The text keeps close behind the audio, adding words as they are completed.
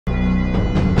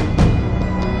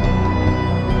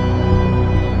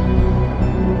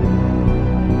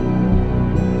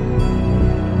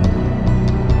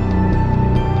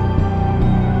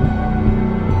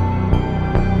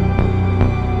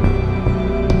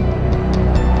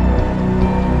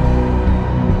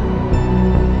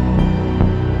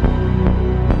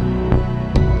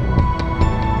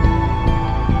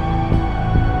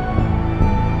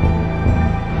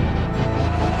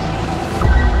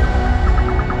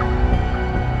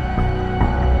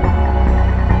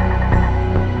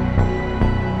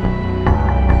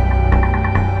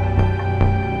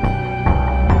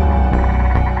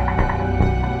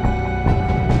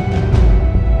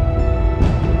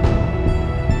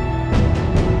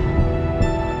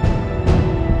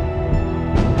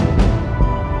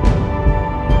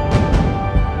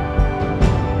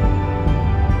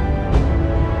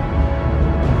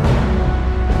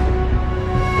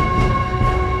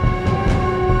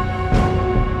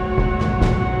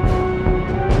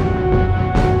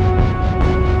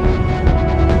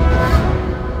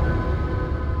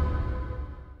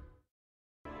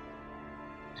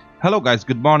Hello guys,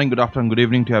 good morning, good afternoon, good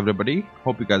evening to everybody.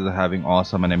 Hope you guys are having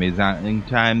awesome and amazing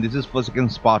time. This is Forsaken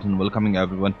Spartan welcoming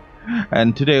everyone.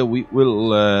 And today we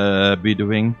will be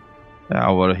doing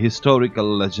our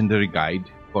historical legendary guide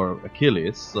for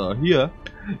Achilles. So here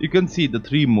you can see the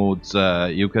three modes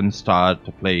you can start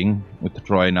playing with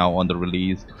Troy now on the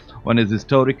release. One is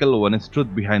historical, one is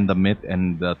truth behind the myth,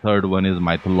 and the third one is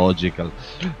mythological.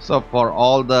 So for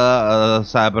all the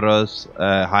Cerberus,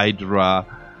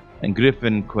 HYDRA, and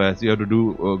Griffin quest, you have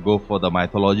to go for the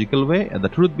mythological way, and the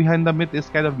truth behind the myth is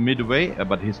kind of midway,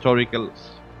 but historical.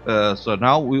 So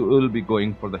now we will be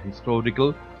going for the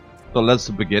historical. So let's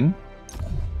begin.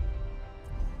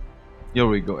 Here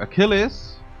we go.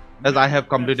 Achilles, as I have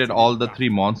completed all the three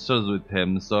monsters with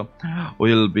him, so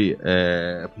we'll be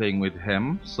playing with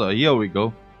him. So here we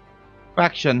go.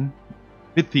 Faction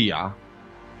Pythia.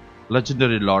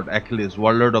 Legendary Lord Achilles,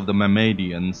 warlord of the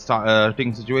Myrmidons.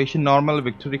 Starting situation, normal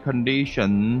victory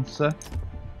conditions.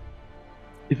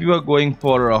 If you are going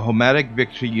for a Homeric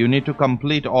victory, you need to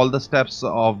complete all the steps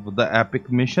of the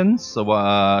epic missions, so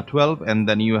 12, and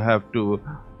then you have to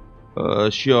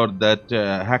assure that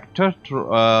Hector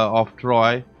of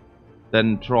Troy,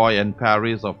 then Troy and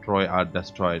Paris of Troy are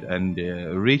destroyed, and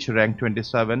reach rank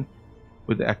 27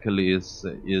 with Achilles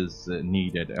is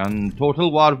needed. And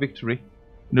total war victory.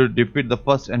 To defeat the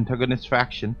first antagonist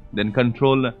faction, then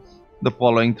control the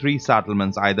following three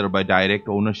settlements either by direct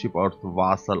ownership or through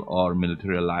vassal or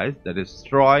military allies, that is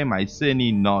Troy,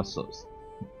 Mycenae, Knossos,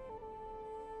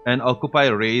 and occupy,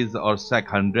 raise or sack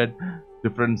 100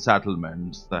 different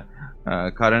settlements,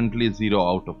 currently 0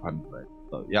 out of 100.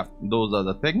 So yeah, those are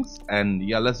the things. And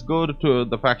yeah, let's go to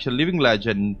the faction Living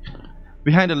Legend.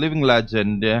 Behind a Living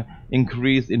Legend,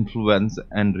 increase influence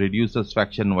and reduces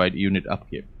faction-wide unit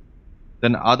upkeep.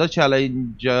 Then other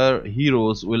challenger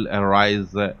heroes will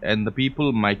arise and the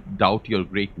people might doubt your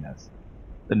greatness.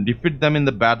 Then defeat them in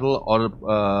the battle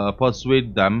or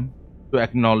persuade them to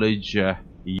acknowledge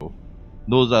you.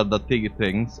 Those are the three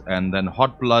things. And then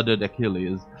hot-blooded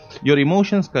Achilles. Your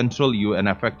emotions control you and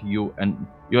affect you and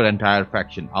your entire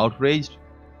faction. Outraged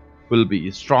will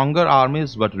be stronger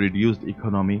armies but reduced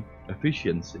economy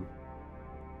efficiency.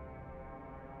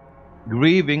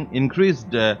 Grieving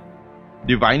increased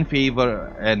divine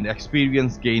favor and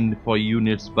experience gained for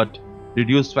units but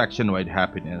reduced faction-wide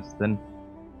happiness. Then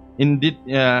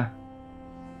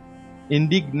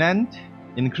indignant,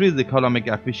 increased economic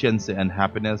efficiency and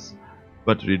happiness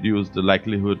but reduced the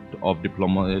likelihood of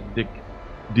diplomatic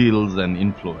deals and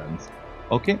influence.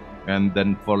 Okay, and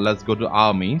then for let's go to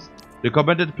armies.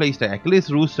 Recommended playstyle. Achilles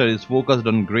Rooster is focused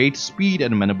on great speed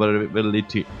and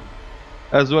maneuverability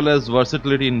as well as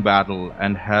versatility in battle,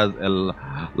 and has a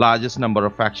largest number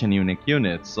of faction unique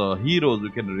units. So heroes we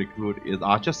can recruit is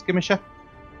Archer Skirmisher,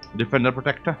 Defender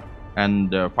Protector,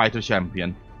 and Fighter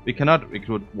Champion. We cannot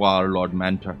recruit Warlord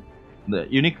Mentor. The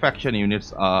unique faction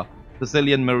units are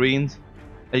Thessalian Marines,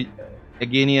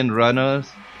 Aegean Runners,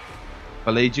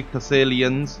 Pelagic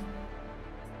Thessalians,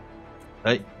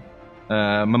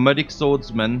 Myrmidonic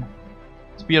Swordsmen,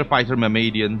 Spear Fighter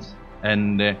Myrmidons,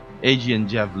 and Aegean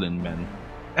Javelin Men.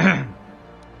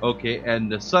 Okay, and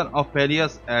the son of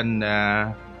Peleus and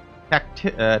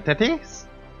Thetis,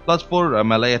 +4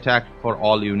 melee attack for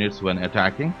all units when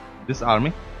attacking this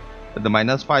army. The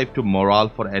 -5 to morale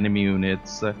for enemy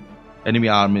units, enemy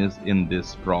armies in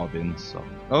this province. So,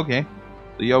 okay,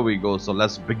 so here we go. So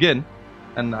let's begin,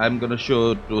 and I'm gonna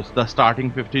show to the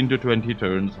starting 15 to 20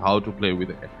 turns how to play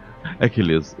with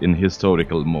Achilles in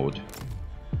historical mode.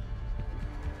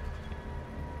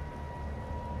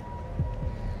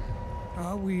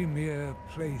 Are we mere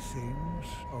playthings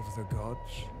of the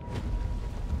gods?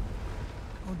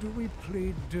 Or do we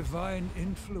plead divine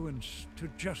influence to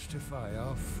justify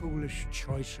our foolish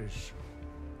choices?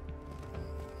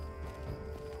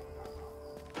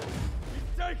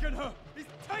 He's taken her! He's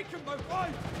taken my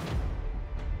wife!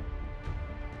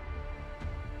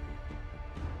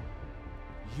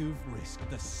 You've risked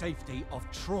the safety of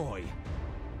Troy.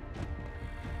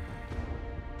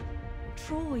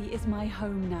 Troy is my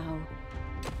home now.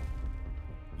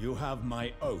 You have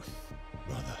my oath,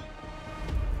 brother.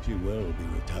 She will be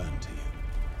returned to you.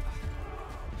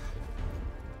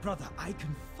 Brother, I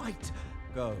can fight!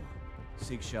 Go,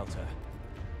 seek shelter.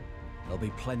 There'll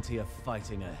be plenty of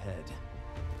fighting ahead.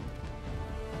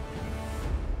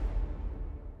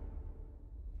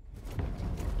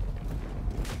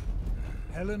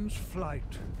 Helen's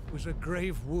flight was a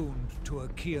grave wound to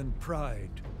Achaean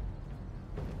pride.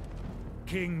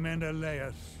 King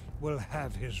Menelaus will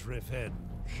have his revenge.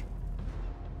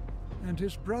 And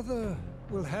his brother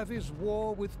will have his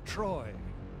war with Troy.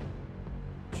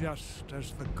 just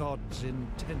as the gods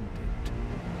intended.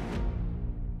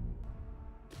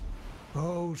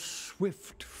 Oh,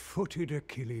 swift-footed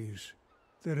Achilles,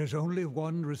 there is only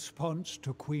one response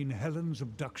to Queen Helen's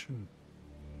abduction,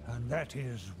 and that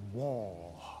is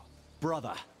war.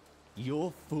 Brother,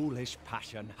 your foolish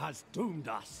passion has doomed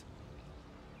us.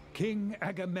 King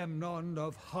Agamemnon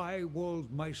of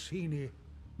high-walled Mycenae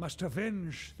must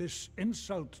avenge this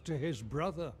insult to his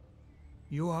brother.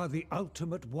 You are the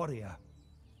ultimate warrior,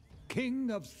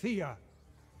 king of Thea,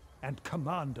 and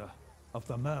commander of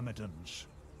the Myrmidons.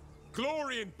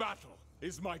 Glory in battle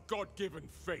is my God-given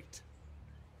fate.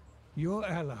 Your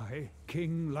ally,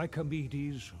 King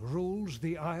Lycomedes, rules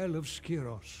the Isle of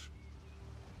Skyros.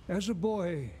 As a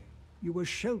boy, you were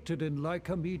sheltered in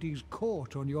Lycomedes'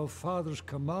 court on your father's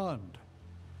command.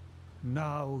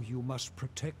 Now you must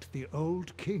protect the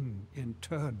old king in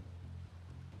turn.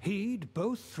 Heed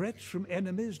both threats from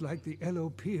enemies like the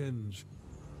Elopians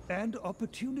and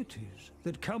opportunities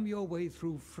that come your way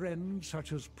through friends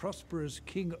such as prosperous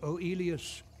King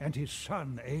Oeleus and his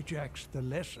son Ajax the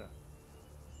Lesser.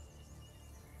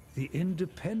 The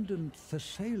independent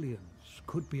Thessalians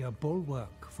could be a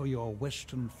bulwark for your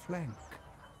western flank.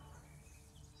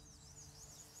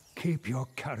 Keep your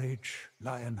courage,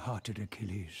 lion-hearted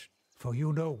Achilles, for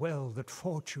you know well that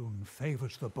fortune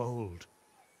favors the bold.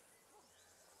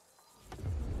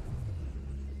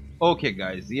 Okay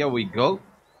guys, here we go.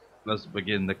 Let's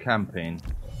begin the campaign.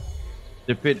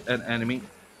 Defeat an enemy.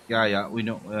 Yeah, we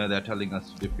know they're telling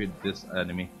us to defeat this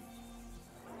enemy.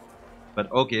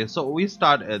 But okay, so we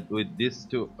start with these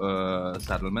two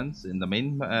settlements. In the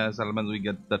main settlement we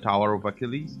get the Tower of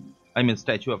Achilles, I mean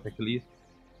Statue of Achilles,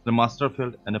 the Master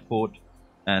Field and a fort,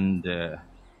 and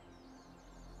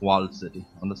walled city.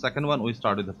 On the second one we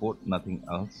start with the fort, nothing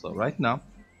else. So right now,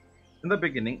 in the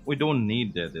beginning, we don't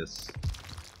need this.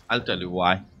 I'll tell you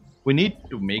why. We need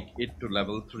to make it to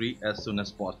level 3 as soon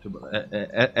as possible,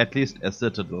 at least a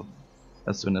citadel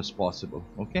as soon as possible.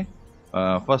 Okay,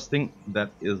 first thing that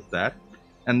is that,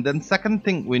 and then second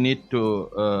thing we need to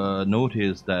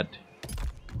notice that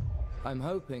I'm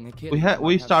hoping Achilles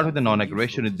we start with the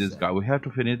non-aggression with this guy. We have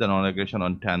to finish the non-aggression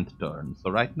on 10th turn. So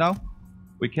right now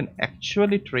we can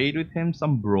actually trade with him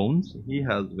some bronze. He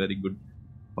has very good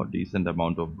or decent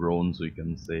amount of bronze, we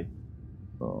can say.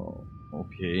 So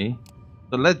okay,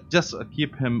 so let's just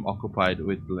keep him occupied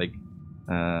with like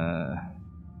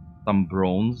some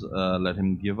bronze. Let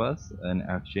him give us an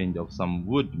exchange of some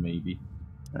wood maybe.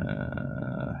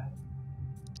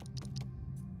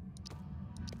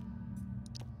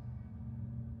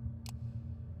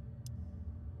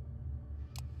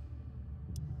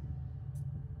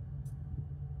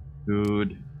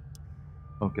 Good.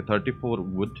 Okay, 34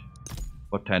 wood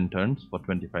for 10 turns for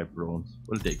 25 bronze.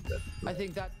 We'll take that. I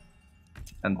think that.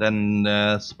 And then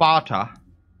Sparta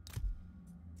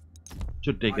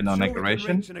should take it on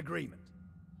aggression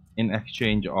in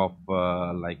exchange of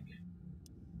like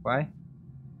why?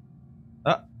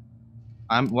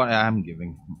 I'm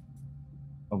giving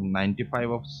of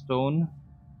 95 of stone,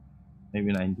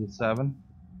 maybe 97.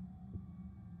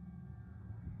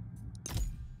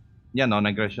 Yeah,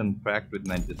 non-aggression pact with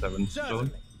 97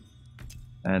 stone.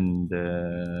 And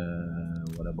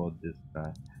what about this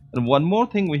guy? And one more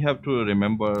thing we have to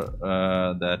remember,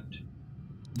 that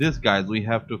these guys we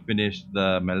have to finish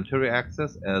the military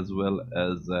access as well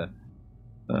as the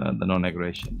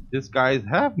non-aggression. These guys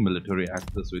have military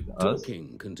access with us.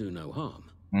 Talking can do no harm.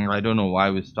 I don't know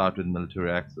why we start with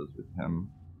military access with him.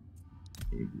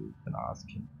 Maybe you can ask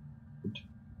him.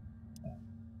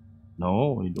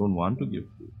 No, we don't want to give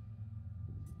food.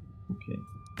 Okay,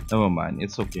 never mind,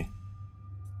 it's okay.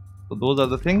 So those are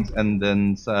the things, and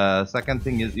then second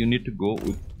thing is you need to go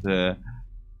with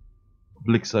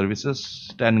public services,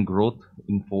 10 growth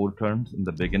in 4 turns in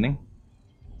the beginning,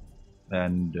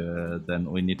 and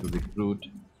then we need to recruit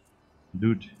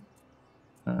dude.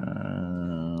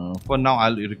 For now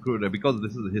I'll recruit, because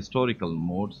this is a historical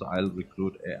mode, so I'll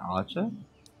recruit a archer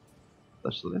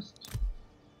specialist,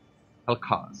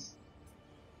 Alcaz.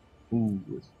 Ooh.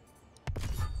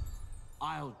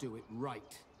 I'll do it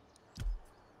right.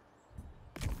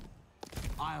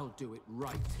 I'll do it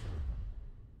right.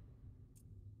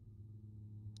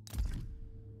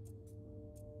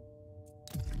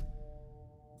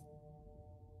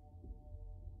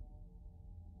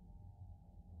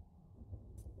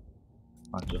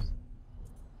 Archers.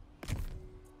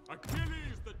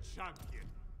 Achilles the champion.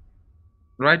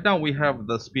 Right now we have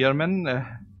the spearman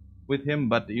with him,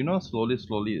 but you know, slowly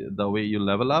the way you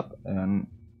level up, and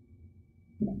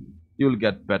you'll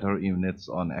get better units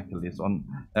on Achilles on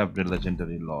every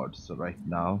legendary lord. So right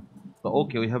now So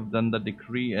okay, we have done the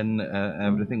decree and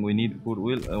everything. We need food.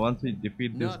 We'll once we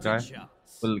defeat this Not a guy,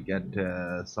 chance. we'll get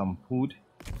some food,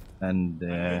 and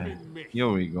Living myth. here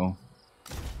we go.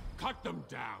 Cut them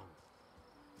down.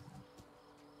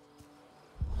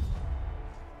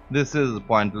 This is a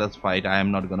pointless fight. I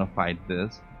am not gonna fight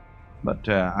this, but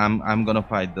I'm gonna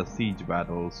fight the siege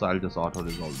battle. So I'll just auto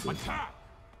resolve this. Attack!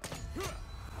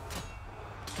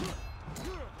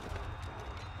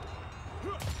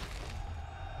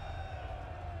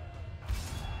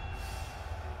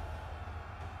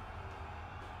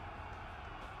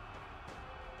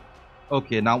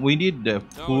 Okay, now we need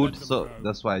food, let them so go.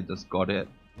 that's why I just got it.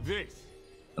 This.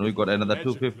 And we got another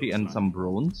Legend 250 looks and like. some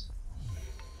bronze.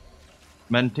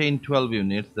 Maintain 12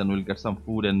 units, then we'll get some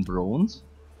food and bronze.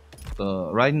 So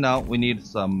right now we need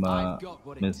some I've got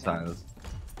what it missiles.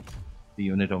 The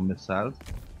unit of missiles.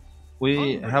 We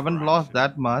Hungry haven't for lost action.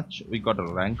 that much. We got a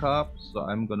rank up, so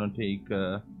I'm gonna take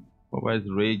provides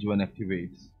rage when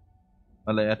activates.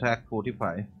 Well, I attack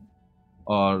 45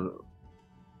 or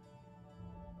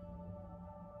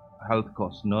health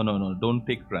cost. No, don't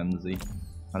take frenzy.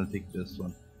 I'll take this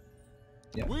one.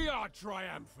 Yeah. We are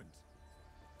triumphant.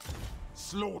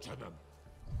 Slaughter them.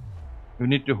 We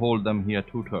need to hold them here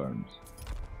 2 turns.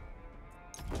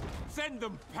 Send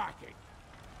them packing.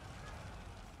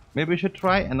 Maybe we should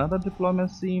try another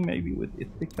diplomacy, maybe with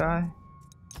Ithaca.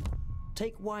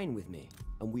 Take wine with me,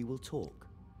 and we will talk.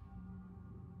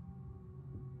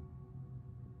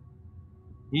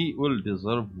 He will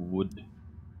deserve wood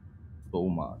so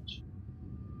much.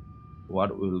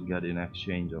 What we will get in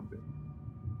exchange of it?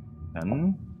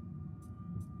 And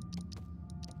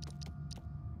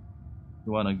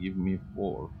you wanna give me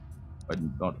 4, but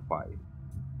not 5.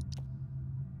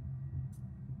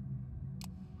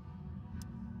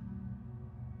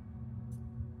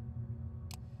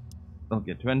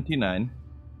 Okay, 29.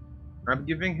 I'm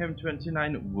giving him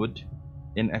 29 wood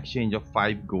in exchange of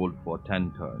 5 gold for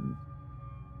 10 turns.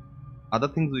 Other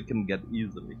things we can get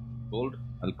easily. Gold,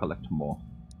 I'll collect more.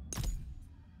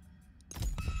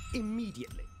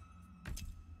 Immediately.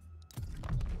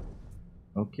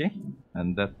 Okay,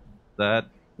 and that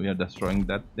we are destroying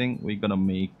that thing. We're gonna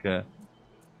make a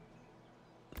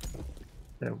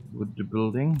wood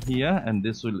building here, and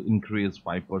this will increase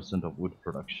 5% of wood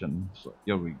production. So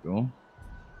here we go.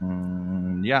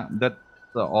 Yeah, that's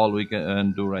all we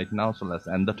can do right now. So let's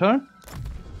end the turn.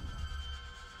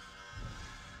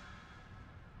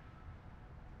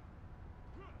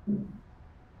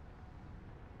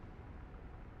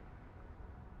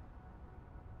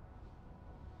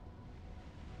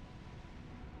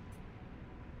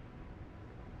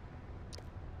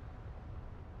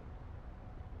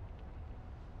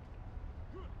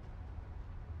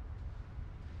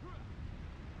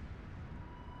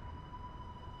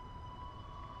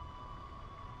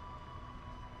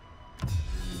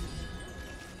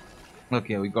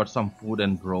 Okay, we got some food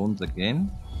and bronze again.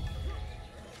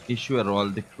 Issue a royal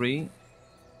decree.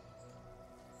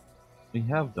 We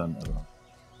have done a royal.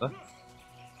 Huh?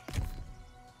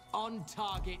 On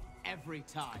target every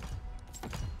time.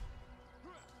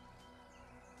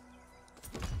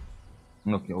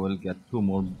 Okay, we'll get 2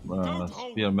 more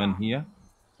spearmen here.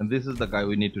 And this is the guy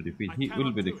we need to defeat. He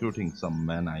will be recruiting some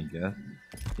men, I guess.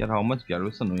 Yeah, how much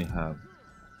garrison we have?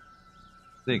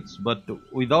 6, but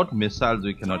without missiles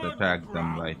we cannot attack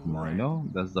them right now, you know?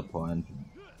 That's the point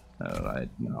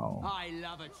right now. I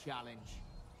love a challenge.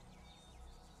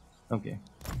 Okay.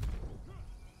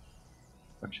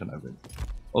 Action of it.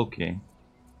 Okay.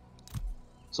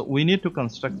 So we need to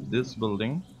construct this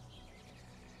building.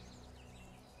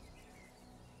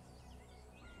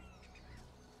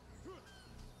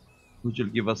 Which will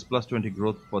give us plus 20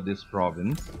 growth for this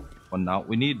province. For now,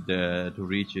 we need to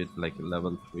reach it like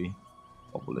level 3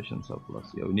 population surplus.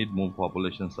 Yeah, we need more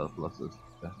population surpluses.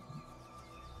 Yeah.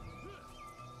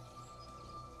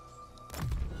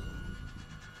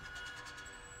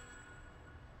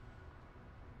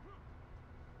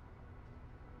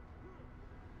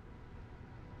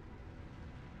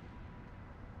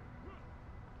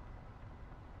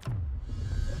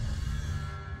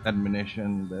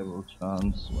 Admination level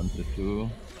chance 1 to 2.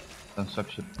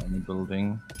 Construction any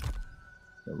building.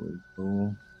 There we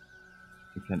go.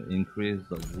 We can increase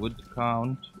the wood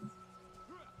count.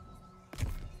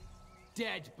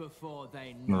 Dead before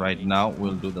they know Right it. now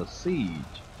we'll do the siege.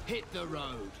 Hit the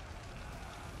road.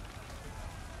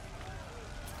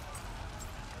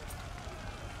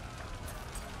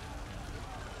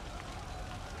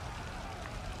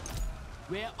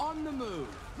 We're on the move.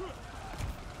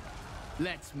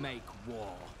 Let's make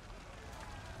war.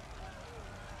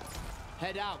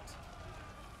 Head out.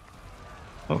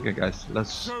 Okay, guys,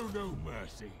 let's Show no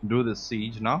mercy. do the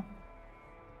siege now.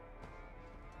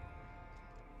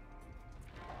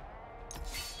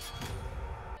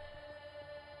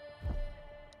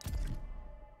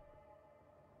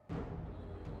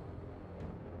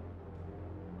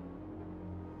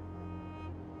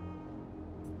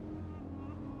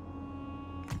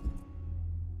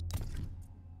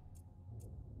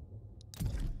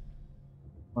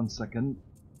 One second.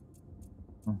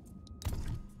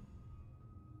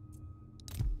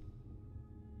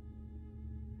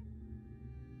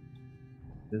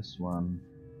 This one.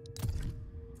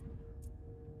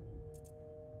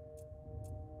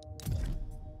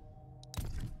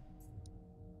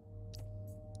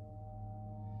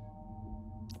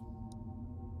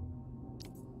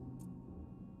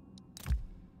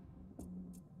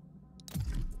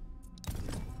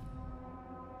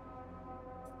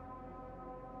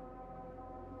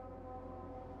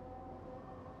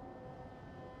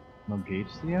 No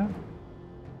gates here.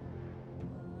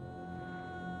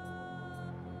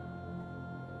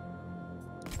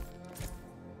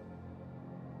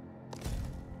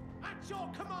 At your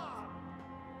command!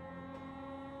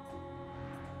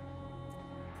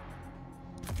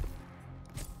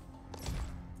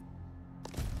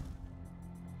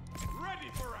 Ready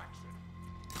for action.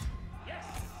 Yes!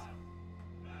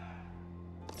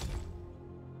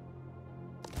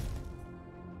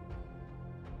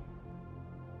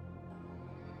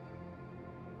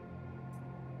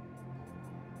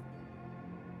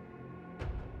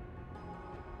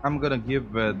 I'm gonna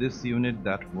give this unit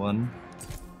that one.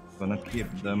 Gonna keep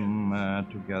them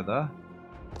together.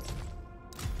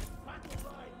 Battle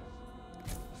lines!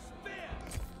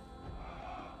 Spears!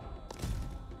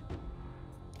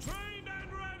 Trained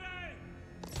and ready.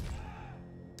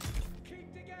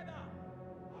 Keep together!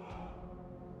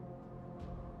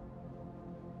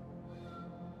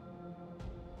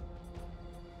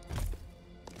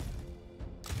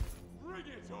 Bring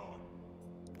it on.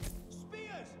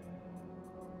 Spears!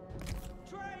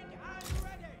 Trained and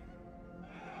ready!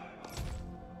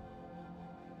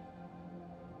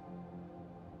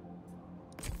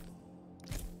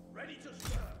 Ready to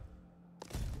serve!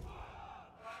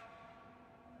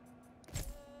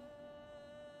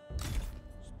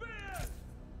 Spears.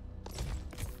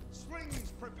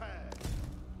 Slings prepared.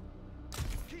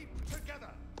 Keep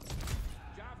together.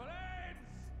 Javelins.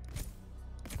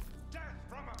 Death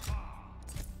from afar.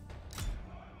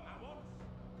 At once.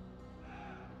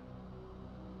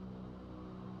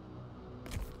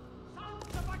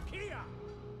 Sons of Achilles!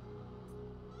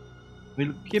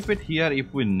 We'll keep it here.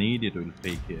 If we need it, we'll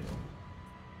take it.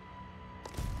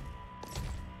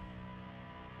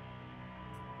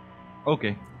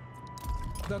 Okay.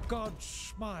 The gods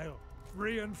smile.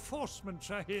 Reinforcements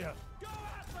are here. Go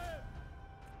at them!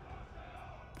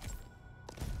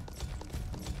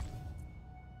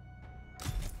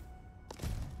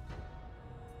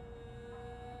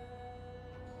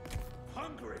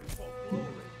 Hungering for glory.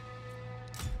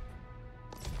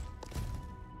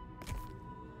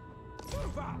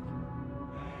 Move up!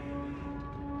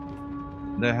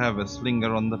 They have a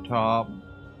slinger on the top.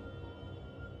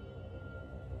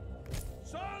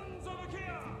 Sons of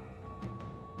Achilles.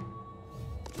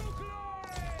 To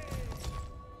glory.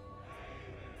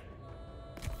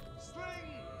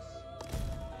 Slings.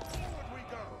 Forward we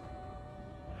go.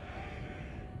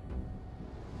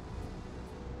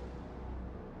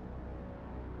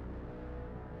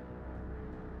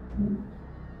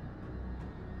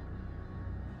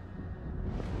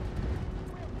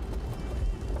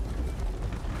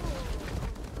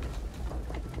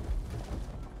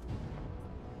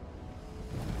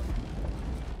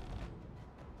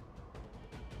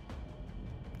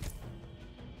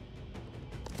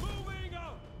 Moving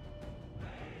up.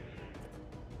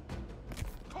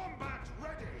 Combat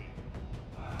ready.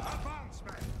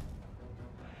 Advancement.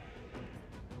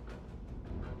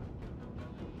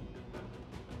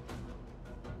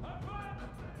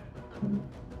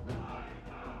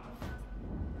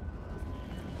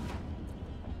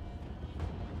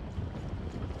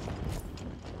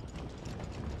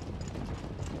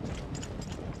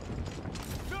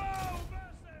 No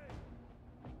mercy.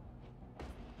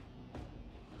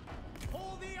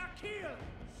 For the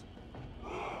Achilles!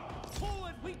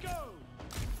 Forward we go!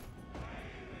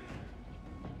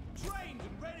 Trained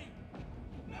and ready!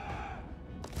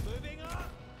 Moving up!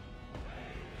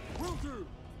 Will do.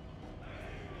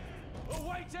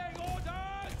 Awaiting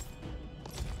orders.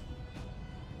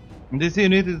 This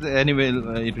unit is anyway,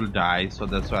 it will die, so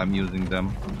that's why I'm using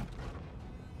them.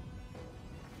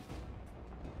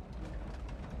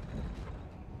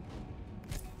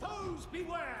 Foes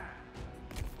beware!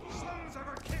 Sons of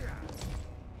Achilles.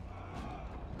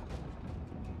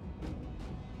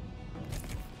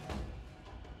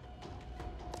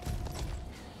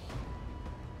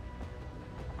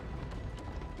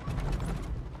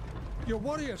 Your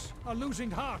warriors are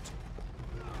losing heart.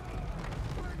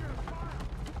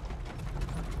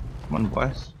 Come on,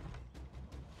 boys.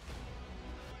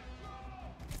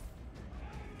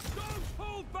 Don't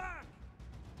hold back!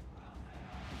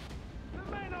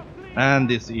 The men are fleeing! And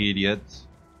these idiots.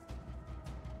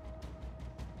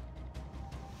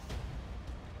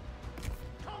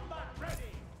 Combat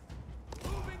ready!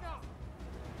 Moving up!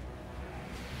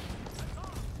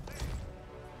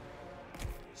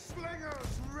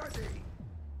 Slingers ready!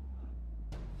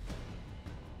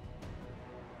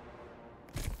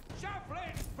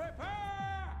 Javelins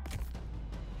prepare!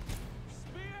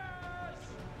 Spears!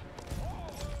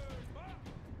 Forward! March!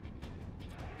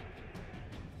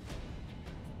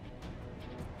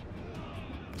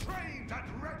 Trained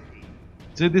and ready!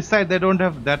 See, this side they don't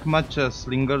have that much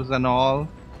slingers and all.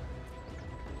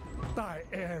 Thy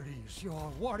Ares,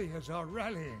 your warriors are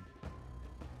rallying.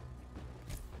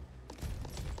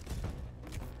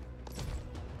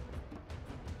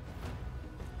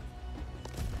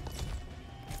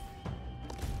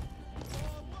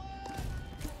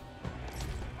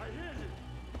 I hear you!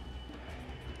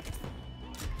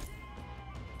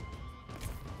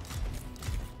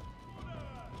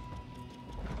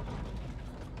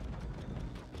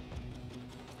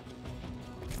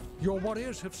 Your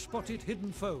warriors have spotted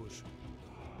hidden foes.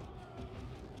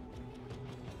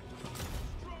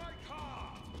 Strike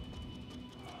hard!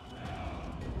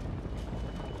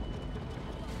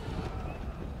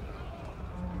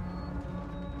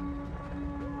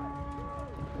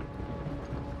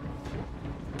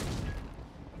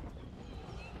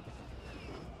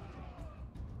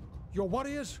 Your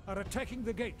warriors are attacking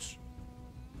the gates.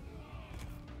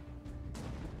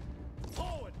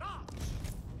 Forward march!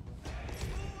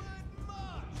 Forward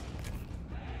march!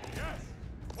 Yes!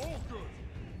 All good!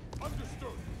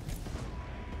 Understood!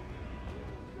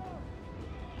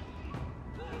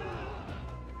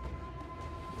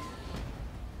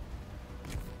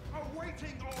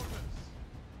 Awaiting orders!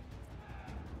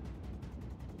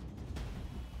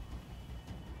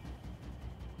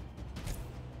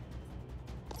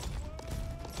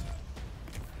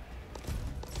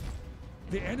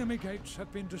 The enemy gates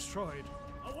have been destroyed.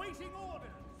 Awaiting orders!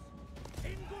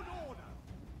 In good order!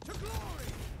 To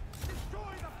glory!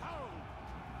 Destroy the foe!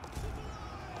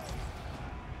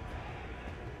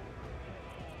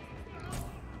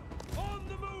 On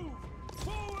the move!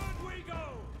 Forward we go!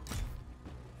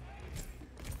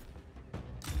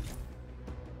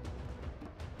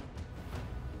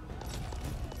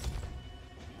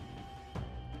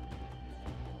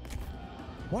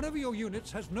 One of your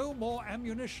units has no more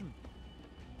ammunition.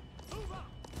 Move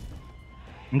up!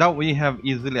 Now we have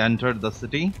easily entered the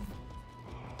city.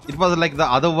 It was like the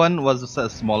other one was just a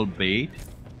small bait.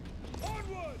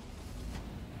 Onward!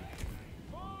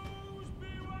 Foes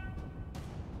beware!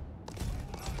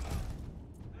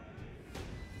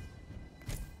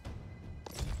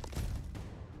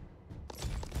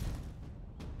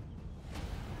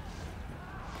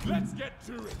 Let's get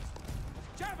to it!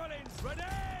 Javelins ready!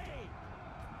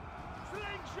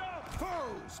 Slingshot!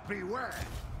 Foes beware!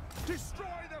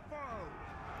 Destroy the foe!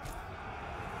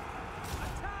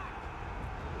 Attack!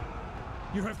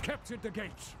 You have captured the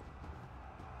gates.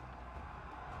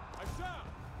 I shall!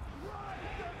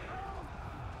 Ride them out!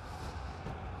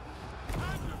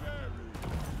 Hand of Ares!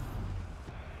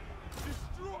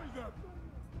 Destroy them!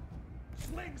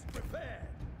 Slings prepared!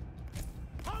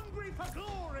 Hungry for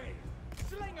glory!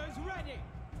 Slingers ready!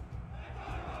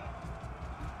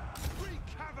 Wreak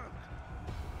havoc!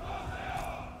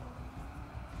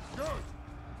 Good!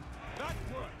 That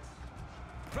works!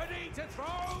 Ready to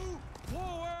throw!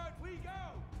 Forward we go!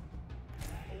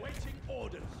 Awaiting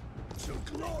orders! To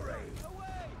glory!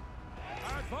 Away!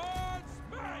 Advance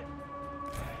men!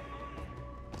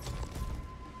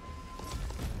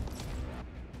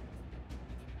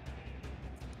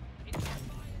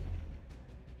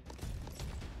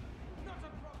 Not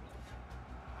a problem!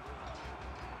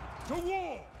 To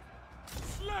war!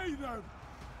 Slay them!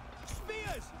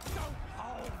 Spears! Don't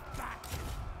hold back!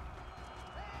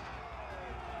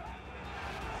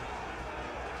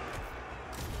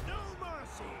 No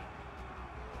mercy!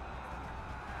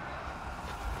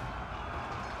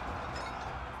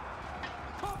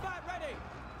 Combat ready!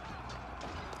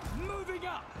 Moving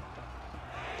up!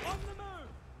 On the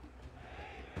move!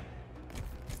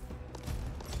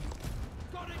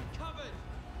 Got it covered!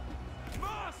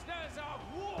 Masters of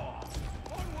war!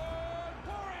 Onward,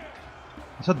 warriors!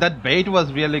 So that bait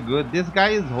was really good. This guy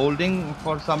is holding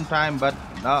for some time, but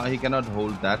now he cannot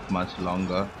hold that much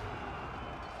longer.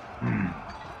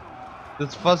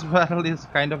 This first battle is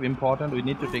kind of important. We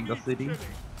need to take the city.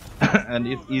 And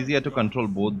it's easier to control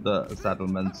both the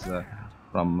settlements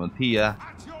from Thea.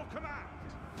 At your command.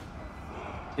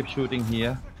 Keep shooting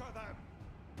here. Massacre them.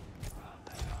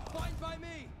 Fine by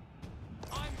me.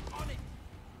 I'm on it.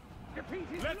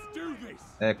 Let's do this.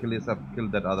 Achilles have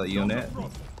killed that other unit.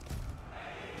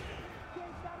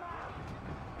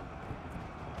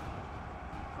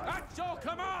 At your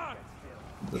command.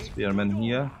 The spearmen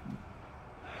here.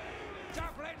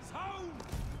 Javelins home.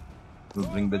 We'll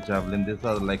bring the javelin. These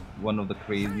are like one of the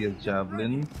craziest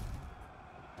javelins.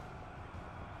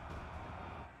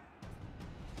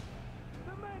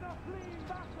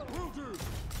 Will do.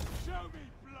 Show me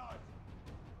blood.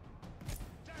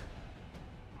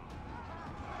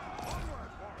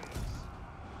 Onward, warriors.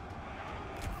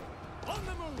 On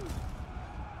the move.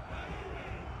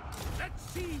 Let's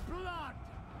see blood.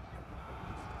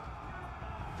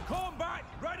 Combat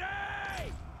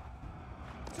ready.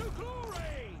 To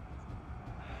glory.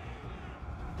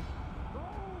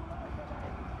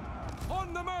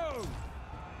 On the move.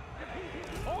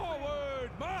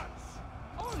 Forward march.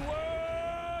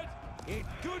 Onward. In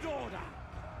good order.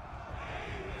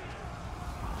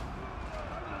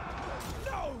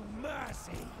 No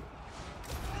mercy.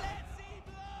 Let's see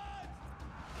blood.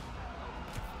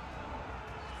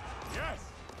 Yes.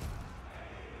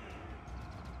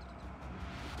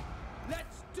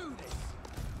 Let's do this.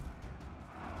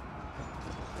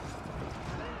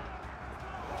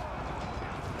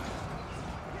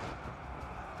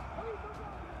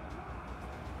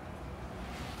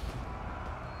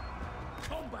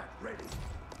 Combat ready.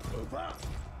 Over.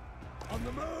 On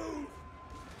the move.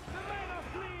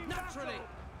 Naturally.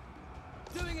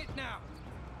 Doing it now.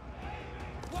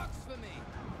 Works for me.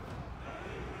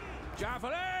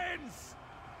 Javelins.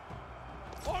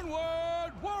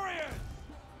 Onward, warriors.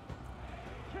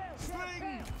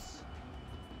 Slings.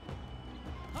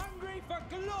 Hungry for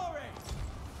glory.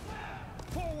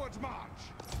 Forward march.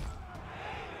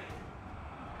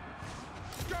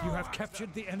 You have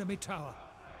captured the enemy tower.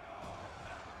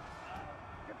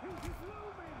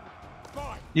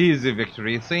 Fight. Easy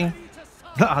victory. See?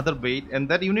 The other bait. And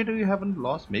that unit you haven't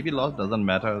lost. Maybe lost doesn't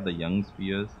matter. The young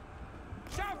spears.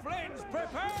 Javelins,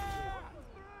 prepare.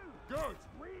 Good.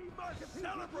 We must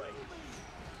celebrate.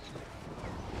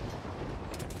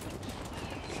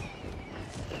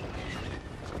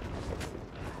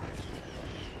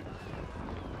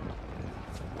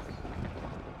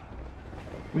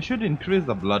 We should increase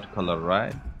the blood color,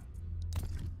 right?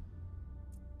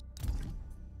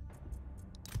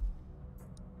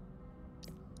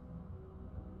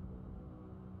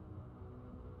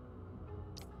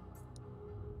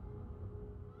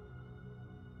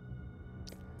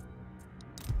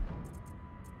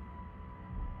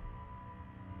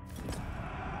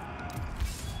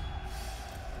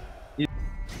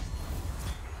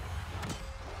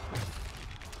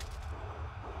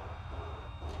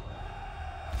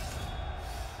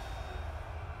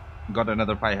 Got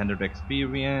another 500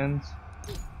 experience.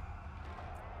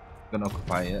 Gonna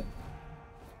occupy it.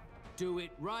 Do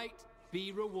it right,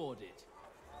 be rewarded.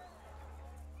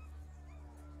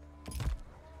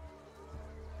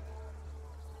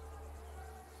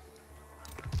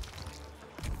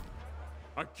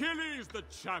 Achilles the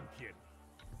champion.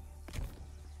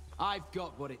 I've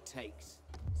got what it takes.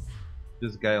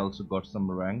 This guy also got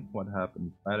some rank. What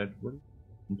happened? Pirate will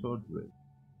and told it.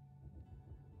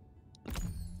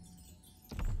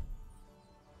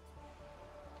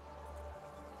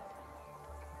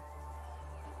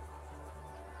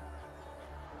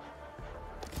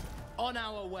 On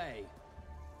our way.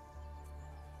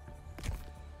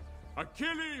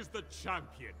 Achilles the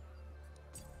champion.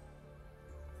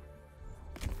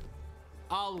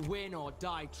 I'll win or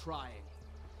die trying.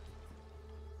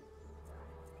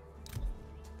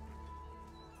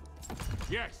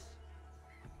 Yes.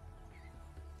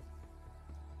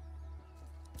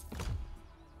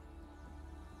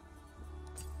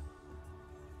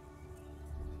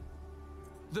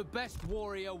 The best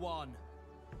warrior won.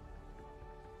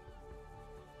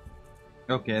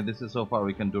 Okay, this is so far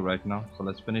we can do right now. So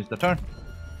let's finish the turn.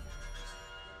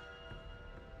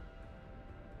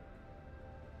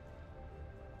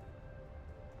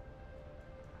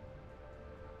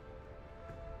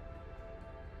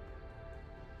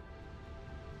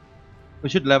 We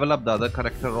should level up the other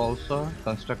character also.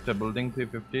 Construct a building,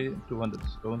 350, 200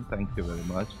 stone. Thank you very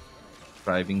much.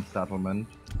 Thriving settlement.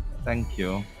 Thank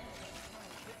you.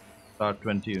 Start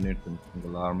 20 units in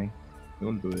single army.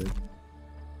 We'll do it.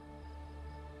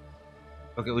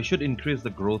 Okay, we should increase the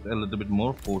growth a little bit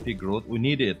more. 40 growth. We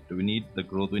need it. We need the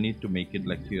growth. We need to make it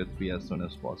like tier 3 as soon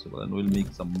as possible. And we'll make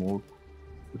some more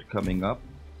coming up.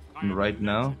 And right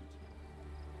now,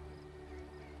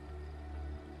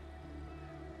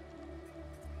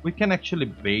 We can actually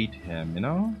bait him, you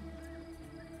know?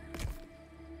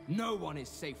 No one is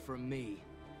safe from me.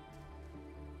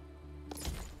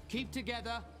 Keep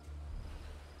together.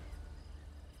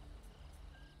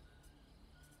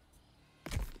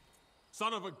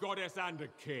 Son of a goddess and a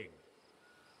king.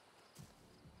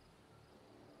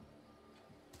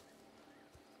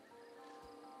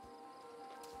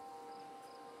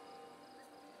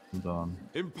 Hold on.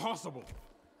 Impossible.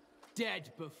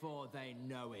 Dead before they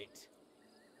know it.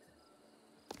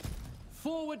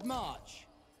 Forward march.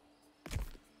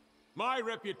 My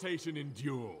reputation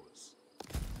endures.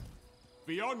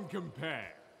 Beyond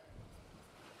compare.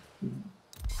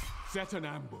 Set an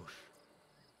ambush.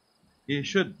 He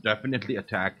should definitely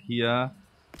attack here.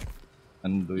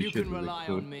 And we You should can rely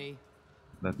recruit. on me.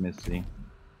 Let me see.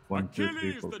 1, 2, 3,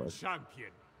 Achilles 4, the 5.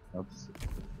 champion. That's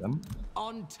them.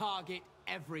 On target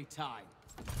every time.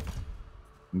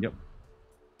 Yep.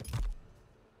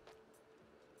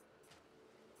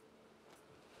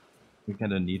 We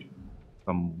kinda need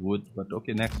some wood, but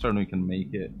okay, next turn we can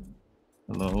make it.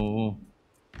 Hello.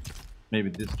 Maybe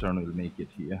this turn we'll make it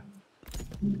here.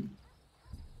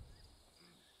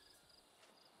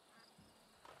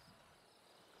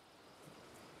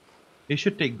 He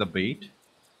should take the bait.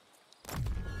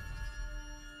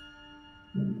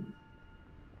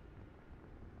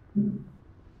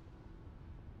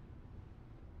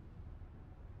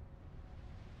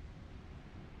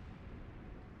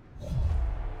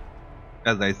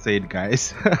 As I said,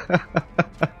 guys.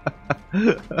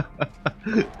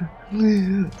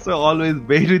 So always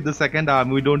bait with the second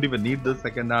army. We don't even need the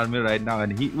second army right now,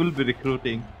 and he will be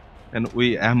recruiting, and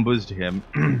we ambushed him.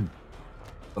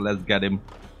 So let's get him.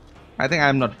 I think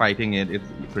I'm not fighting it. It's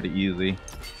pretty easy.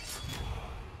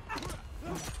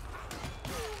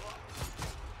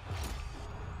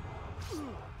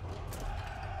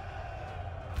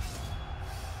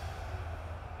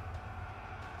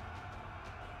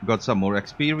 Got some more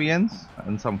experience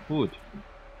and some food.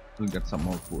 We'll get some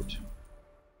more food.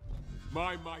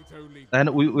 My might only.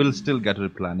 And we will still get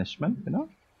replenishment, you know.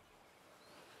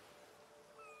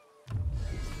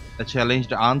 A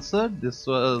challenged answer. This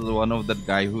was one of that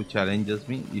guy who challenges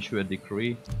me. Issue a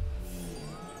decree.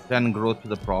 10 growth to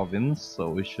the province. So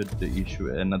we should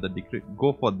issue another decree.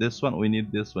 Go for this one. We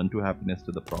need this one. 2 happiness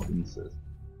to the provinces.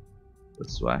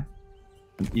 That's why.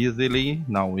 And easily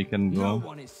now we can go. No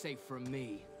one is safe from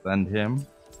me. Send him.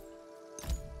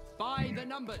 By the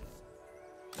numbers.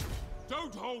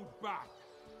 Don't hold back.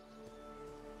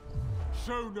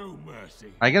 Show no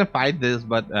mercy. I can fight this,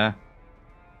 but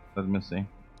let me see.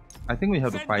 I think we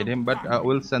have to fight him, but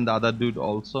we'll send the other dude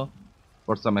also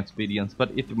for some experience.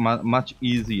 But it's much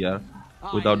easier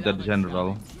without that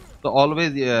general. So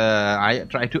always I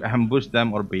try to ambush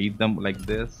them or bait them like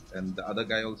this, and the other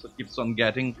guy also keeps on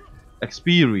getting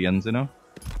experience, you know.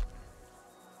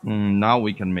 Now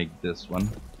we can make this one.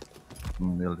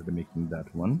 We're already making that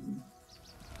one.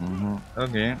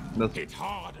 Okay, let's Hit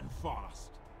hard and fast.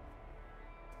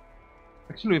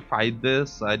 actually fight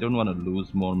this. I don't want to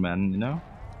lose more men, you know.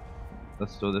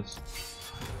 Let's do this.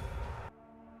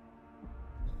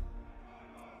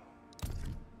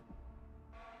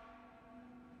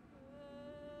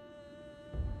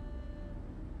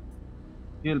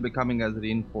 He'll be coming as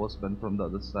reinforcement from the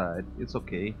other side. It's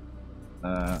okay.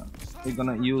 We're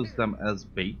gonna use them as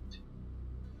bait.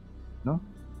 No?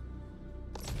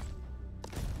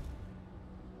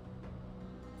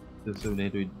 This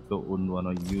unit we don't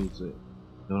wanna use it.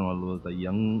 Don't wanna lose the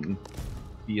young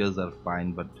peers are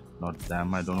fine, but not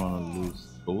them. I don't wanna lose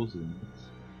those units.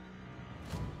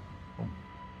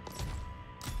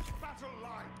 Battle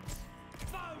lines.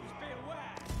 Foes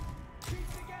beware. Keep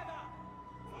together.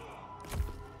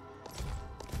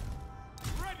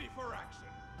 Ready for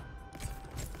action.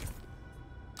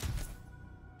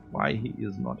 Why he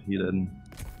is not hidden?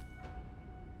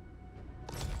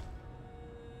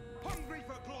 Hungry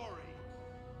for glory.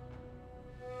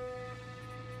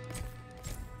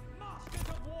 Masters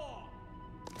of war.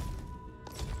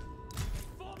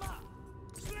 Form up.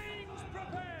 Slings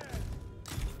prepared.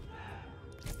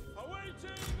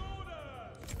 Awaiting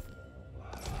orders.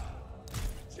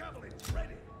 Javelins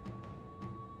ready.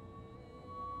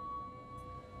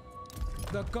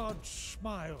 The gods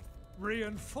smile.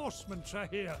 Reinforcements are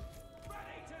here.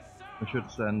 Ready to serve. I should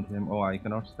send him. Oh, I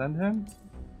cannot send him?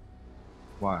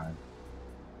 Why?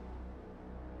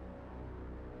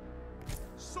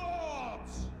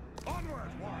 Swords!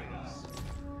 Onward, warriors!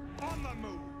 On the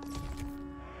move!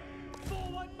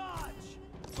 Forward march!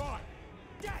 Fight!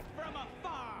 Death from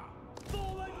afar!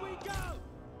 Forward we go!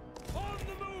 On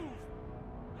the move!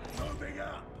 Moving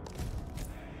up!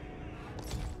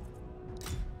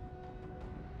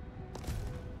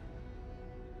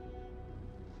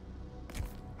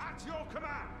 At your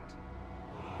command.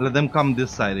 Let them come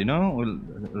this side, you know. We'll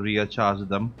recharge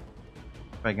them.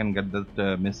 If I can get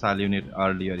that missile unit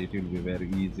earlier, it will be very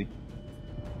easy.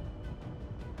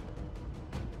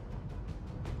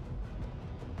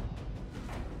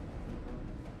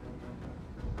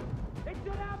 It's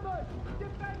an ambush!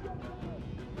 Defend your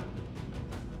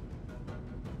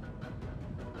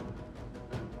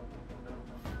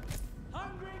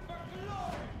hungry for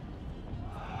glory!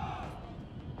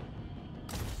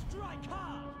 Strike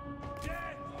hard!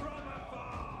 Death from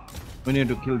afar! We need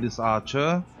to kill this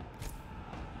archer.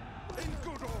 In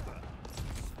good order!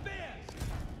 Spears!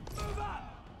 Move up!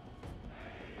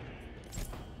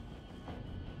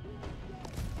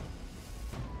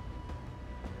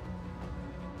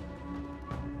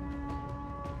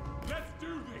 Let's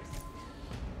do this!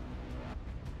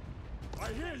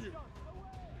 I hear you!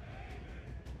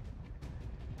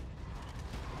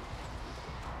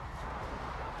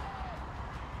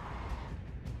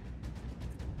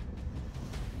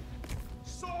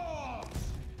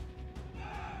 Swords!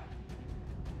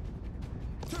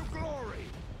 To glory!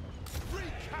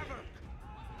 Wreak havoc!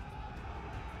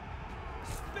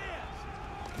 Spears!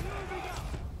 Moving up!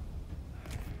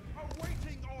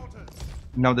 Awaiting orders!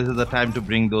 Now this is the time to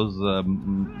bring those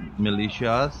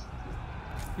militias.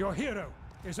 Your hero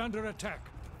is under attack.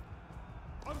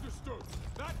 Understood.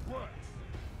 That works.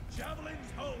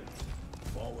 Javelins hold!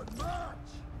 Forward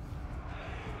march!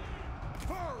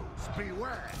 Foes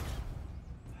beware!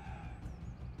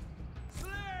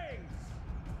 Slings!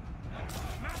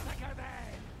 Massacre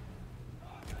them!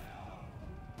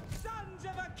 Sons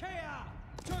of Achaia!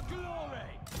 To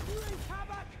glory! Wreak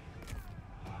havoc!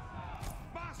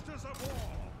 Masters of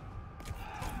war!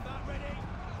 Combat ready!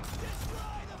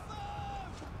 Destroy the foe!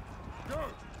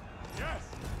 Good. Yes.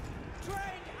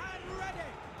 Trained and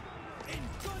ready! In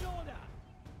good order!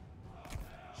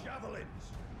 Javelins!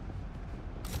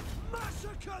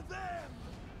 Massacre them!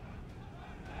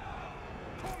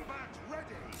 Combat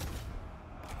ready!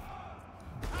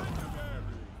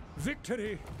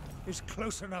 Victory is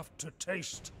close enough to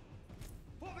taste.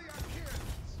 For the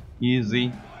Achilles!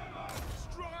 Easy.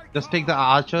 Strike Just take the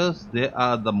archers. They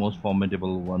are the most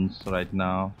formidable ones right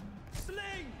now. slings!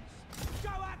 Go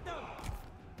at them!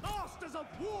 Masters of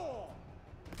war!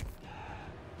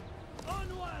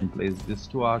 Onward! And place these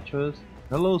two archers.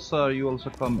 Hello, sir. You also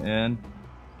come in.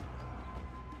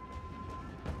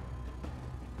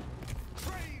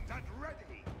 Trained and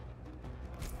ready!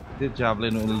 The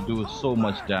javelin will do so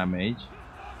much damage.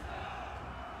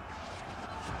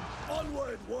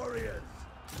 Onward, warriors!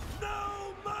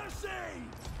 No mercy!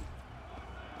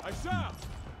 I shall.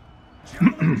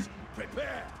 Javelins,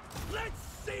 prepare! Let's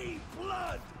see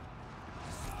blood!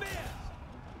 Spears!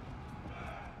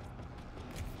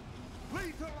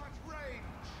 Lethal at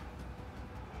range!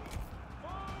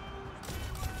 Foes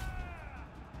beware!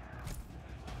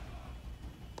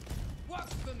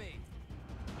 Works for me.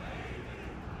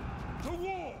 To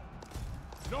war.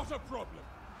 Not a problem.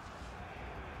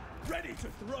 Ready to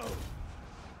throw!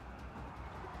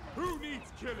 Who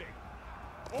needs killing?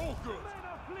 All good. Men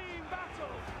are fleeing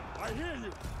battle! I hear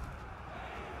you.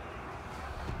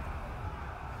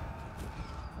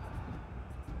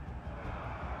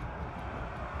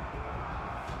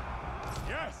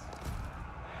 Yes.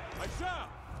 I shall.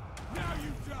 Now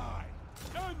you die.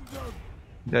 End them.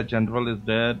 Their general is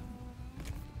dead.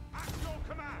 At your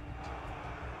command!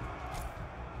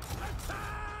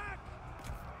 Attack!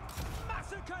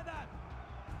 Massacre them!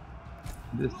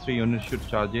 These three units should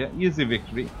charge. Yeah, easy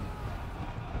victory.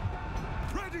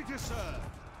 Ready to serve!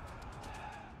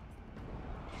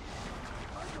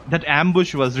 That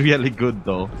ambush was really good,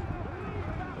 though.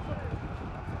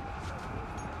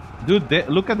 Dude, they,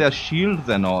 look at their shields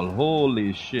and all.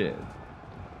 Holy shit.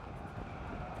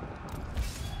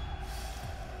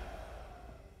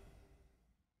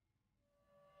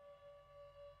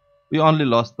 We only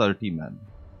lost 30 men.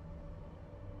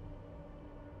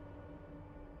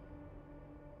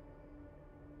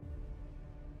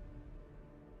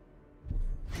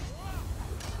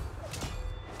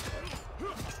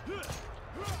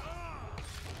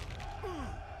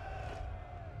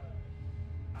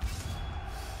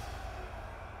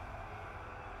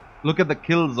 Look at the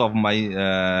kills of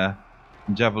my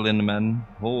javelin men.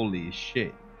 Holy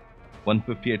shit.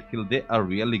 158 kill. They are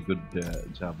really good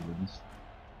javelins.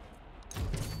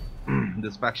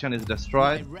 This faction is My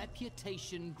destroyed.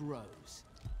 reputation grows.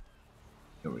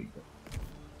 Here we go.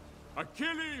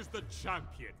 Achilles the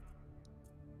champion.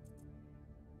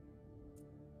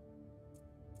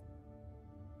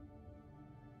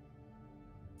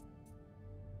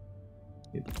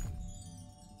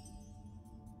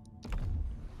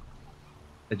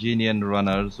 Aegean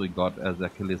runners we got as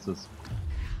Achilles'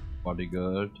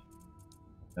 bodyguard.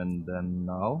 And then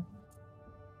now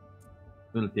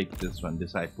we'll take this one,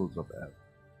 Disciples of Earth.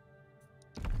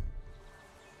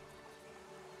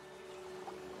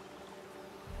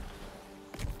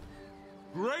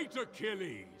 Great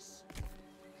Achilles!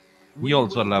 He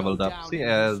also leveled up. See,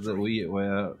 as we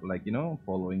were like, you know,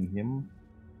 following him.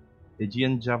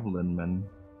 Aegean Javelin, man.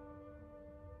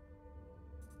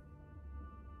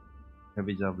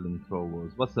 Heavy Javelin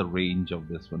throwers. What's the range of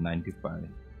this one? 95.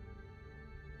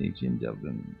 Aegean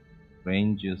Javelin.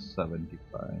 Range is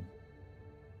 75.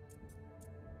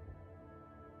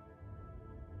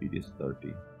 Speed is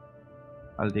 30.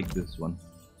 I'll take this one.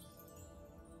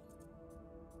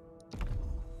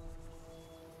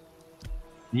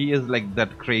 He is like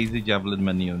that crazy javelin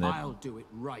man unit. I'll do it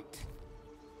right.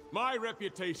 My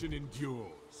reputation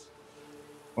endures.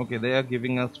 Okay, they are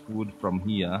giving us food from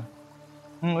here.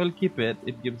 We'll keep it.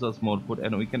 It gives us more food,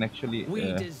 and we can actually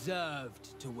We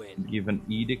deserved to win. give an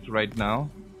edict right now.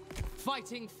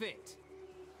 Fighting fit.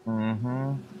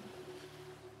 No,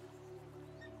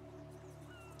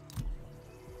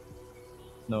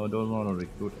 don't want to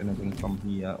recruit anything from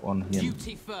here on him.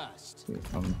 Duty first. Okay,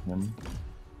 on him.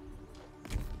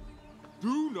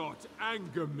 Do not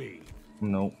anger me.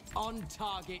 No. On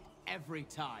target every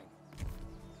time.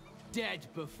 Dead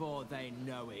before they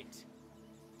know it.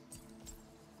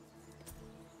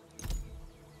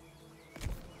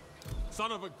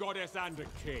 Son of a goddess and a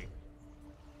king.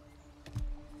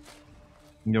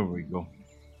 Here we go.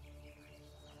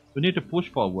 We need to push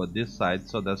forward this side,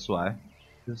 so that's why.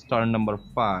 This is turn number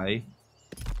 5.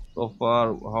 So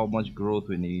far, how much growth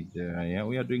we need? Yeah,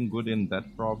 we are doing good in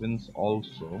that province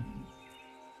also.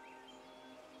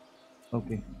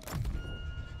 Okay.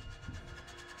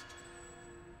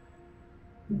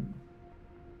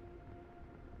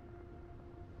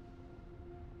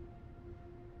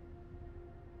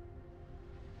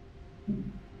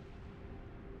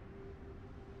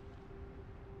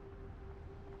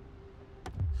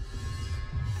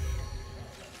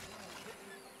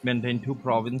 Maintain 2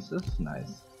 provinces.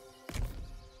 Nice.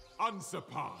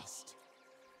 Unsurpassed.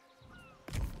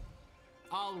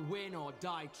 I'll win or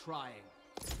die trying.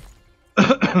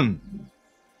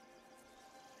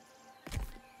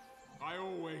 I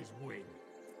always win.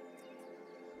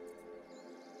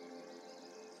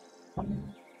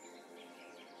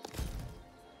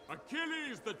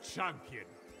 Achilles the champion.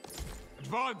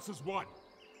 Advance as one.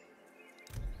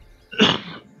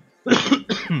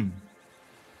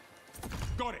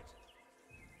 Got it.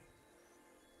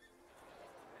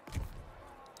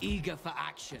 Eager for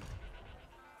action.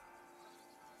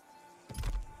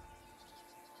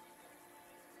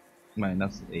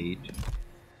 -8.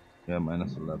 Yeah,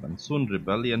 -11. Soon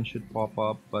rebellion should pop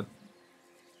up, but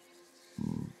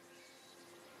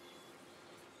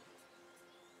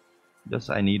just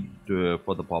I need to,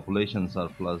 for the population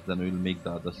surplus, then we'll make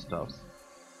the other stuffs.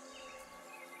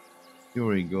 Here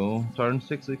we go. Turn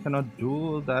 6 we cannot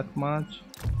do that much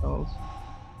else.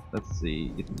 Let's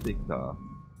see, Ithaca,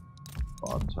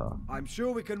 Sparta. I'm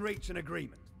sure we can reach an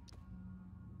agreement.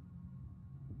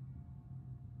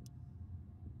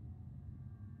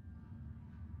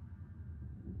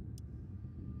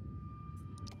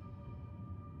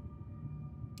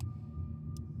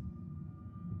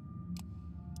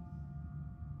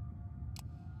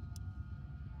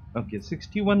 Okay,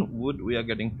 61 wood, we are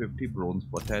getting 50 bronze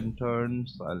for 10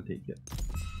 turns. I'll take it.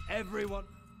 Everyone.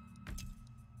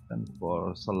 And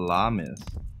for Salamis,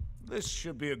 This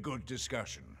should be a good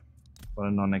discussion. for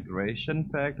a non-aggression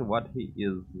pact, what he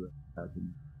is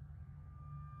having.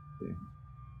 Okay.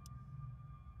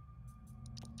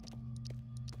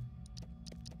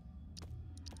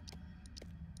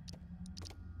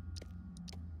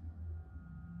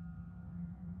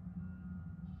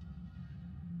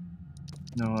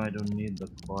 No, I don't need the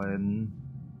coin.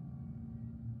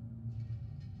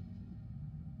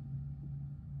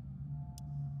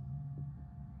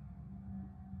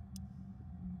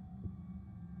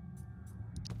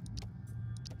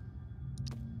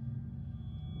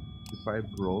 Five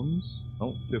bronze.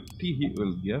 No, 50 he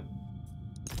will give.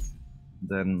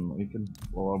 Then we can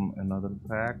form another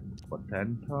pack for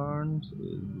 10 turns.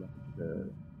 We'll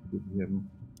give him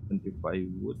 25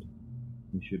 wood.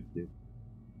 We should give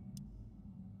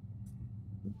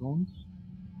the bronze.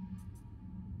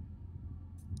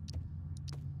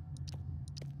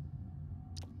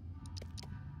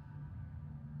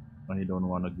 I don't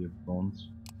want to give bronze.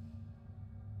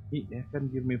 He can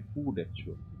give me food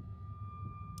actually.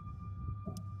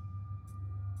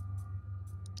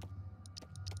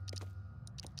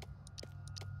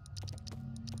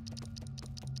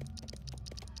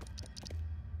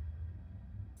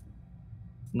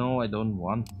 No, I don't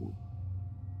want food.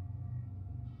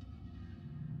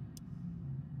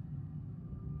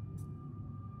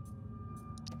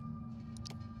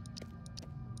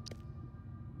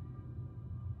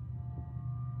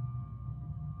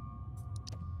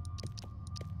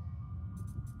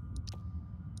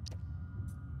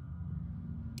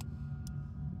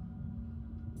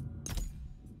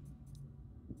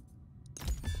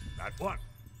 That one.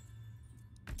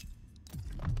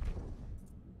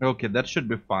 Okay, that should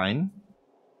be fine.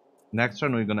 Next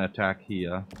turn we're gonna attack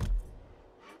here.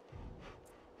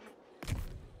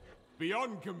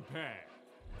 Beyond compare.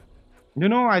 You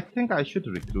know, I think I should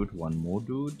recruit one more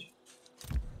dude.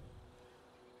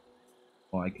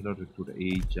 Oh, I cannot recruit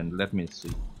agent. Let me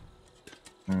see.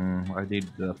 I need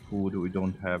the food. We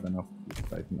don't have enough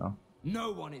food right now.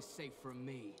 No one is safe from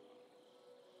me.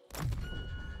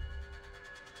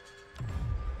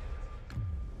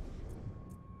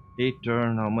 Hey,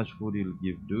 turn. How much food you'll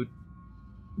give, dude?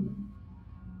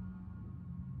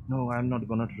 No, I'm not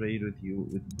gonna trade with you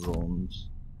with bronze.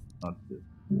 Not this.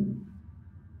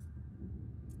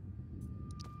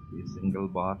 The single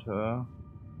barter.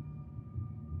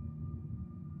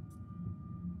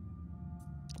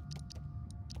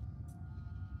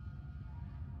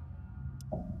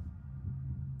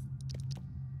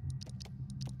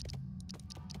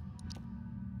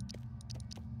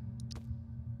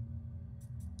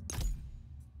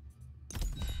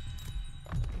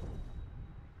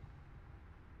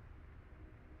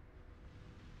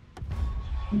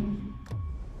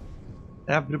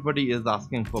 Everybody is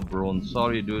asking for bronze.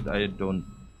 Sorry, dude. I don't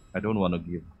want to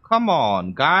give. Come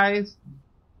on, guys.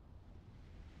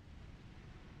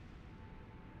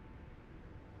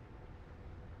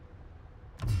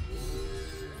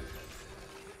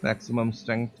 Maximum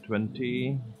strength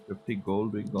 20, 50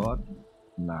 gold we got.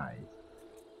 Nice.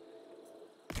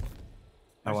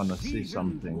 I want to see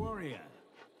something. Warrior.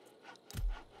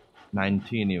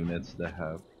 19 units they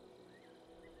have.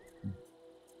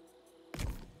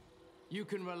 You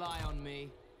can rely on me.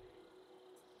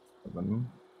 7.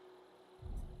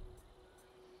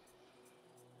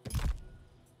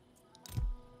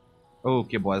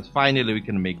 Okay, boys. Finally, we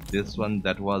can make this one.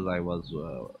 That was I was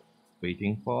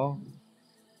waiting for.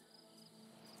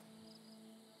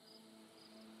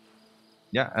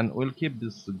 Yeah, and we'll keep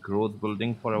this growth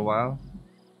building for a while.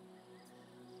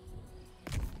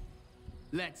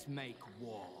 Let's make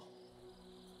war.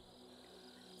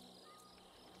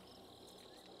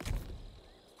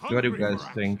 What do you guys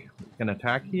think? We can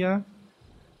attack here?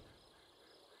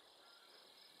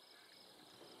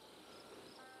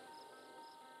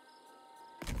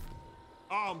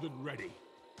 Armed and ready.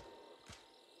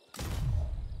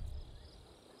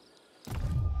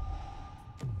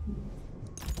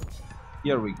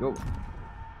 Here we go.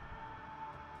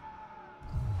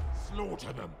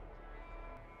 Slaughter them.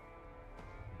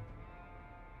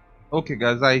 Okay,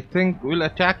 guys, I think we'll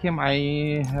attack him.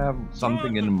 I have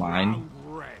something in mind.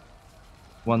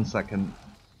 1 second.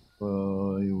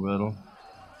 You will.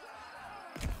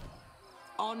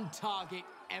 On target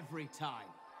every time.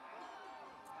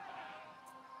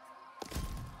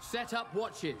 Set up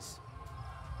watches.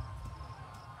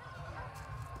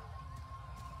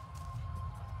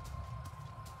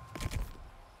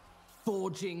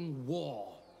 Forging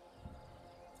war.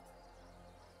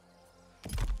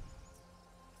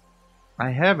 I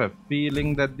have a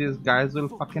feeling that these guys will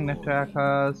fucking attack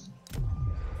us.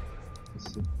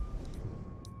 Let's see.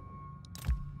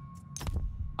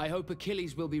 I hope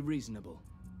Achilles will be reasonable.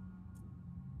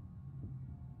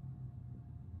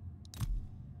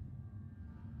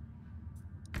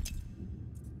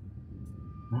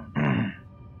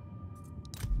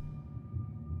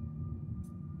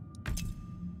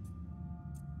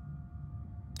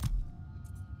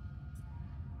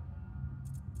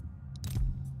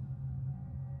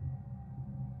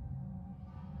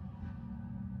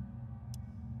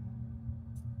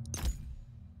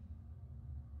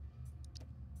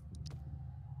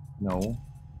 No.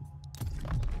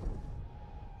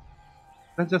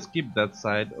 Let's just keep that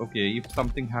side. Okay, if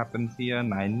something happens here,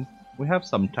 9. We have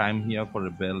some time here for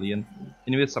rebellion.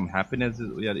 Anyway, some happiness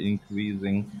we are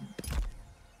increasing.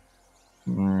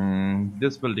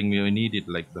 This building we need it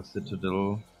like the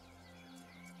citadel.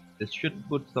 It should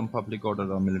put some public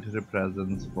order or military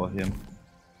presence for him.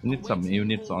 We need some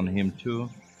units on him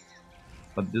too.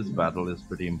 But this battle is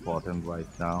pretty important right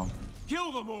now.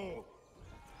 Kill them all.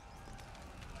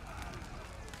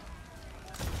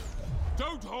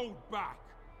 Don't hold back.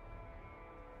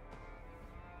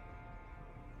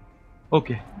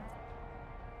 Okay.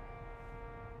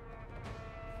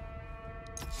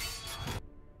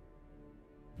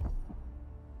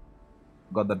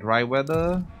 got the dry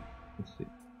weather. Let's see.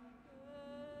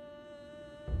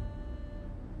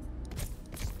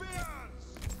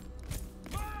 Spears!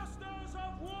 Masters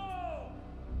of war!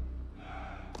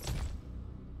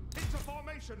 Into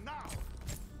formation now!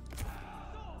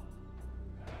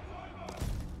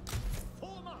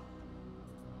 Form up!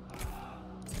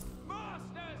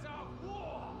 Masters of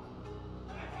war!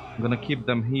 I'm gonna keep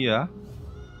them here.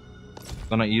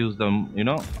 Gonna use them, you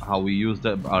know, how we used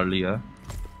them earlier.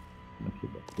 Gonna keep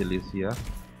Achilles here.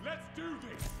 Let's do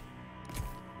this.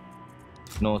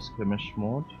 No skirmish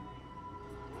mode.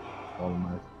 All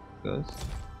my fighters.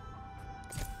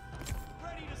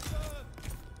 Ready to serve!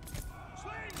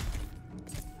 Sling!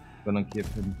 Gonna keep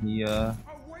him here.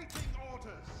 Awaiting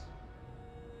orders!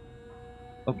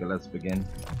 Okay, let's begin.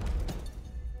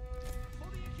 For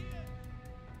the Achilles!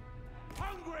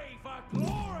 Hungry for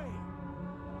glory!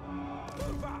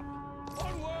 Move up!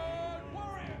 Onward,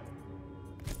 warrior!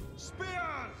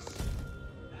 Spears!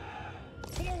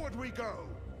 Forward we go!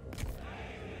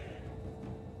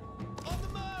 On the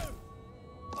move!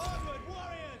 Onward,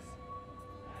 warriors!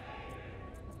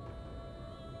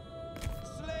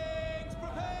 Slings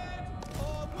prepared!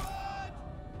 Onward!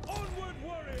 Onward,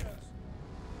 warriors!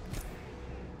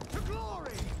 To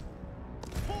glory!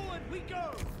 Forward we go!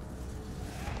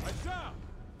 I shout!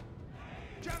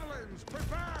 Javelins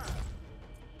prepared!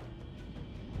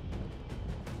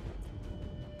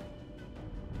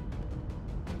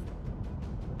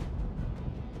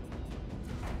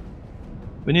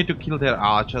 We need to kill their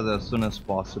archers as soon as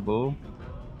possible.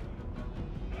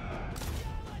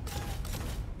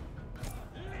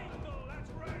 Lethal at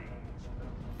range!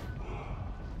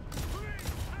 Bring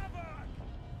havoc!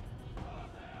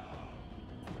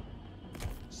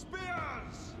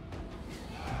 Spears!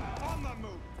 On the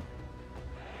move!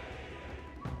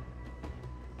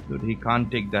 Dude, he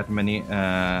can't take that many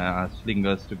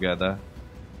slingers together.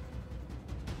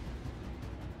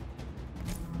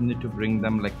 Need to bring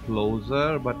them like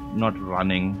closer, but not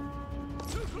running.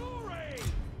 To glory!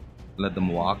 Let them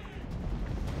walk.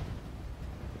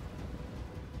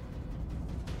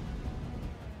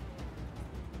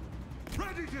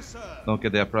 Ready to serve! Okay,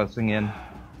 they are pressing in.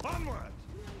 Onward!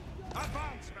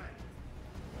 Advance, men!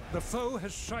 The foe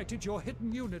has sighted your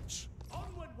hidden units.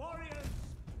 Onward, warriors!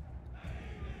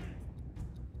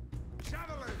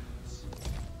 Javelins!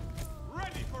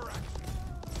 Ready for action!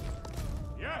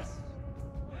 Yes!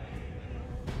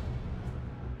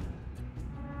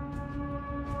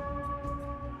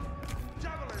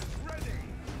 Javelins ready!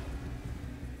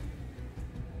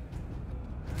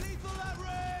 Lethal at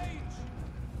range!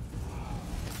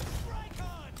 Strike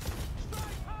on!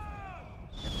 Strike hard!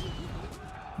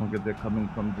 Okay, they're coming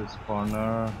from this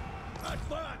corner.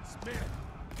 Advance, men!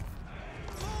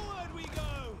 Forward we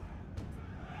go!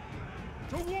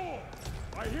 To war!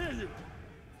 I hear you!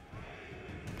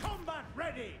 Combat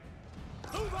ready!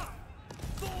 Move up!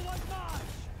 Forward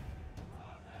march!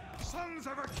 Sons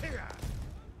of Achilles!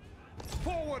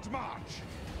 Forward march!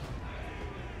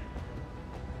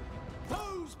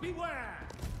 Foes beware!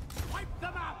 Wipe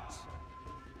them out!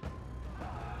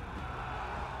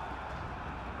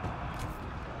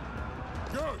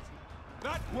 Good!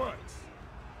 That works!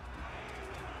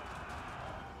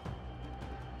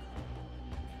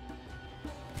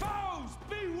 Foes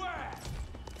beware!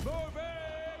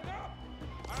 Moving up!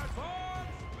 Advance!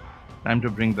 Time to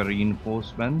bring the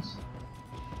reinforcements.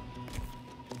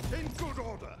 In good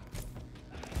order!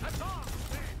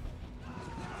 Advance, men!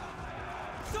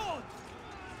 Swords!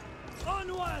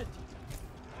 Onward!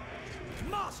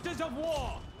 Masters of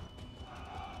war!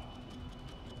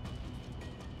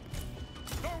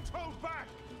 Don't hold back!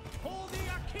 For the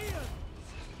Achilles!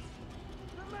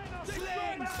 The men are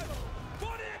slings!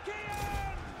 For the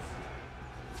Achilles!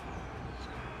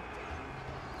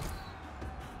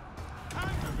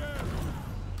 Hand them!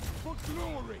 For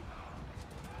glory!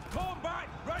 Combat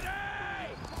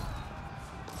ready!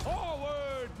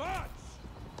 Forward march!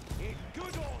 In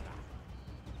good order!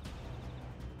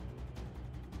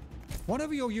 One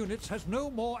of your units has no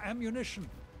more ammunition.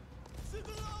 To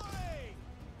glory!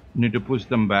 Need to push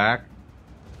them back.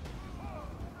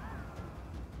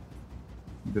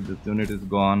 Because this unit is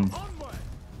gone. Onward!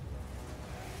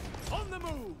 On the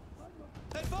move!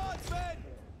 Advance, men!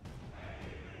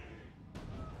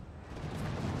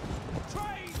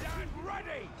 Trained and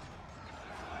ready!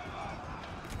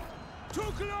 To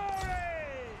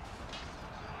glory!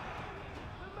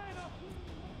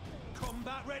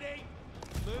 Combat ready!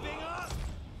 Moving up!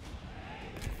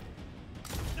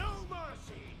 No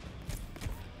mercy!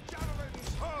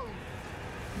 Javelins home!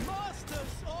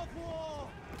 Masters of war!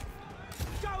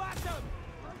 Go at them!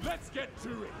 Let's get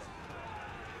to it!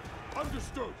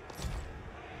 Understood!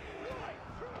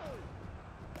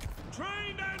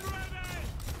 Trained and ready!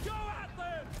 Go at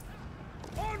them!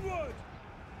 Onward!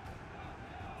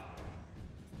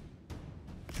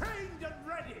 Trained and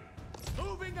ready!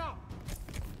 Moving up!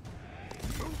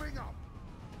 Moving up!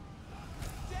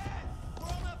 Death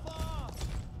from afar!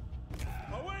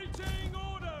 Awaiting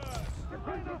orders!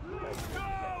 Go,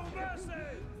 mercy!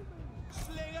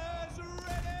 Slingers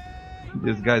ready!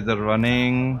 These guys are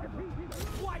running.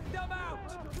 Wipe them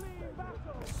out!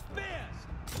 Spears!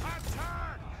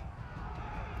 Attack!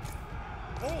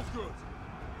 All good!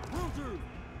 Will do!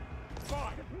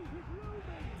 Fine!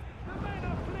 The men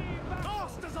are fleeing back!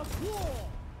 Masters of war!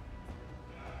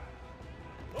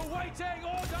 Awaiting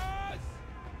orders!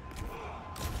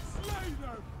 Slay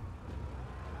them!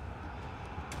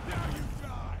 Now you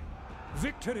die!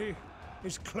 Victory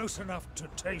is close enough to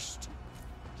taste.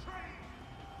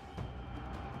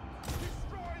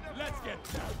 Destroy them! Let's get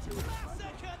down to it!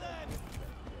 Massacre them!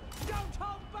 Don't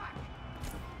hold back!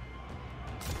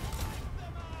 Wipe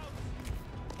them out!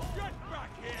 Get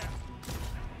back here!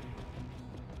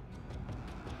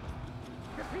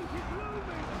 Defeat is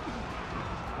looming!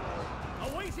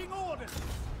 Awaiting orders!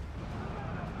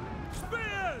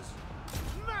 Spears!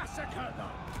 Massacre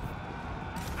them!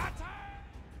 Attack!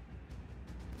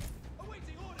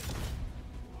 Awaiting orders!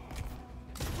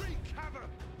 Wreak havoc!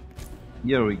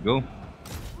 Here we go.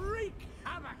 Wreak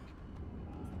havoc!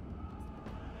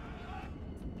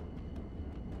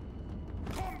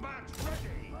 Combat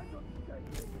ready!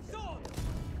 Sword!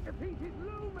 Defeat is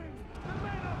looming! The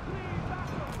men are fleeing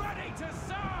battle! Ready to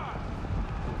serve!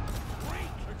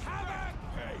 Wreak havoc!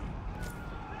 Hey!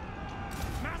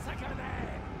 Massacre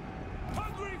them!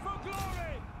 Hungry for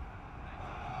glory!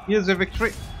 Here's a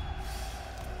victory.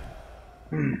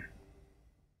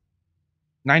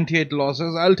 98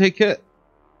 losses. I'll take it.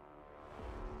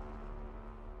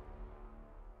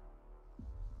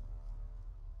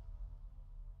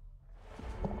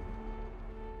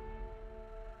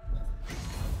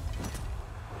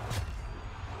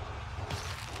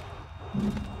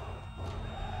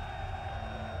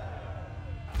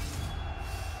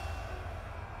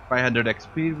 $500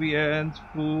 experience,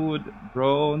 food,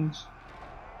 bronze.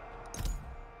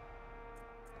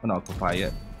 And occupy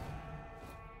it.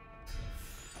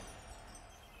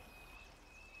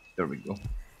 There we go.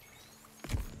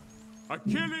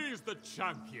 Achilles the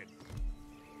champion.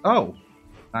 Oh,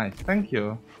 nice. Thank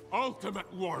you.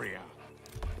 Ultimate warrior.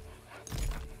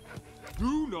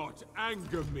 Do not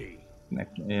anger me.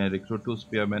 Next, recruit 2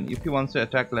 spearmen. If he wants to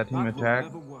attack, let him attack.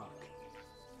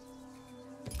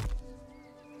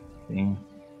 Okay.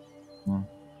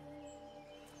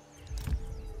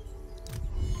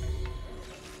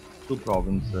 Two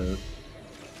provinces.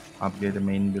 Upgrade the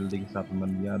main building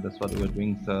settlement. Yeah, that's what we're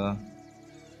doing, sir.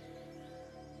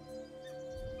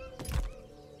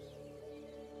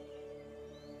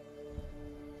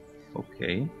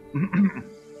 Okay.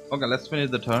 Okay, let's finish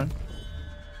the turn.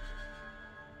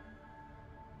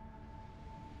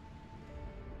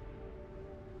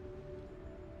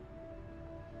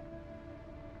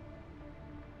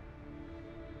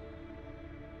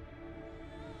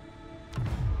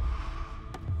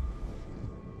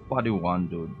 What do you want,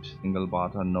 dude? Single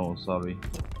barter? No, sorry.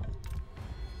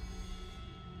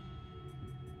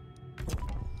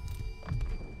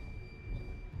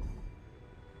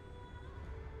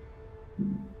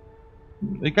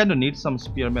 We kind of need some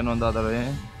spearmen on the other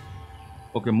end.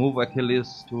 Okay, move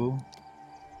Achilles to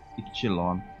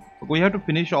Ichilon. Okay, we have to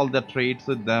finish all the trades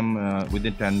with them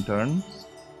within 10 turns.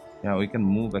 Yeah, we can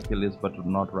move Achilles, but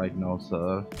not right now,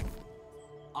 sir.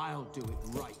 I'll do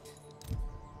it right.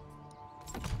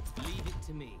 Leave it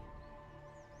to me.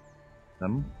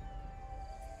 Them.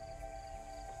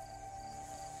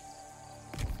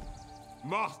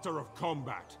 Master of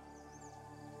combat.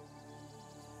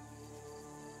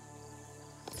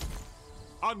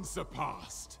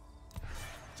 Unsurpassed.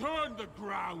 Turn the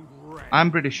ground red.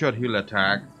 I'm pretty sure he'll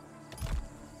attack.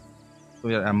 So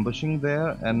we are ambushing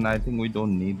there, and I think we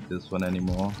don't need this one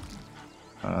anymore.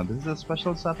 This is a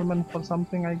special settlement for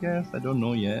something, I guess. I don't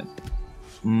know yet.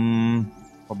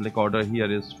 Public order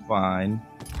here is fine.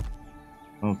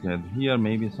 Okay, here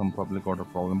may be some public order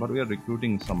problem, but we are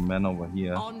recruiting some men over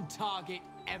here. On target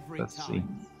every Let's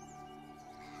time.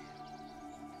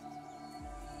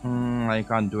 see. I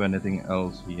can't do anything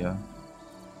else here.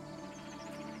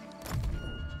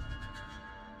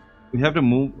 We have to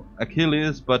move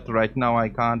Achilles, but right now I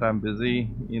can't. I'm busy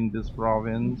in this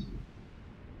province.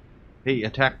 Hey,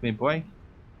 attack me, boy.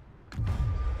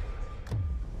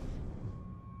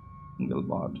 Single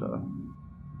barter.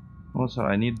 Oh, sir,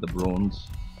 I need the bronze.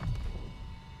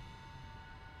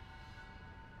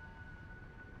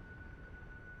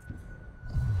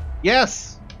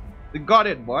 Yes! They got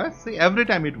it, boys. See, every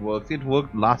time it works. It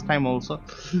worked last time also.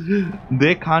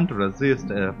 They can't resist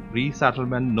a free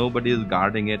settlement. Nobody is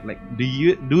guarding it. Like,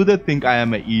 do they think I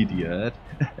am an idiot?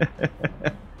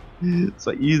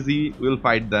 So easy. We'll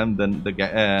fight them. Then the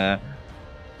guy.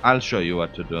 I'll show you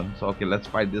what to do. So okay, let's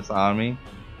fight this army.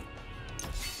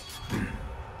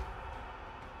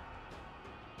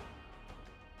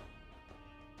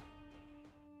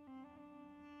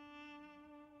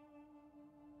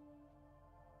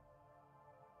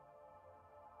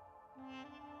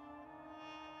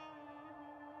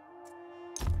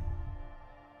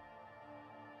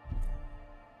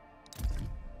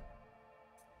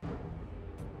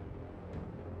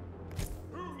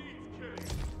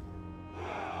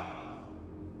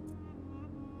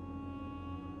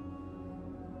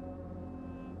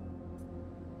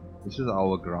 This is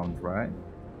our ground, right?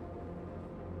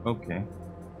 Okay.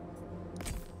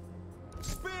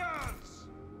 Spears!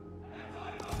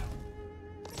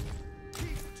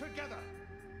 Keep together!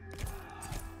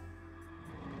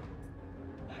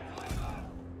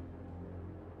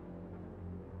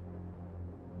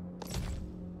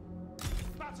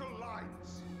 Battle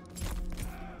lines!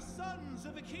 Sons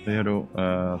of Achilles! We have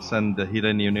to send the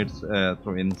hidden units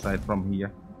through inside from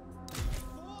here.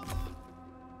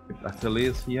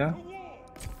 Achilles here.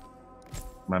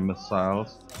 My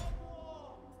missiles.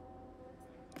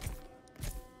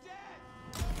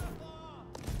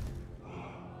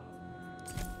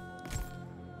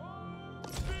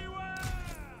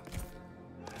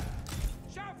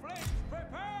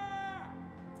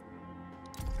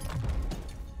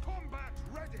 Combat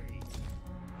ready!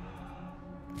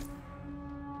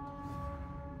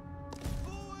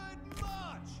 Forward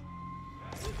march!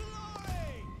 To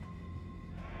glory!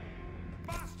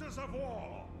 Masters of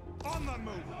war! On the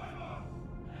move!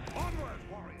 Onward,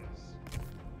 warriors!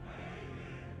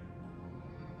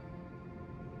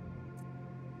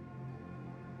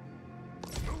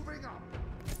 Moving up!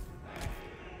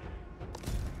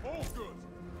 All good!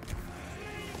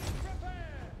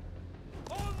 Prepare!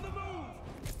 On the move!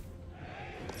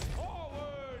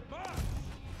 Forward march!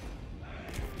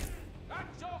 At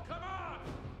your command!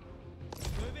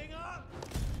 Moving up!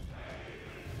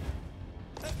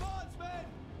 Advancement!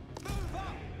 Move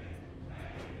up!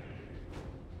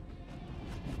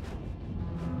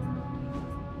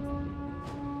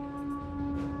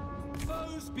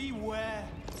 Foes beware!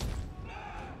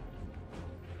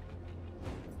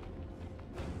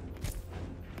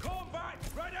 Combat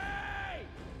ready!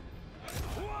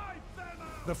 Wipe them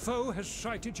out! The foe has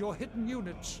sighted your hidden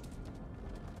units.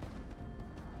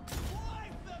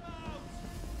 Wipe them out!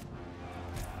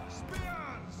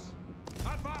 Spears!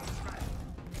 Advancement!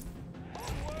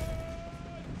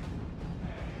 Onward!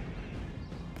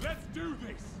 Let's do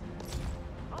this!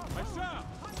 I shall!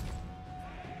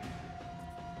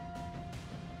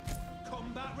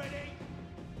 Combat ready!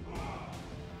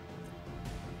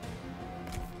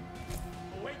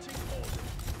 Awaiting orders!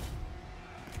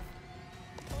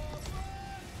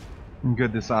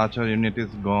 Good, this archer unit is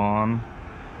gone.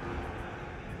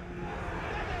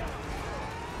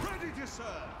 Ready to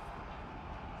serve!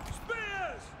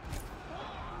 Spears!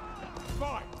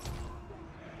 Fight!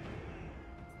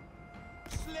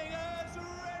 Slingers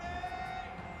ready!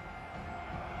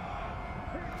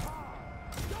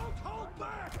 Don't hold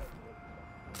back!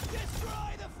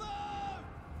 Destroy the foe!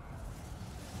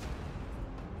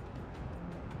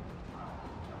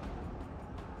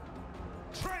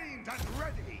 Trained and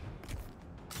ready!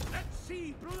 Let's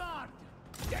see blood!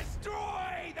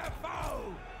 Destroy the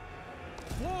foe!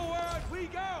 Forward we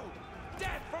go!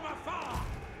 Death from afar!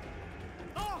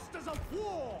 Masters of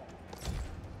war!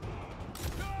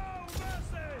 No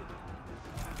mercy!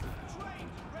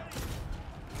 Trained, ready!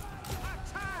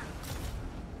 Attack!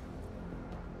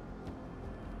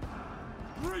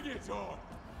 Bring it on!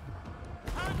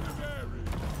 And the berry!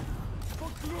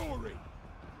 For glory!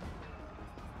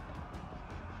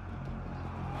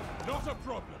 Not a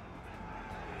problem!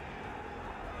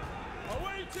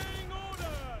 Awaiting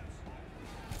orders!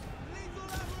 Lethal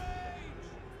at range!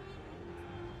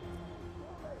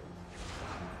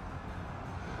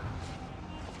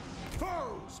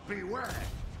 Foes beware!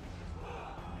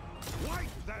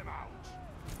 Wipe them out!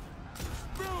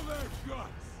 Spill their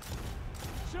guts!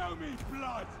 Show me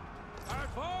blood!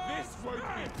 This won't be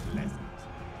pleasant!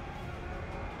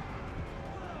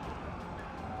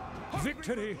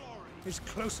 Victory is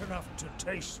close enough to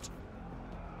taste.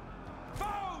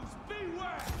 Foes,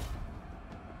 beware!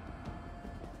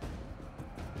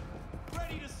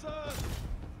 Ready to serve!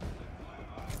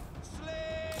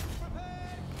 Sling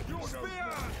prepared! You're no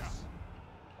warrior! Spears!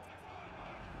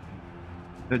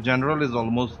 The general is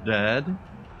almost dead.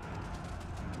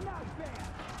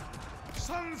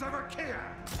 Sons of Achilles!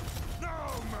 No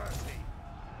mercy!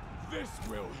 This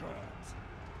will hurt!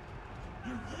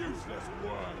 You useless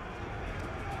worm!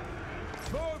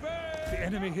 Move it! The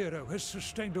enemy hero has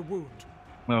sustained a wound.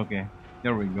 Okay,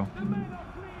 here we go.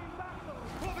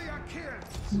 For the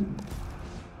Achilles!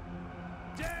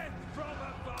 Death from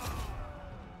above!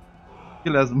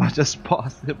 Kill as much as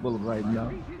possible right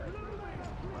now.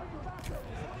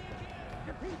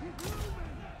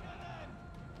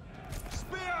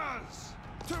 Spears!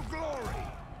 To glory!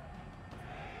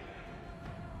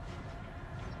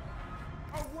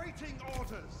 Awaiting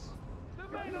orders!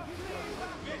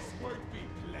 This won't be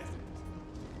pleasant.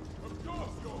 Of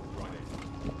course you're running.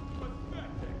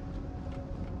 Pathetic.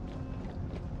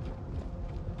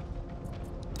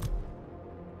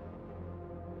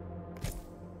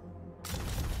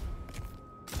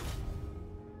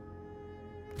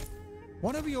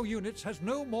 One of your units has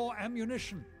no more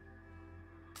ammunition.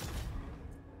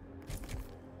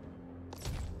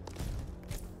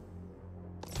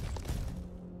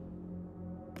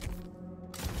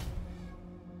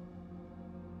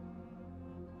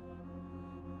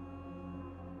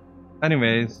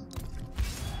 Anyways,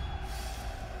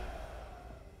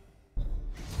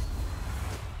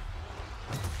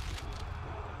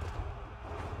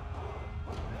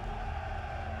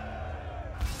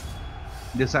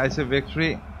 decisive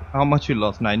victory. How much you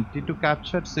lost? 92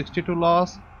 captured, 62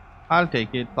 lost. I'll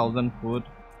take it. 1000 food.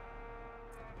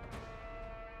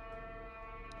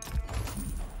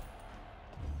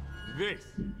 This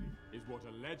is what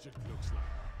a legend looks like.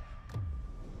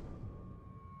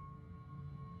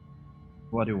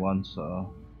 What do you want, sir?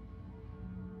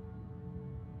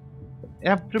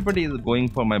 Everybody is going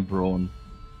for my brawn.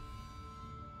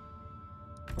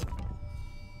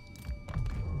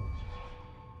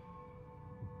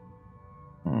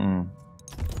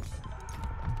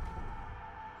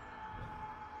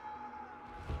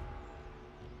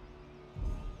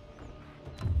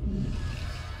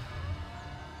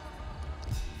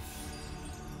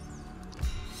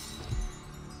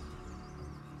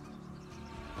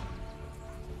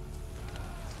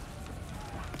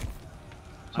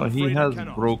 So he has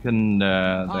broken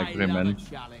the agreement,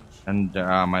 and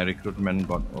my recruitment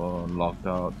got locked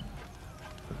out.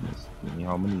 Let me see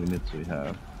how many units we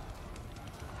have.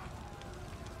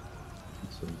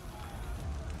 So,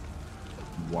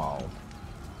 wow.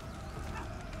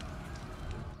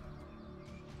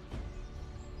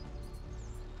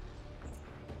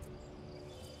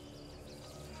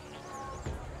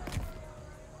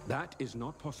 That is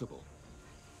not possible.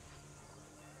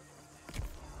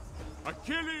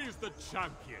 Achilles the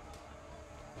champion!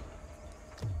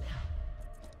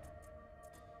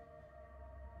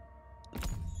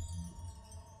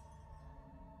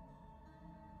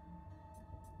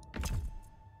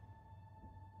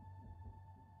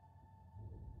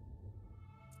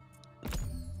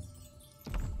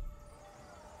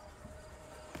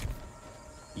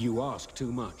 You ask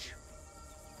too much.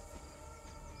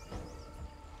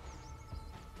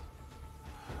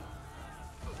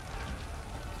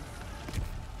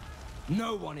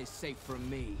 No one is safe from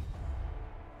me.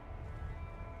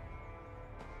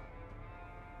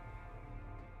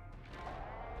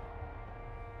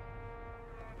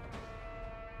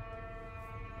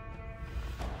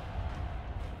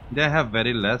 They have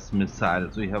very less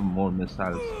missiles. We have more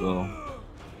missiles though.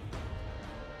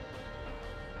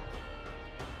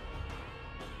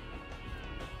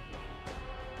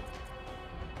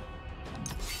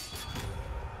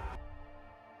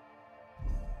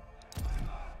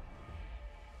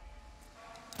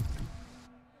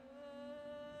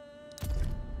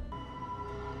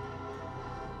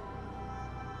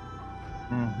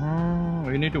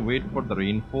 We need to wait for the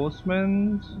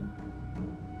reinforcements.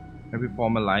 Maybe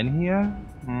form a line here.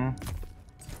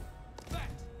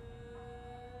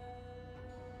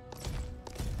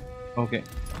 Okay.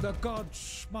 The gods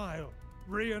smile.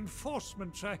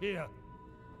 Reinforcements are here.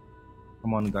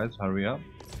 Come on, guys, hurry up.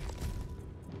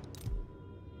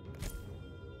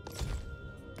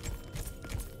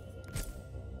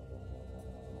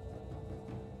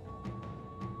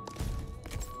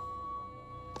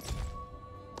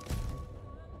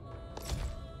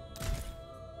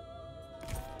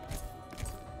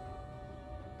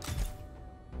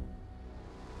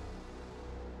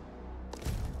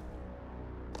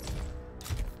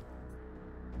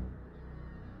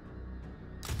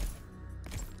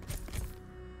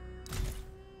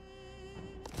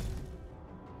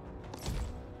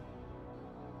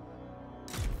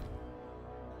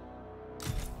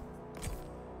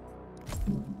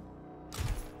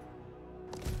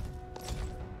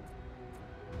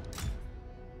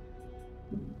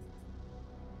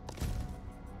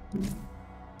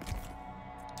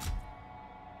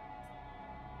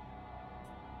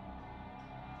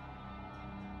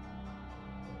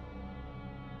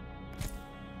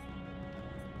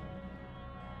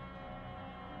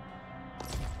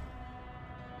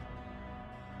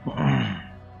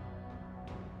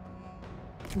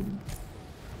 Lethal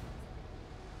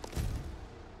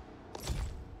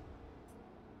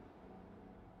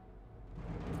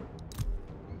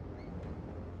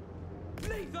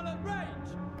at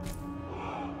range!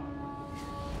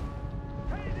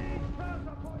 Hades, curse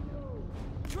upon you!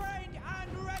 Trained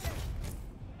and ready!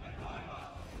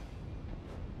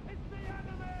 It's the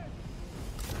enemy!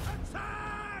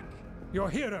 Attack! Your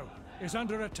hero is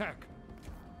under attack.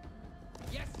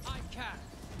 Yes, I can.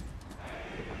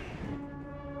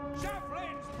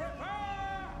 Javelins,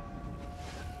 prepare!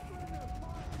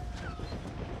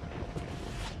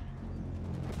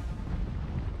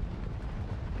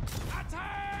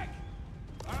 Attack!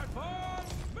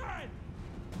 Advance, men!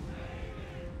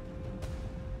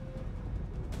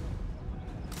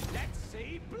 Let's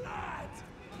see blood!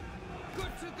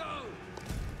 Good to go.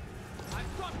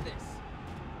 I've got this.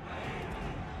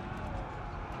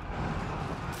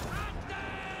 At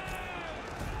them!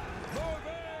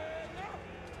 Moving!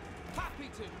 Happy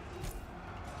to.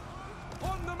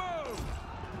 On the move!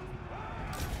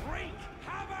 Wreak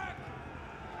havoc!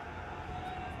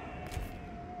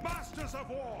 Masters of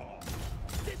war!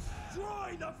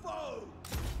 Destroy the foe!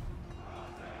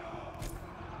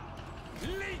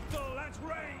 Lethal at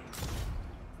range!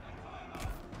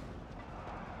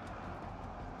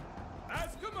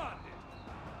 As commanded!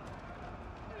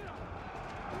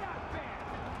 Not bad!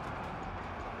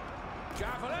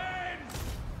 Javelins!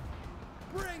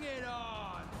 Bring it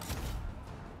on.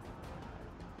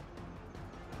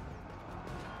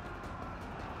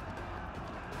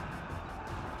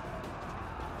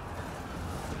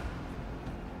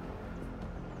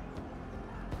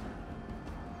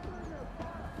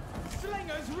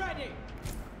 Slingers ready!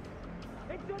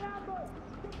 It's an ambush!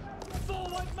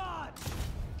 Forward march!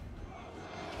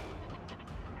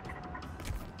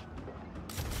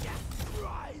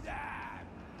 Destroy them!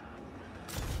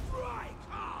 Strike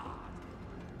hard!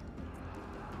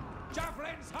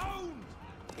 Javelins honed!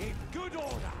 In good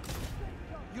order!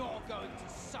 You're going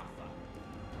to suffer.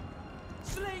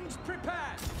 Slings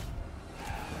prepared!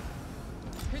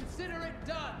 Consider it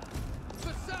done.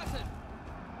 For certain.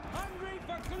 Hungry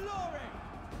for glory!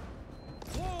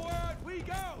 Forward we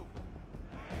go!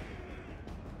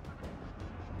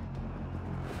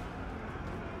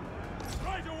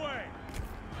 Right away!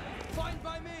 Fine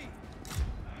by me.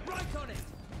 Right on it.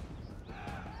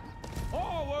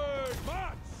 Forward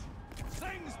march!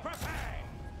 Slings prepare!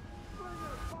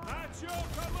 At your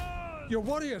command! Your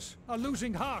warriors are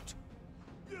losing heart.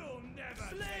 You'll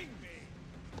never sling me!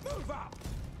 Move up!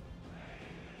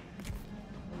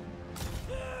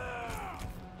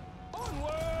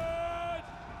 Onward!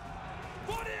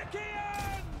 For the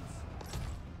Achaeans!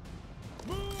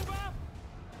 Move up!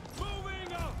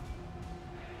 Moving up!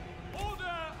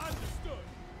 Order understood!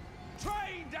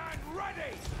 Trained and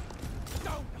ready!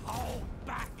 Don't hold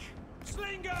back!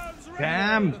 Slingers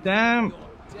ready! Damn!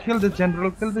 Kill the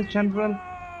general, kill the general. I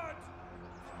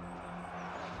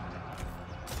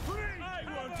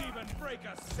won't even break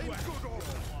a sweat! Good order!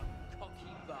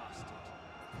 Cocky bastard.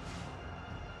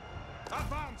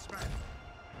 Advance, men!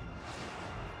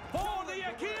 For the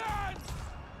Achaeans!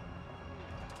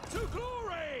 To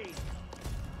glory!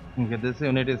 Okay, this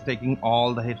unit is taking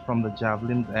all the hits from the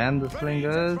javelins and the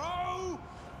slingers.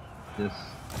 This.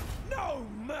 No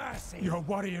mercy! Your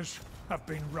warriors have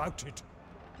been routed.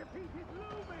 Defeat is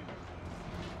looming!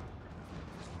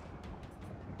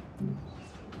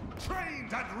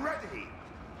 Trained and ready!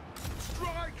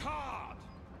 Strike hard!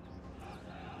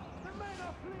 The men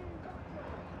are fleeing back!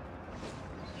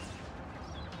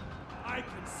 I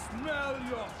can smell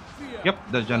your fear! Yep,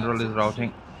 the general is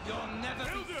routing. You'll never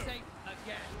be safe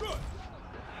again. Good!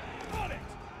 On it!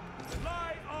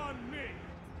 Rely on me!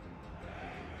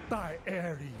 By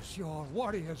Ares, your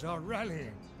warriors are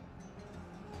rallying.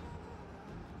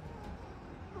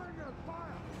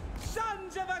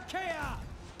 Sons of Achaea!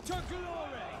 To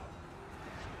glory!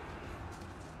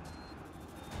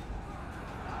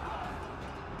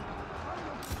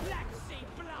 Let's see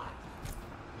blood!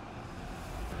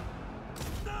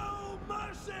 No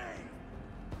mercy!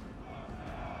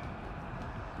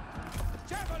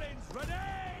 Javelins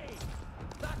ready!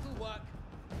 That'll work.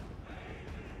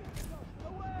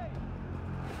 Away!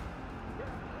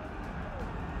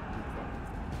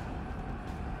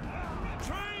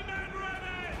 Trained and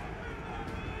ready!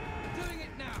 Doing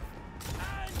it now.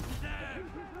 And them!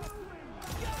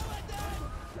 Go at them!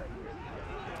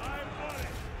 I'm on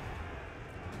it!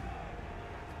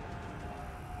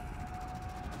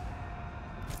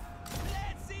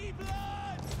 Let's see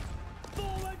blood!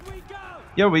 Forward we go!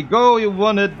 Here we go, you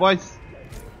won it, boys.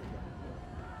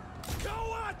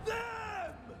 Go at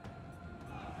them!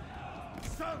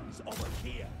 Sons of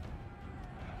Achaea!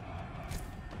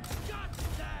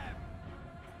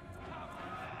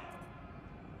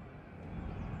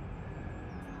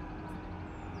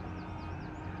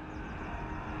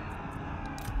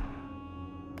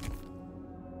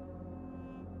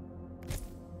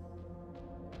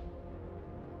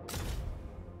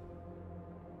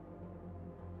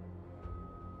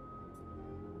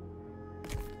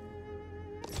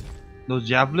 Those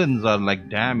javelins are like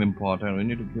damn important. We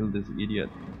need to kill this idiot.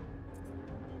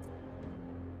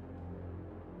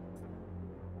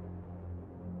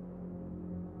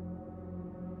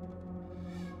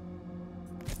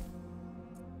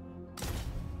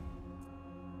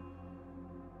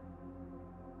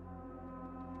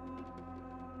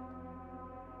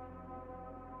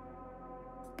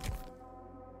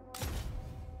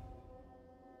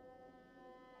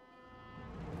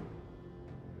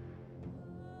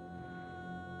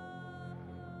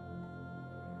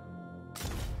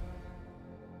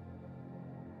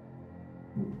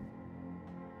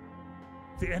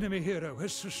 The enemy hero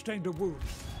has sustained a wound.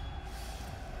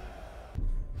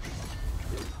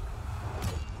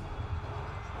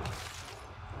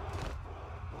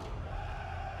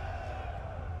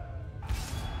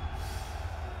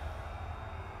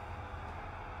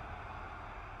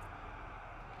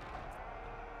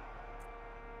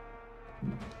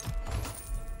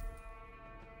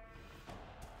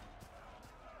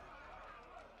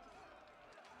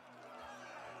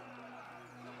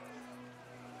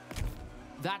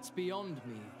 That's beyond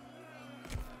me.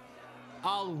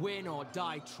 I'll win or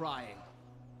die trying.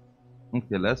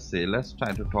 Okay, let's see. Let's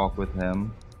try to talk with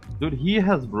him. Dude, he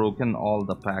has broken all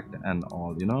the pact and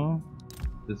all, you know?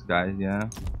 This guy, yeah.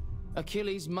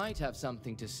 Achilles might have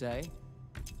something to say.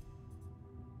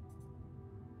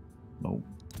 No.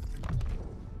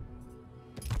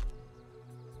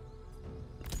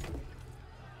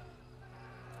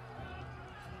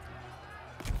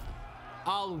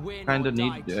 I'll win Kinda or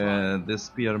need die trying. this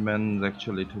spearman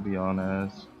actually, to be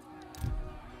honest.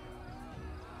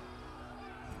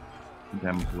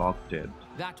 Damn, blocked it.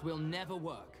 That will never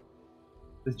work.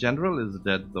 This general is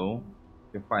dead though.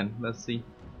 Okay, fine. Let's see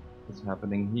what's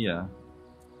happening here.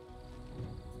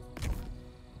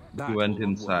 He went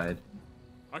inside.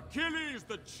 Achilles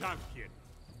the champion.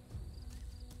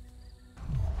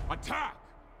 Attack!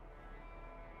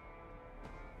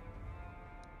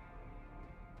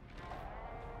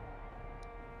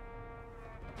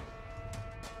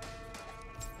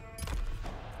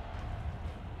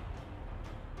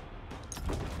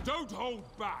 Don't hold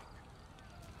back!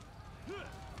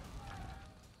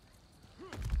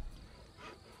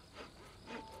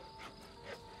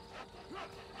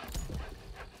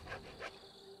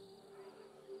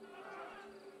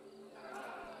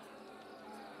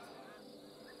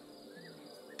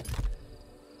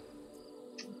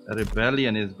 A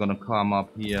rebellion is gonna come up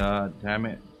here, damn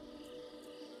it.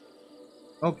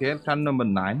 Okay, turn number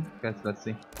 9. Guys, let's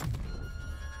see.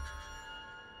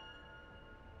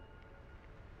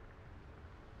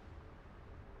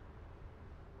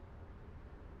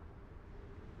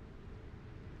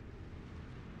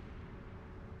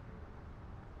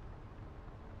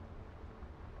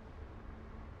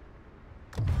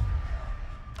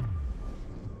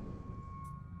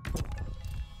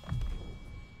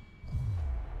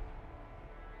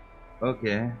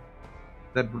 Okay,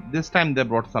 this time they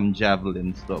brought some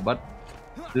javelins though, but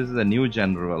this is a new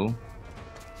general.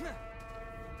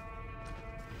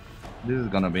 This is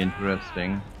gonna be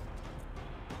interesting.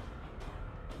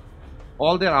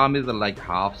 All their armies are like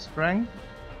half strength.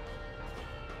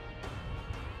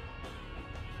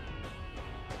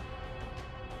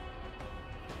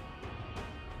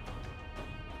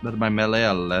 But my melee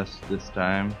are less this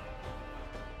time.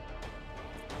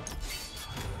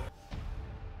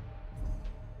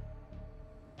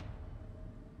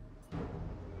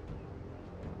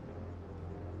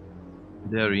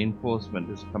 Their reinforcement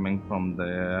is coming from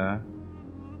there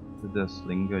to the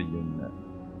slinger unit.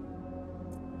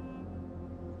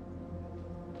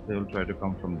 They will try to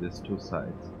come from these two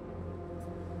sides.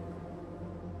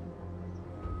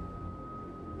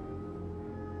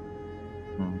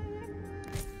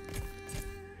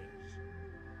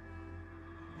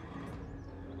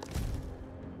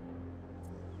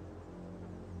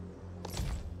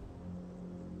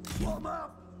 Warm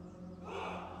up!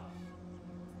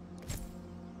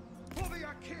 For the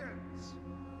Achilles!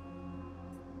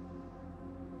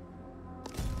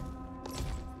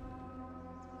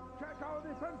 Check our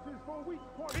defenses for weak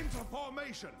points. Into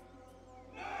formation!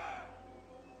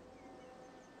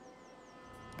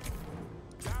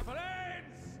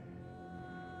 Javelins!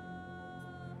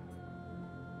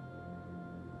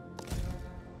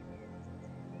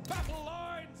 Battle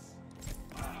lines!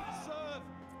 Serve!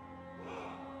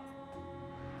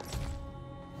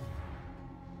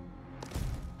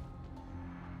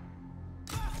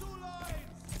 Battle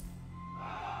lines!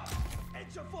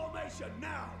 Into formation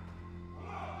now!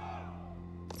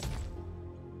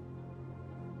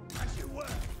 As you were!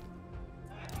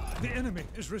 The enemy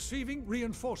is receiving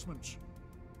reinforcements.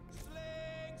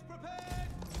 Slings prepared!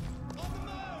 On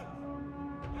the move!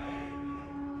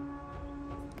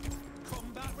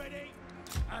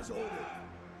 As ordered.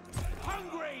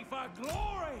 Hungry for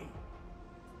glory!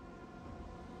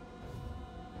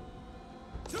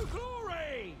 To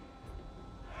glory!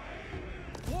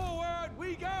 Forward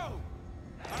we go!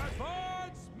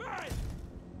 Advance, men!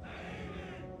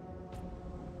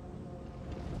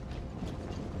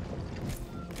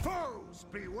 Foes,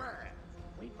 beware!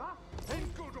 We must. In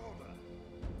good order.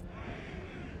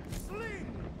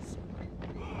 Slings!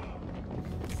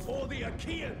 For the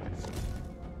Achilles!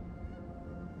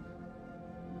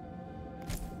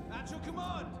 At your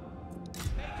command!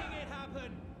 Making it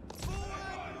happen!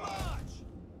 Forward march!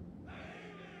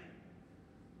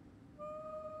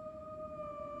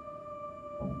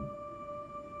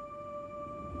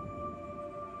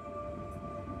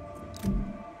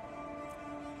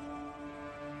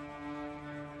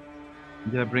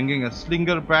 They're bringing a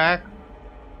slinger back.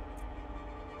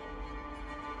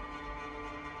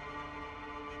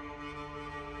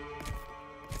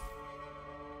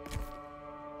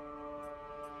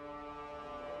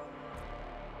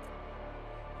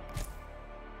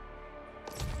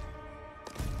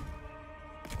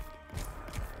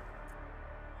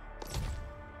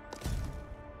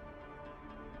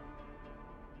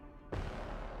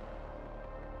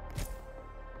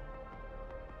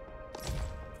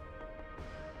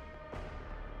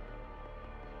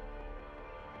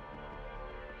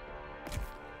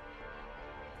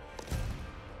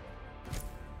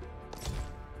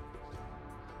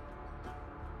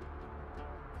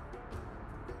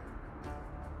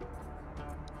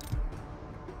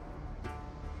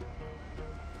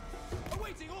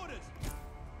 Awaiting orders!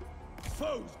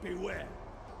 Foes, beware!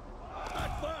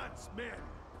 Advance, men!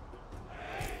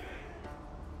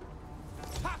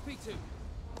 Happy to!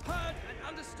 Heard and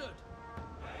understood!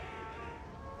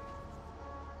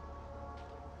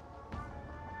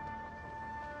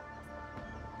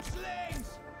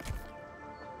 Slings!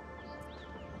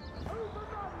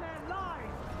 Overrun their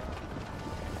lines!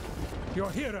 Your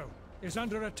hero is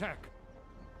under attack.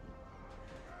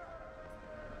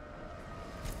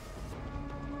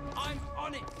 I'm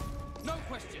on it! No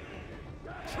question!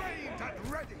 Trained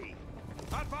and ready!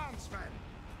 Advance, men!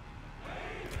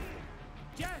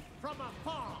 Death from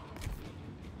afar!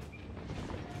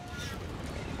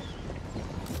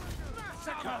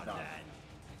 Massacre them!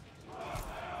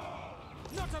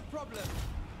 Not a problem!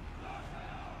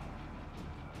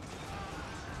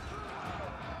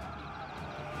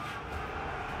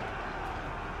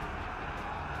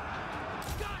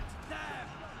 Got them!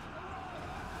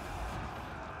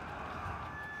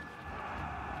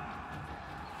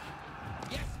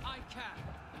 Yes, I can.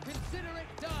 Consider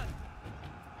it done.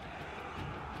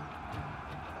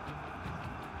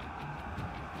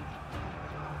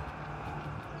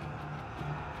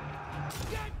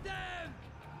 Get them!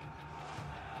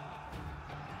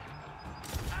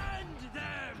 And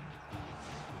them!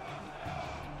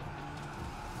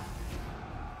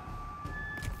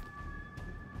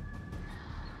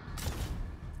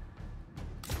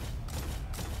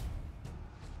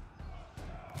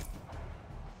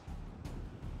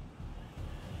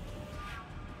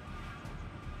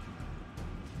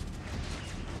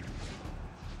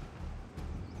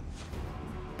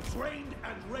 Trained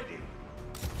and ready!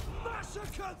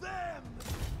 Massacre them!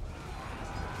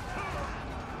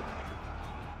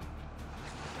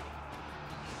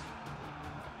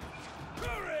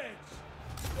 Courage!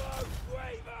 No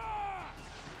waver!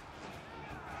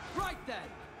 Right then!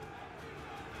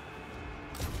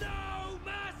 No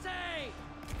mercy!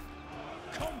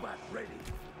 Combat ready!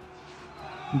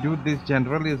 Dude, this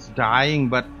general is dying,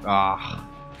 but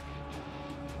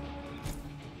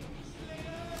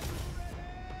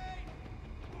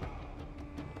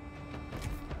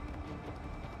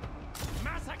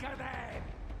Massacre them!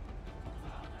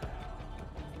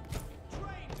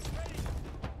 Trained, ready!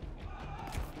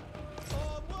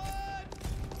 Onward!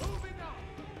 Moving up!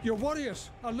 Your warriors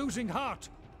are losing heart.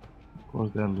 of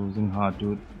course they're losing heart,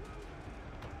 dude.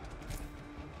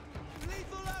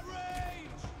 Lethal at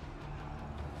range!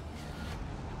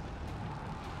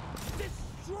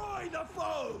 Destroy the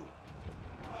foe!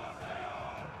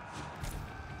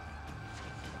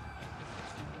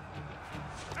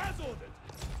 As ordered!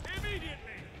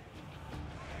 Immediately!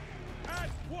 At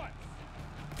once!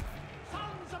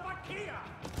 Sons of Achilles!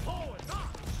 Forward, march!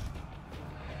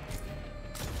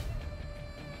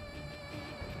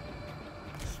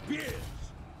 Spears!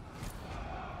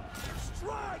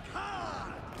 Strike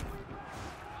hard!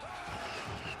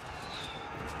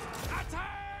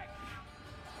 Attack!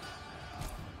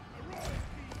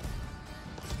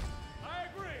 I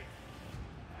agree!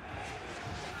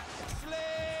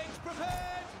 Slings prepared!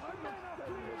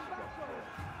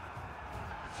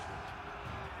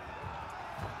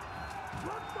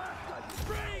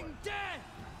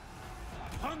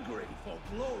 hungry for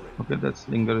glory. Okay, that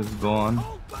slinger is gone.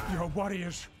 Your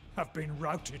warriors have been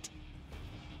routed.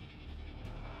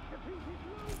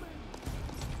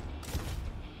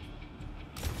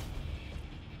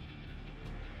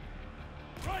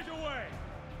 Right away.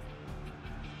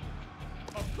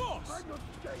 Of course.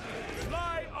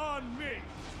 Rely on me.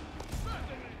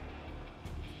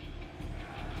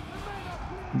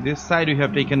 This side we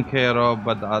have taken care of,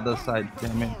 but the other side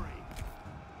came in.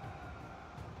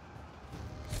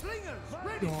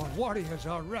 Your warriors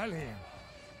are rallying.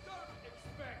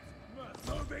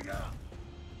 Moving up.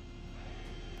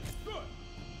 Good.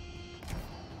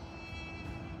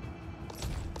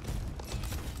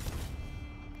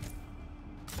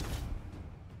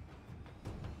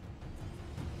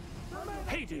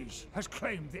 Hades has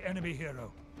claimed the enemy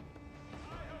hero.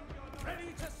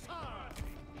 Ready to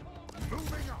serve.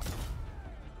 Moving up.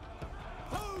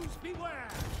 Foes beware.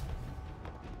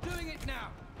 Doing it now.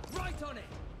 Right on it.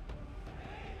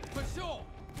 For sure.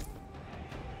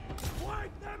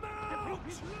 Wipe them out.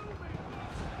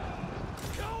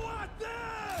 Go at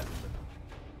them.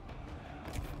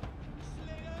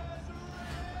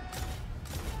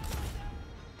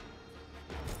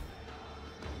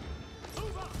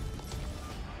 Move up.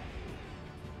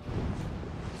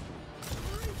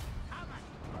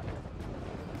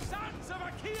 Sons of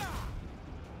Achilles.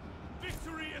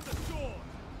 Victory is assured.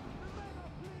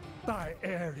 By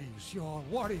Ares, your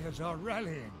warriors are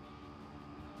rallying.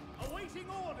 Awaiting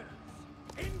orders.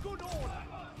 In good order.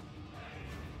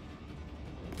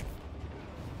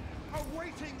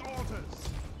 Awaiting orders.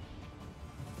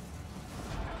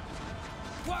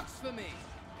 Works for me.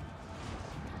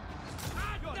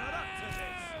 Got up to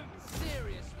this.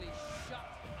 Seriously, shut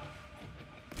up.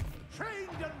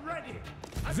 Trained and ready.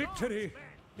 Victory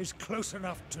is close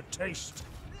enough to taste.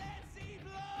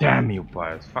 Damn you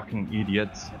boys, fucking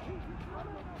idiots.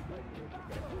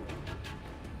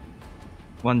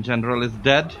 One general is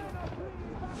dead.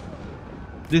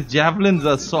 These javelins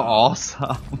are so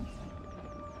awesome.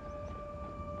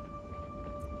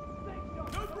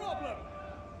 No problem.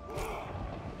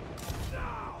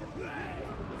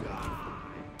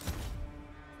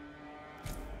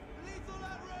 Lethal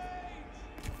at range.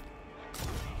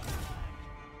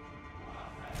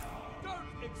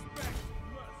 Don't expect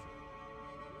mercy.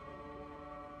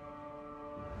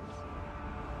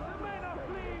 The men are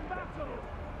fleeing battle.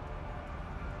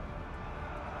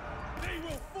 They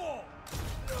will fall.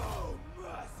 No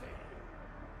mercy.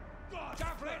 God,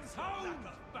 javelins home.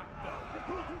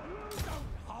 Don't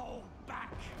hold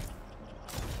back.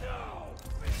 No.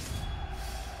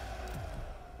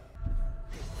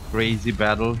 Crazy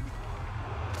battle.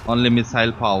 Only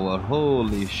missile power.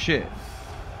 Holy shit.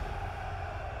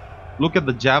 Look at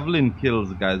the javelin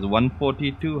kills, guys.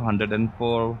 142,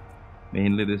 104.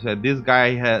 Mainly this guy. This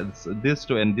guy has this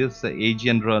too, and this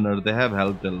Asian runner. They have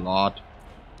helped a lot.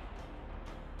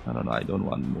 I don't know. I don't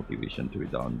want motivation to be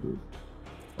down, dude.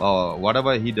 Oh,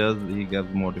 whatever he does, he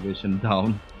gives motivation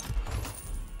down.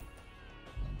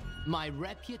 My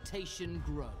reputation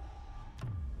grows.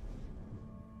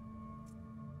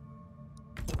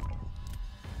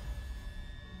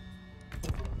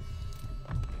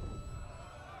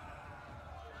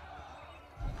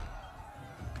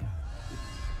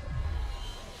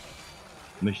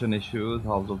 Mission issues,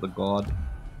 House of the God.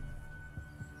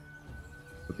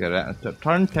 Okay,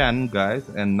 turn 10, guys,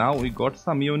 and now we got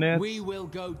some units. We will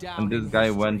go down. And this guy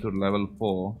went to level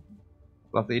 4.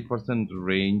 Plus 8%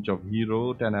 range of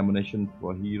hero, 10 ammunition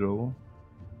for hero.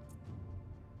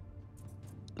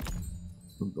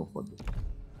 Let's go for this.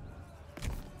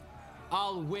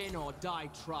 I'll win or die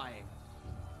trying.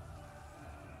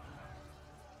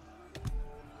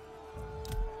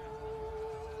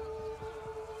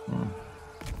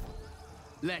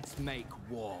 Let's make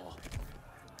war.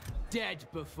 Dead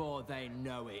before they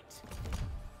know it.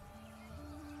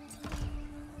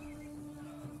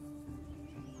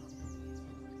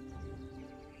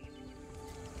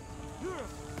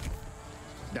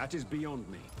 That is beyond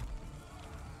me.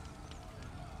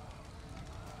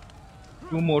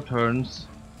 2 more turns.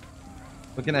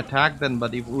 We can attack them,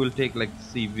 but it will take like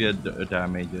severe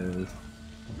damages.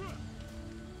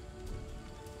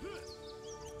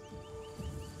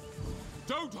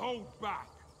 Don't hold back.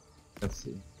 Let's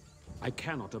see. I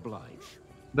cannot oblige.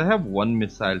 They have 1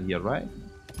 missile here, right?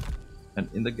 And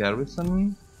in the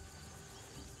garrison.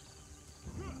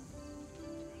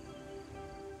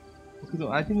 Okay,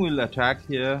 so I think we'll attack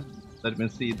here. Let me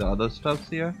see the other stuffs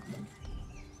here.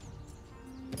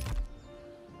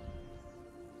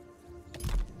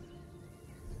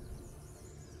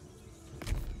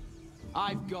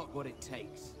 I've got what it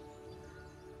takes.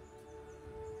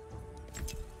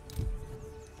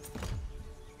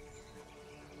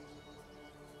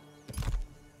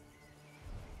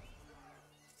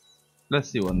 Let's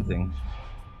see one thing.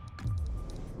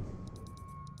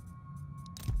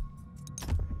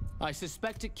 I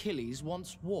suspect Achilles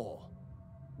wants war.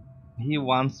 He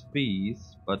wants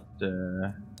peace, but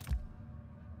you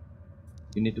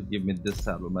need to give me this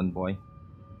settlement, boy.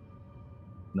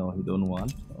 No, he don't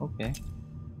want. Okay.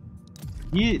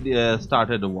 He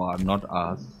started a war, not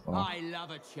us. So. I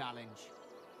love a challenge.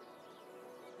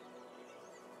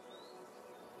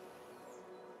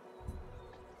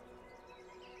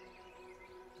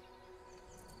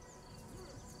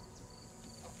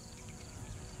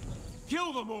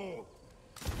 Kill them all!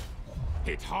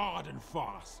 Hit hard and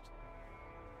fast.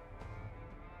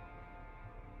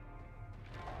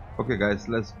 Okay, guys,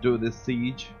 let's do this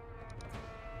siege.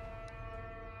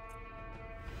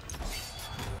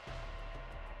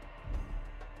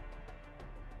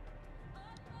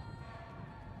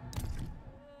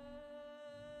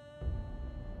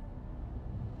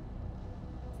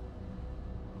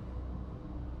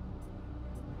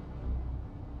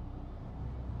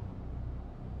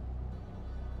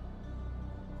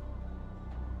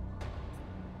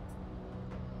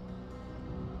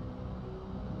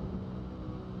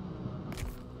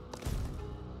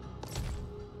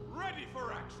 Ready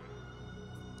for action!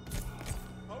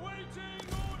 Awaiting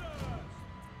orders!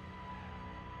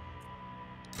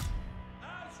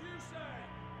 As you say!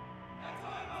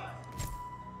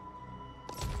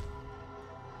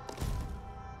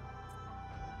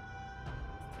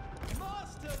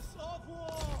 Masters of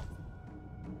war!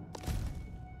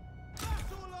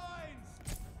 Battle lines!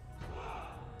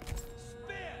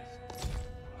 Spears!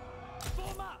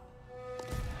 Form up!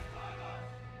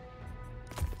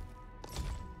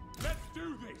 Let's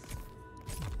do this!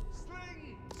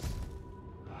 Slings!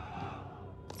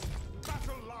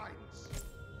 Battle lines!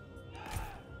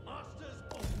 Masters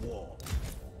of war!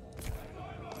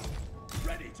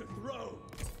 Ready to throw!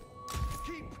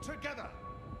 Keep together!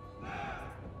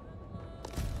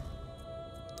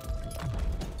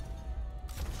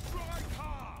 Strike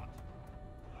hard!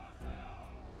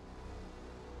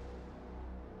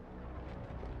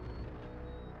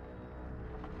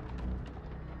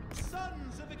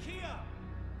 Sons of Achaia!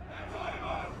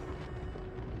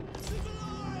 To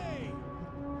glory!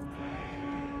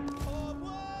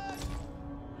 Onward!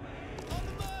 On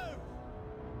the move!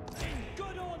 In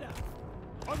good order!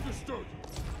 Understood!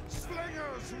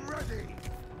 Slingers ready!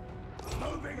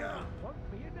 Moving out!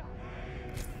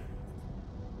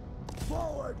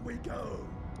 Forward we go!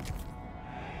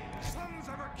 Sons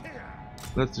of Achaia!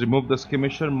 Let's remove the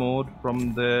skirmisher mode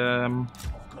from the.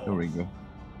 There we go.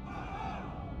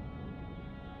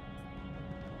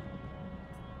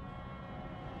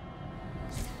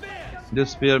 The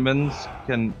spearmen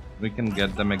we can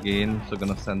get them again, so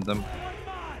gonna send them.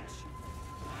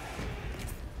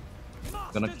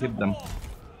 Gonna keep them.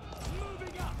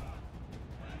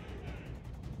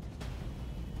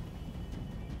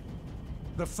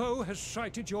 The foe has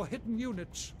sighted your hidden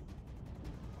units.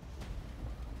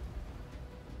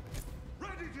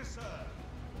 Ready to serve!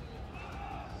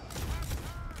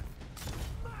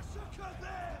 Massacre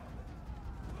them!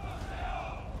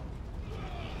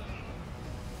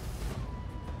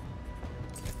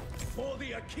 For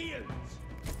the Achaeans!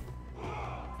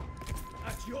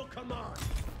 At your command!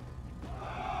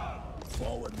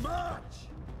 Forward march!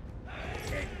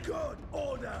 In good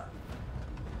order!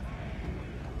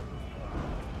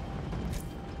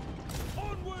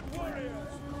 Onward,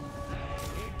 warriors!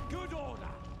 In good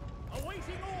order!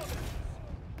 Awaiting orders!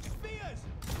 Spears!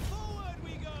 Forward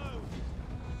we go!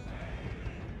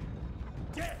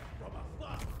 Death from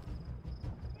afar!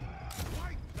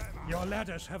 Wipe them out! Your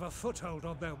ladders have a foothold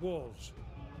on their walls.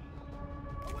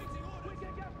 Awaiting orders! We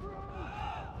can get through!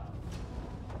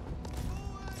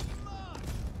 Forward march!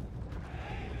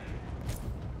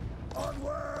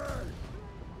 Onward!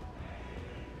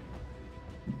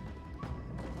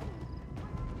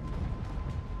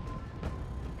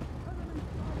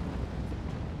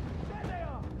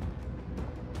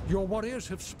 Your warriors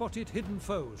have spotted hidden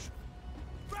foes.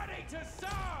 Ready to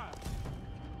serve!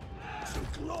 To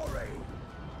glory!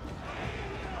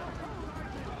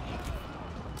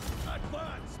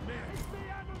 Advance, men!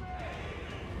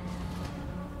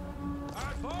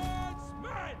 Advance,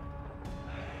 men!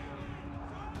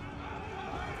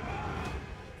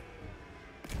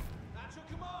 At your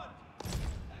command!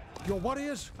 Your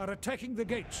warriors are attacking the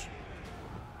gates.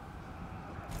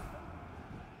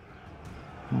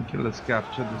 Okay, let's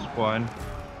capture this point.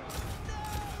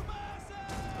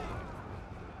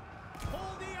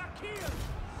 All the Achaeans!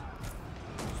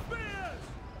 Spears!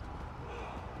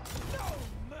 No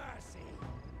mercy!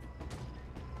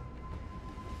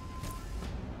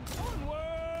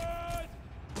 Onward!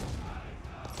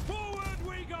 Forward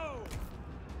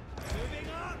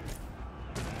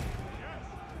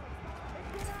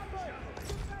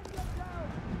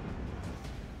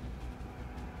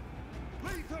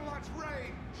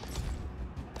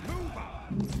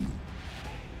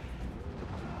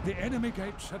The enemy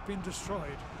gates have been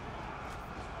destroyed.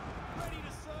 Ready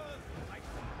to serve!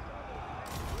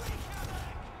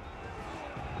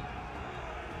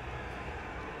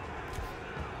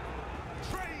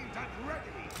 Trained and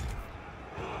ready!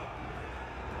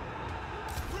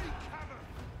 Wreak havoc!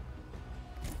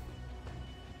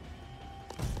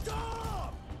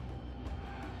 Stop!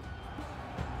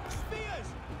 Spears!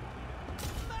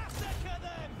 Massacre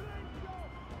them!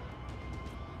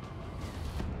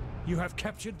 You have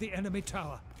captured the enemy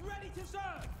tower. Ready to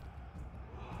serve!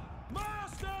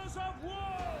 Masters of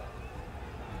war!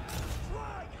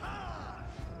 Strike hard!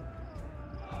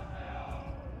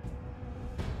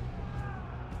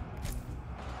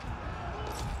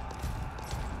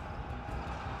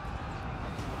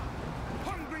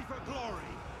 Hungry for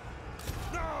glory!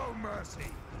 No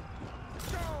mercy!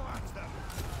 Go at them!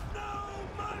 No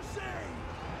mercy!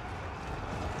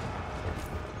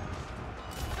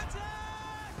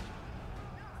 Attack!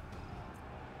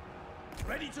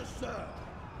 Ready to serve!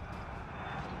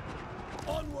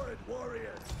 Onward,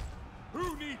 warriors!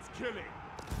 Who needs killing?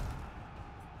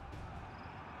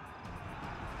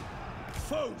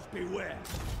 Foes beware!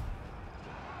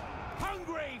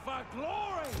 Hungry for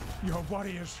glory! Your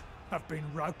warriors have been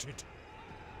routed.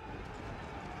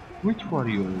 Which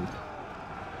warriors?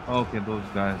 Okay, those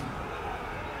guys.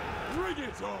 Bring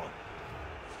it on!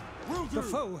 Will do! The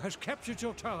foe has captured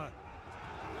your tower.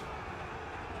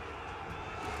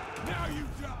 Now you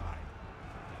die!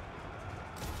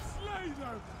 Slay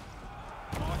them!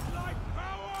 Godlike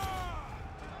power!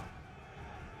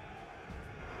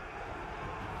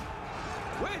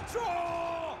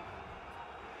 Withdraw!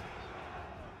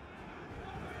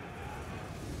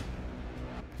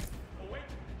 Awake!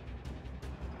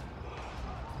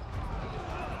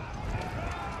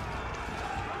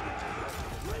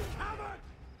 Wreak havoc!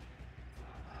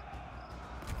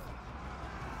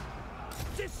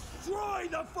 Destroy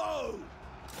the foe!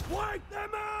 Wipe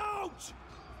them out!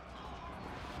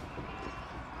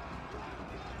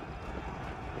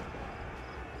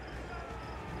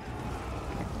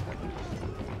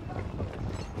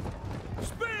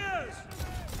 Spears!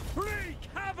 Wreak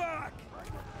havoc!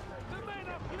 The men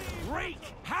are fleeing! Wreak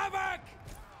havoc!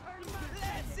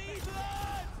 Let's see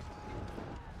blood!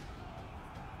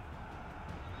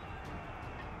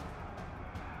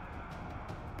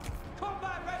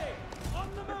 Combat ready! On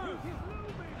the move!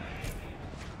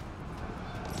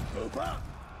 Move up!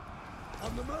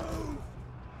 On the move!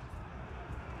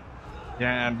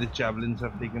 Damn, the javelins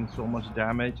have taken so much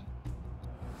damage.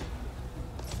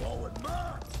 Forward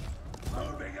march!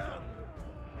 Moving up!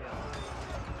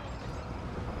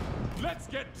 Let's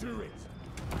get to it!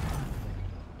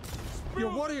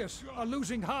 Your warriors are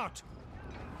losing heart.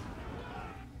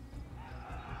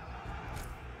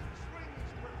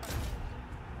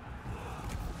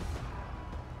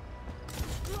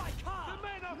 Strike hard! The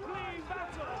men are fleeing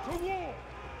battle! To war!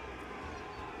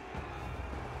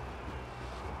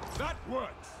 That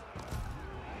works!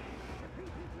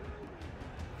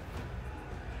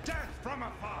 Death from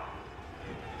afar!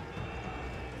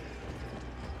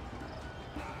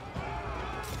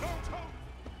 Don't hope!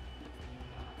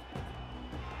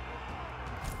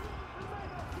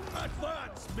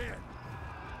 Advance, men!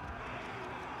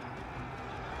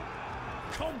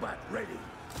 Combat ready!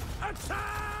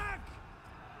 Attack!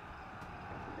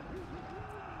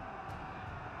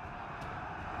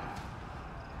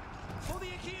 For the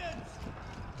Achilles!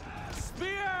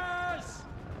 Spears!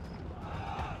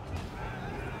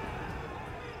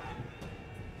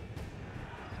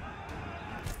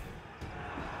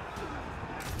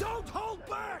 Don't hold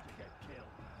back!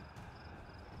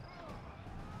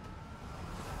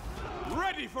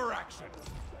 Ready for action!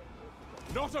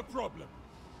 Not a problem!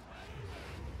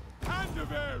 Hand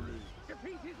of Ares!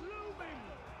 Defeat is looming!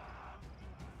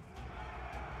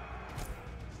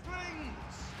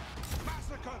 Slings!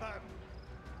 Massacre them!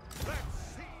 Let's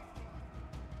see!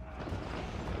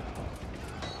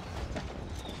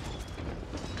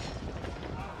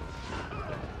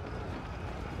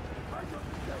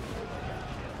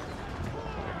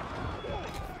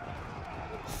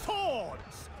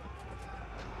 Swords!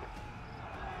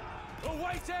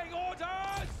 Awaiting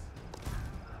orders!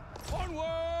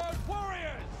 Onward,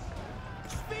 warriors!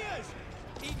 Spears!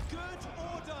 In good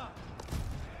order!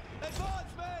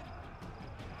 Advance, men!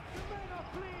 The men are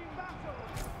fleeing battle!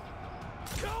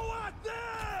 Go at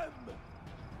them!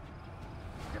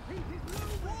 Defeat is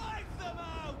looming! Wipe them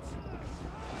out!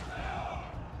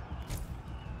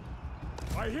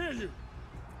 I hear you!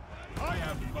 I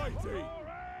am mighty!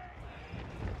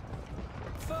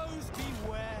 Foes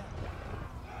beware!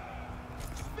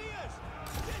 Spears!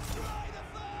 Destroy the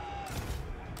foe!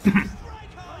 Slingers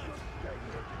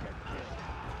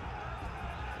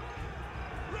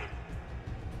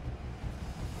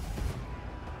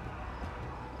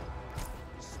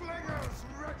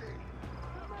ready!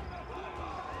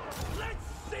 Let's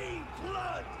see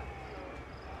blood!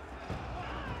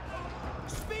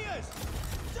 Spears!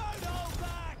 Don't hold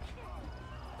back!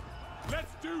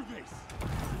 Let's do this!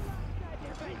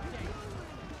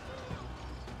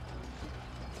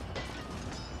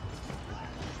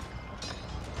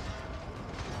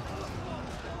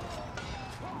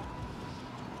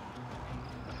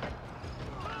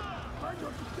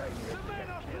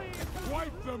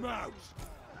 Wipe them out!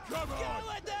 Come on!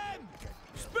 Go at them!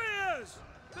 Spears!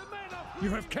 The men are You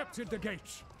have captured the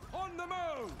gates. On the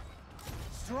move!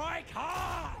 Strike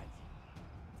hard!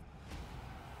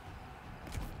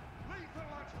 Lethal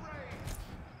at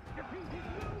range!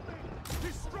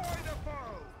 Destroy the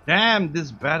foe! Damn,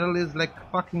 this battle is like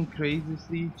fucking crazy,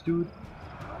 Siege, dude.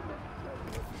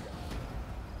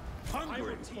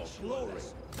 Hungry for glory!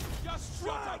 Just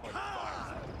strike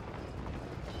hard!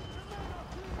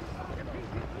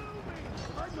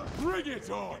 Bring it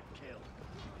on!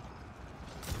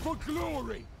 For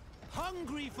glory!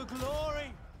 hungry for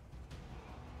glory!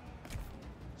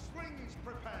 Slings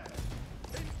prepared!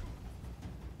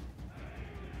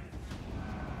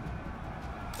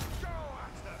 Go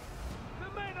at her! The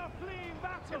men are fleeing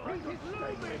battle! He's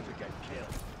looming! To get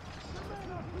killed! The men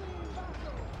are fleeing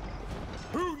battle!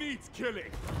 Who needs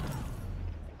killing?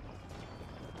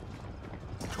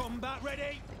 Combat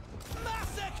ready!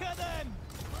 Massacre them!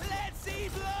 Let's see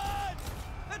blood!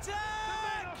 Attack! The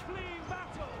men are fleeing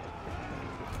battle!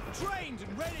 Trained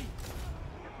and ready!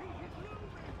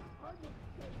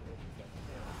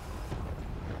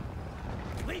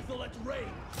 Lethal at range!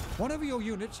 One of your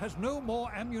units has no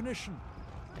more ammunition.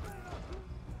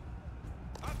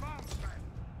 Advance men!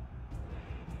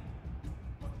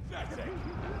 That's it!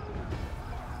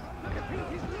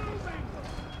 He's moving!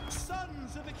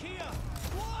 Sons of Achilles!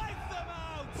 Wipe them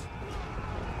out!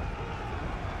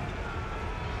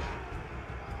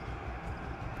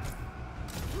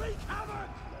 Wreak havoc!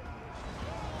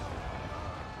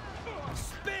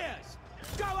 Spears!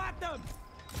 Go at them!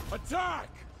 Attack!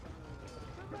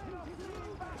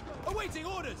 Awaiting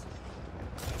orders!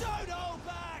 Don't hold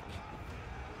back!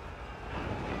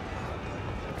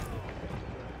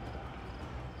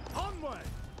 Onward!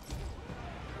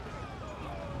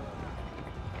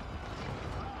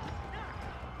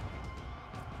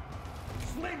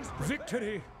 Slings prepared.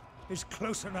 Victory is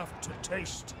close enough to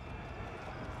taste.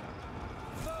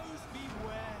 Foes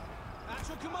beware! At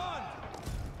your command!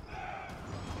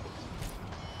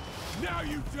 Now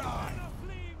you die! Men are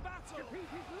fleeing battle!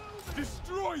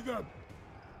 Destroy them!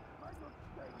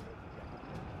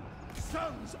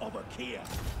 Sons of Achilles!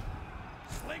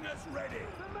 Slingers ready!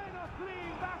 The men are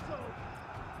fleeing battle!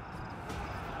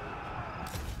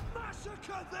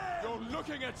 Massacre them! You're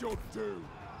looking at your doom!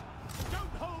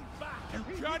 Don't hold back! You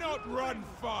cannot run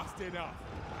fast enough!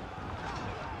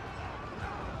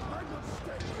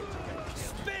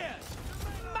 Spears!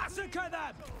 Massacre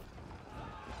them!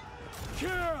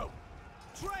 Kill!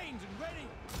 Trained and ready!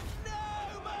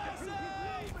 No mercy!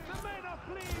 The men are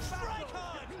fleeing strike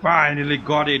hard! Finally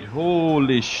got it.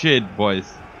 Holy shit,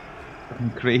 boys.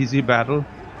 Fucking crazy battle.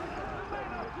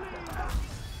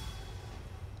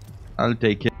 I'll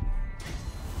take it.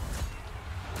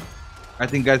 I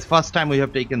think, guys, first time we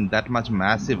have taken that much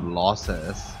massive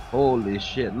losses. Holy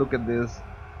shit, look at this.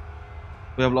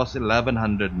 We have lost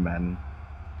 1100 men.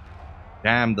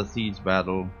 Damn, the siege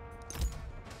battle.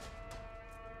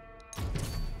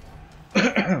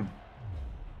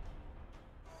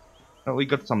 Oh, we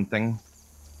got something.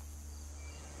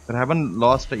 But I haven't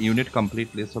lost a unit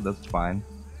completely, so that's fine.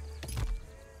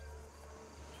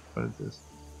 What is this?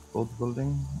 Both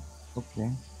building?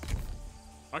 Okay.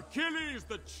 Achilles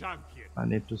the champion! I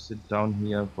need to sit down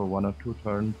here for 1 or 2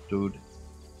 turns, dude.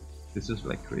 This is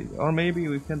like crazy. Or maybe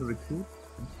we can recruit.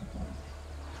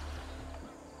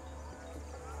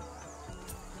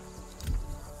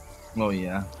 Oh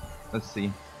yeah. Let's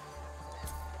see.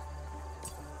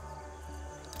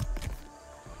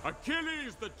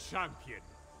 Achilles the champion!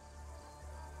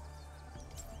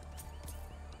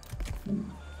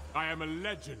 I am a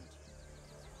legend.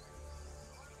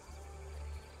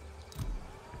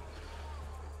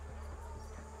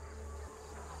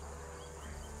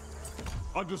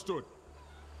 Understood.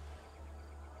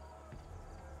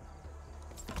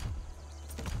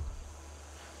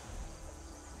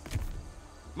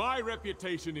 My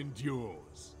reputation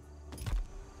endures.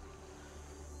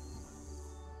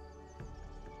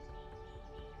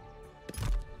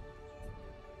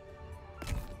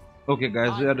 Okay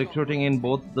guys, we are recruiting in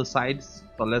both the sides,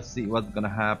 so let's see what's gonna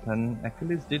happen.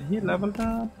 Achilles, did he level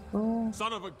up? Oh.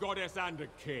 Son of a goddess and a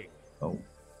king. Oh.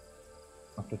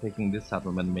 After taking this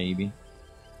settlement, maybe.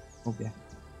 Okay.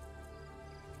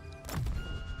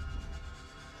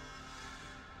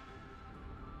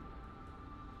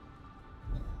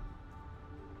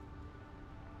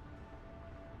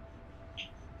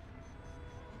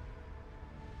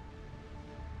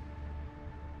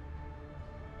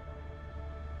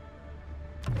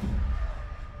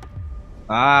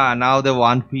 Ah, now the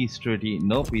one peace treaty.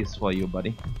 No peace for you,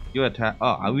 buddy. You attack.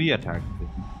 Oh, we attacked.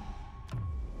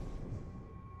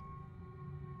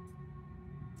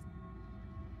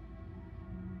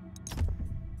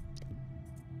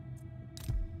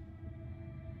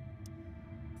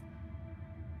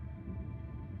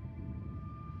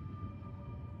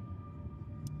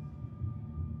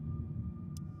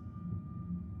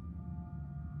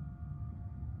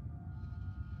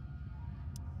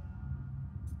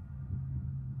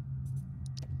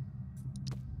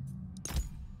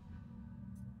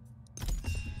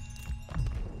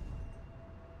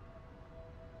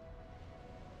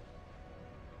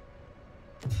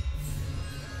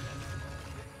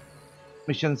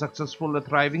 Mission successful, a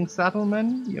thriving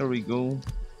settlement. Here we go.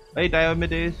 Hey,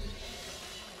 Diomedes.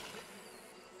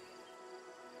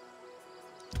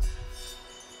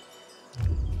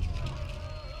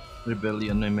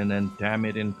 Rebellion imminent. Damn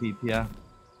it, in Pythia.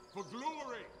 For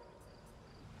glory.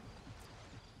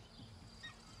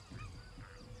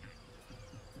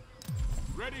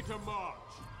 Ready to march.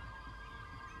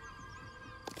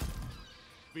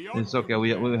 Beyond It's okay. We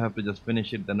have to just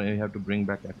finish it. Then we have to bring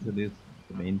back Achilles,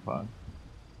 the main part.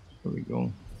 Here we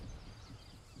go.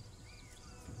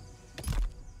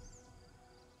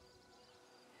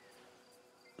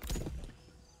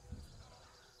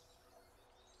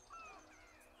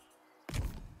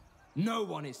 No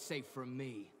one is safe from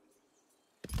me.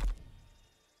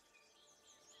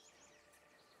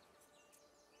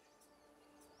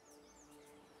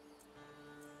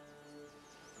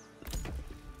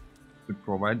 Could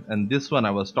provide, and this one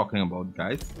I was talking about,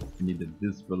 guys. We needed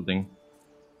this building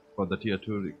for the tier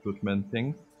 2 recruitment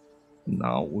thing.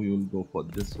 Now we will go for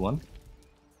this one.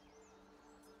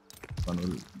 This one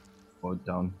will go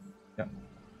down. Yeah.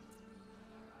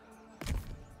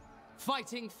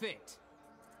 Fighting fit.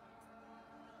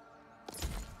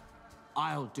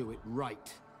 I'll do it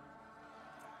right.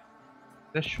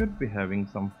 They should be having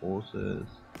some forces.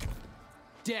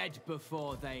 Dead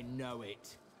before they know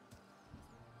it.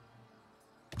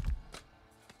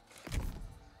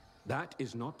 That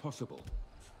is not possible.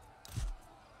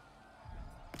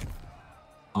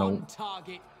 No. On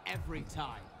target every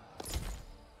time.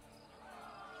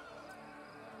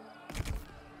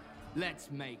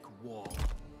 Let's make war.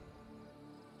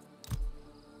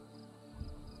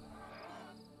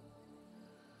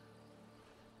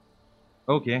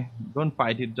 Okay, don't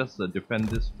fight it, just defend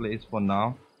this place for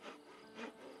now.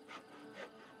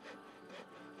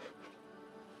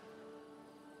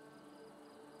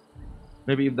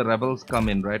 Maybe if the rebels come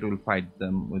in, right, we'll fight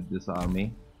them with this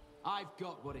army. I've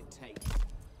got what it takes.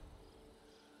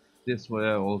 This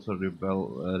way also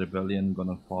rebellion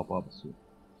gonna pop up soon.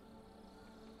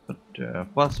 But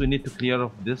first we need to clear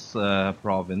off this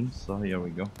province, so here we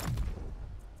go.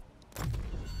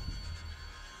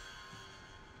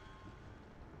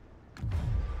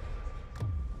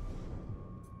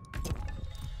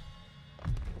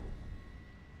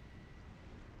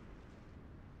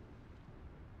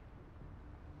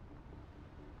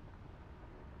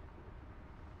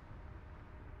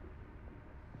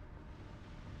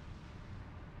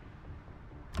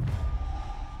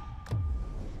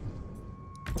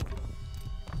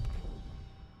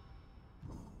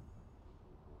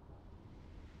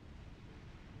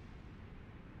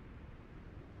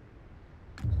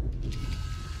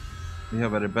 We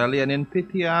have a rebellion in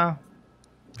Pythia.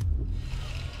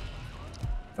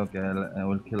 Okay, I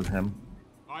will kill him.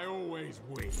 I always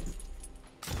win.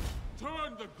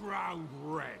 Turn the ground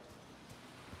red.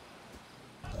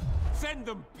 Send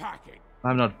them packing.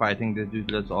 I'm not fighting this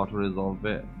dude, let's auto-resolve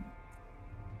it.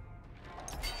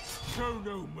 Show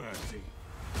no mercy.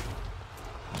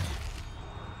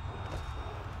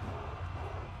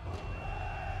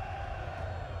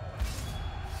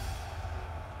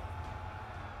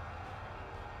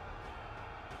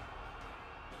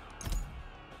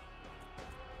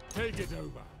 Take it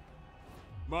over.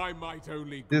 My might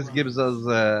only This grows. gives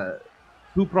us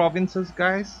 2 provinces,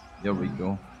 guys. Here we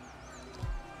go.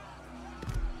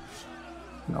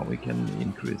 Now we can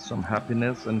increase some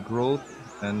happiness and growth.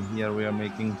 And here we are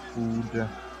making food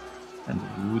and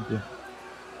wood.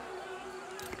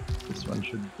 This one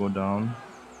should go down.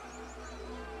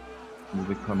 will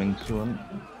be coming soon.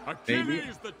 Maybe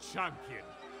Achilles the champion.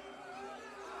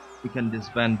 we can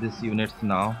disband these units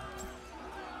now.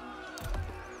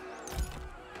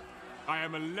 I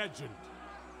am a legend.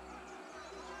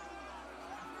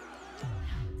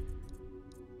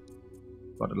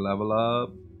 Got to level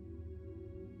up.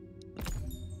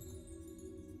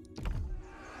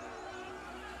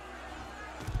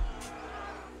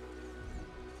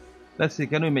 Let's see,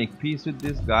 can we make peace with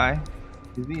this guy?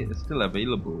 Is he still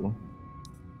available?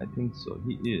 I think so,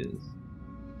 he is.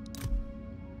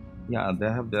 Yeah,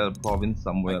 they have their province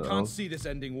somewhere else. I can't see this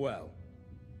ending well.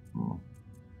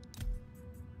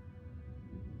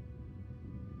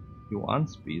 He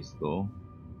wants peace though.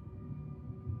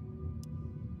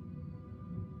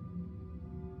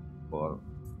 For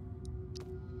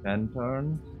 10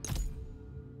 turns.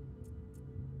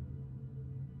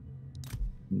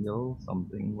 Single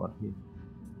something what he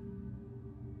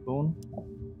shown.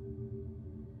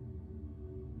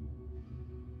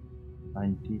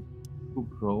 92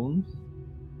 drones.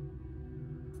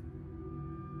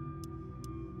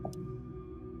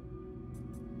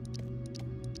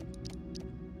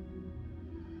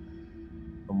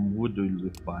 Some wood will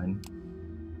be fine.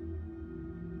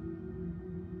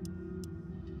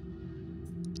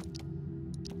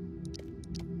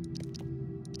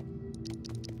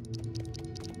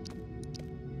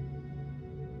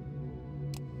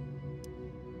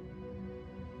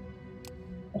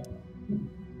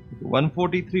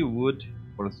 $143 wood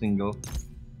for a single.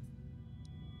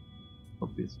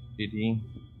 Opacity.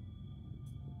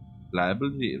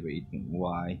 Liability rating.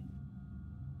 Why?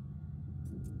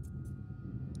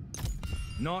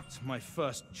 Not my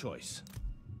first choice.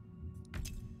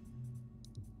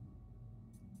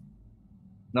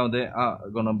 Now they are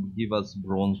gonna give us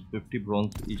bronze, 50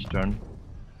 bronze each turn.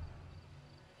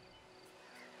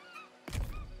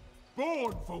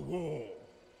 Born for war.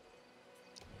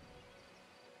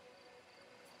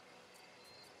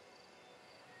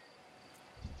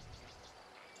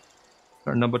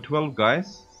 Turn number 12,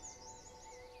 guys.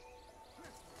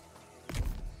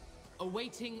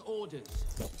 Awaiting orders.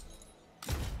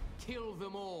 Kill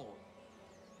them all.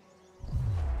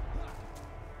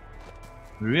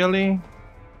 Really?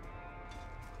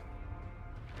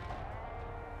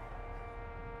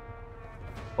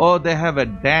 Oh, they have a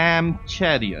damn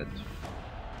chariot.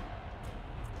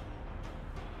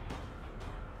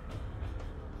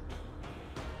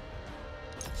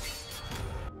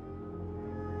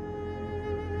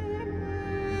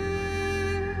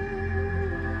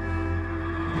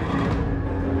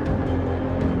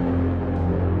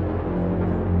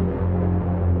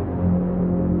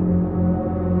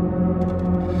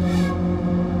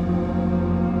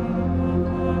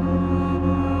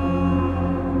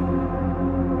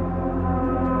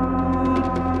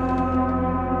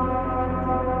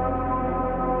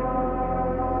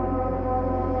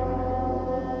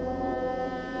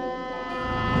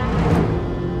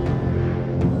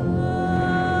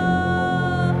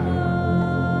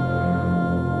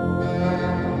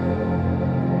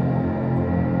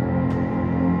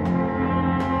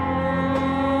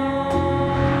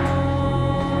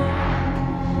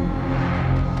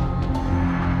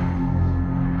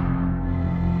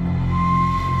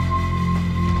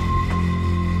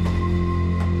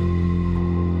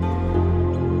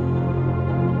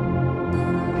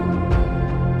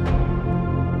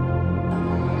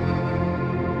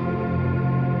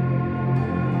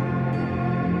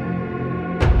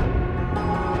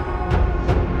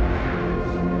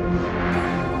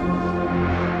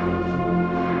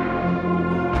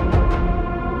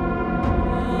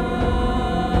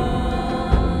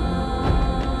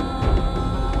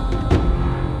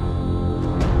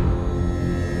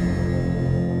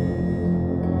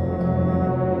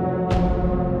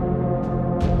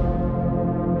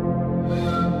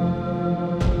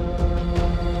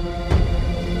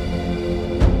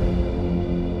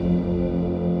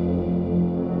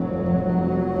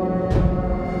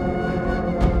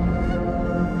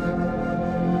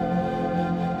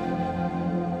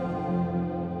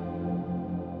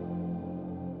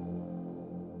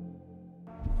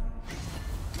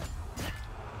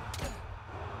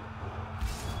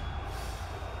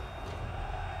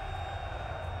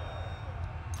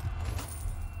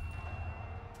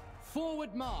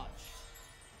 Forward march.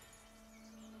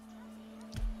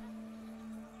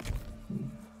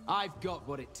 I've got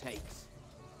what it takes.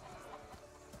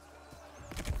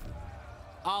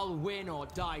 I'll win or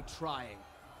die trying.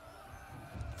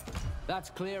 That's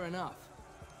clear enough.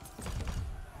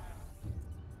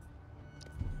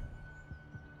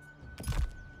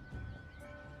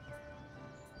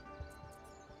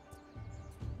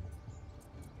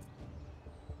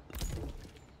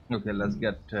 Okay, let's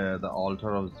get the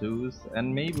altar of Zeus,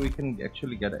 and maybe we can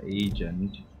actually get an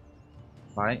agent.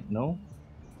 Right? No?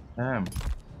 Damn.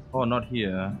 Oh, not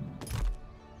here.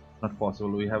 Not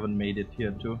possible. We haven't made it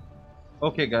here too.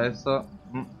 Okay, guys. So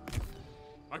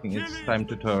I think it's time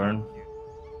to turn.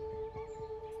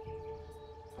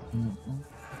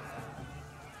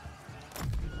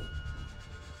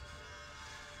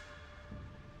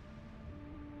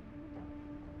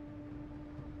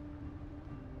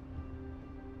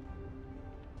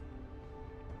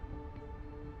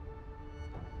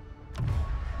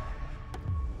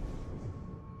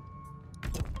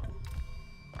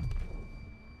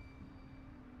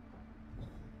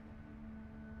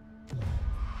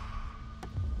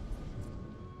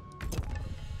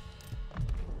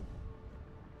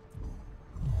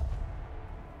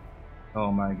 Oh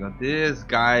my god, these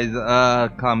guys are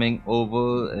coming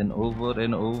over and over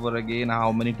and over again.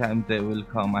 How many times they will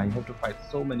come? I have to fight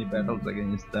so many battles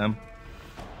against them.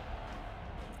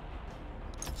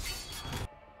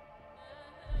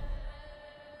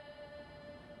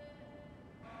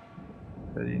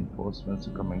 The reinforcements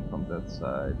are coming from that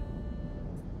side.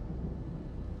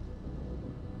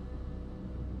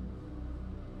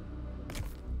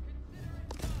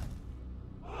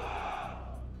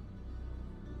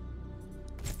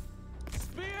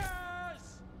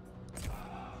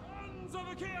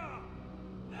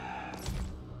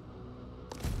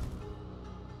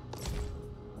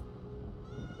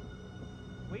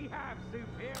 We have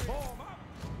superior form up.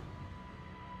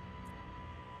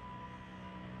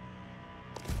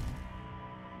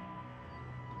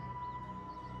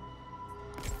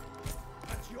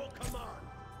 At your command.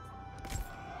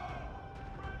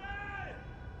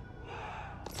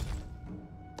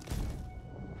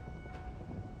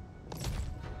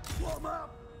 Warm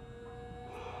up.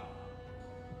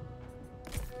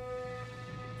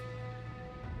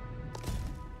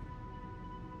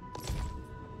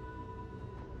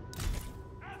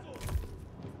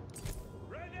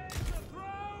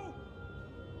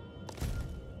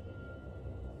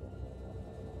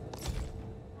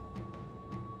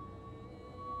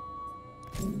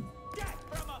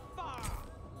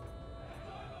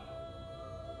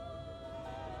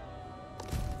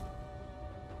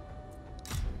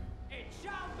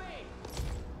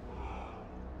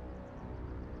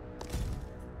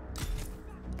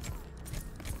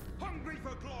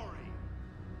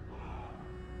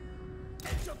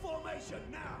 Formation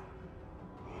now!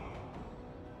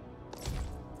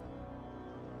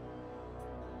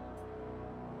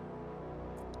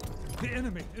 The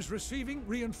enemy is receiving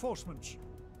reinforcements.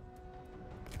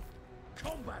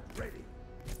 Combat ready!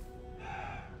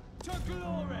 To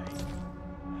glory!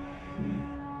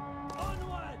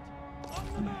 Onward! On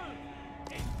the move!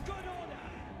 In good order!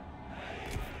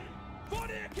 For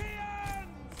the Achilles!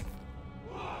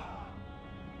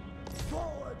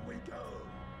 Forward we go!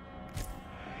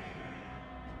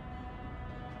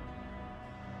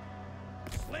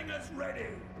 Slingers ready!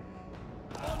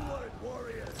 Onward,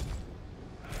 warriors!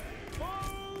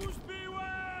 Foes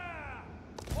beware!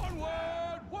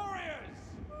 Onward, warriors!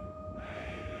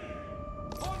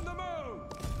 On the move!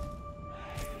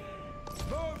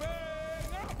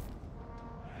 Moving up!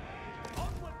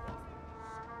 Onward, warriors!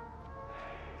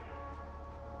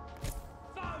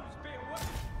 Foes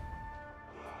beware!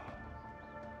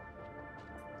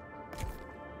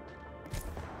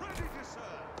 Ready to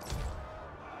serve!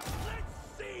 Let's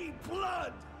see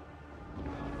blood!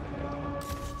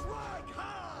 Strike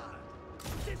hard!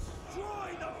 Destroy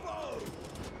the foe!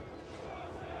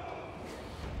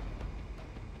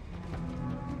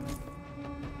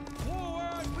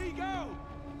 Forward we go!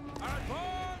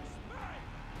 Advance men!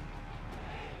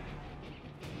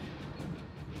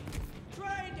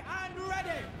 Trained and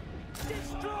ready!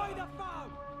 Destroy the foe!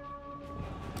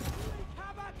 Wreak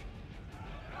havoc!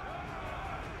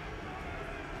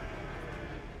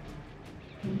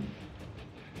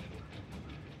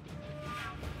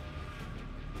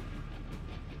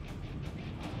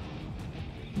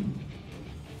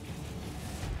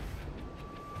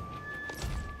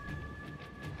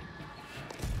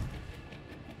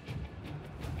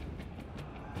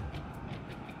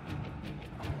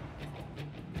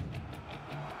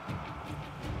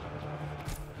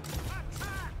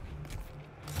 Attack!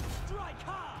 Strike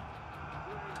hard!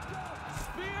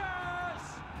 Spears!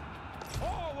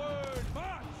 Forward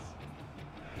march!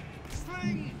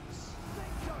 Slings!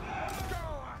 Go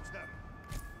at them!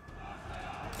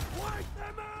 Wipe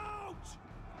them out!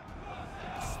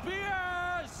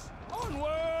 Spears!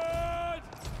 Onward!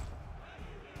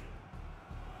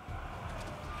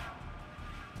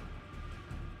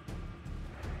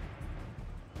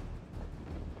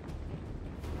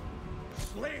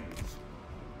 Slings!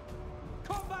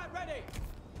 Combat ready!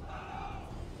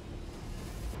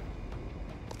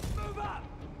 Move up!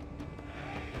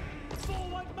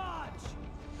 Forward march!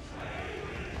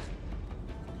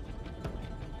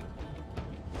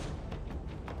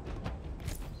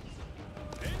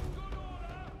 In good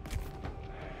order!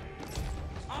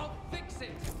 I'll fix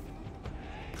it!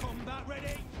 Combat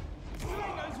ready!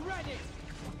 Slingers ready!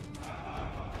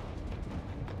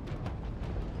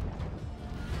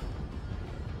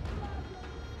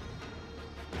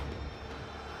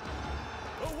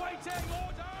 Awaiting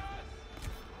orders!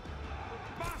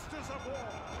 Masters of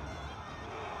war!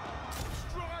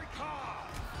 Strike hard!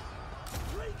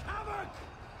 Wreak havoc!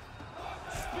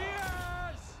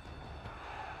 Spears!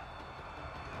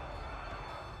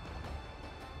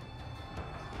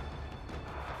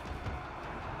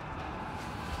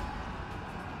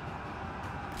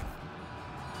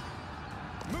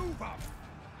 Move up!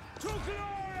 To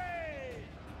glory!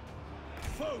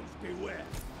 Foes beware!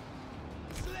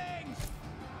 Slings!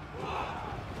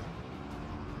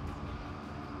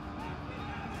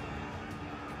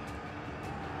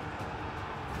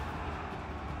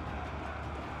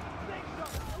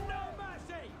 No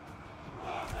mercy!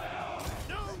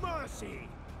 No mercy!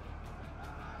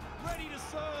 Ready to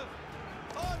serve!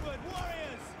 Onward,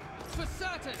 warriors! For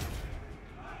certain!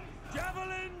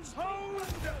 Javelins hold!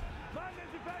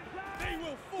 They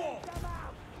will fall!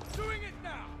 Doing it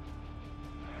now!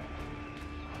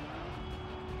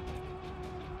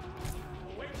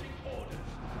 Awaiting orders!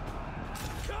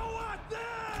 Go at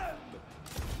them!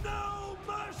 No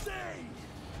mercy!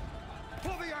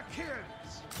 For the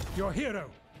Achilles! Your hero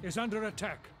is under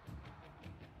attack.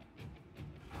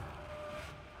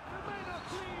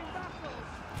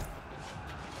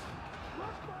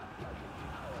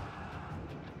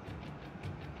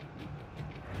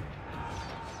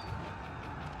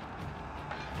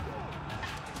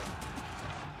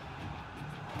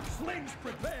 Slings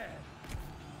prepared!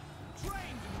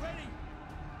 Trained and ready!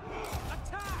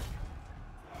 Attack!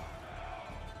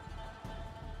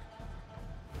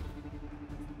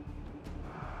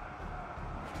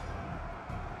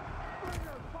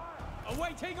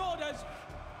 Awaiting orders!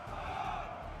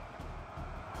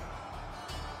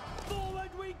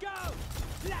 Forward we go!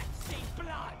 Let's see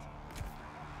blood!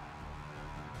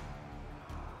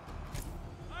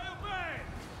 I obey!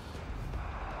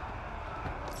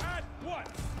 At once!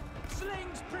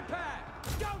 Slings prepared!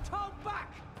 Don't hold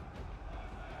back!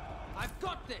 I've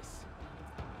got this!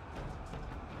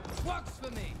 Works for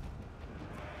me!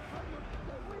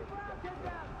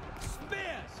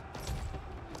 Spears!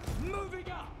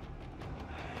 Moving up!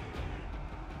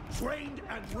 Trained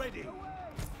and ready!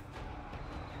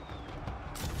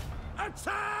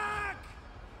 Attack!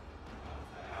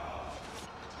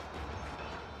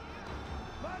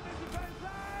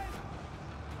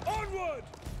 Onward!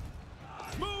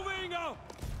 Moving up!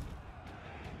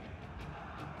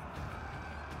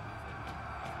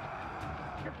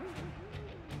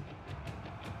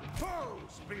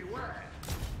 Foes beware!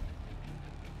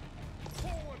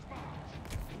 Forward march!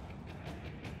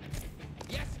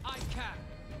 Yes, I can!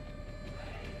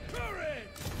 Courage!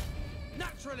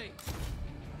 Naturally!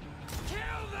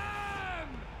 Kill them!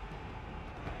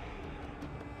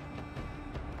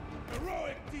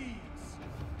 Heroic deeds!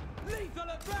 Lethal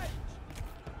at range!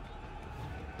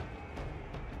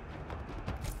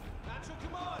 Natural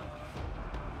command!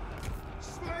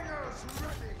 Slingers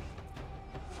ready!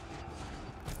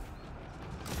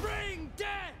 Bring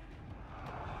death!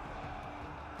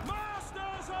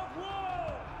 Masters of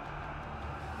war!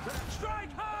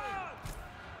 Strike hard!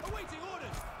 Awaiting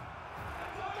orders!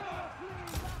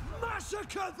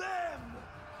 Massacre them!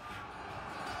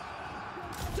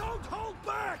 Don't hold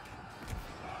back!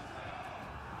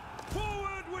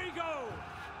 Forward we go!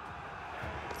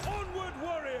 Onward,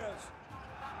 warriors!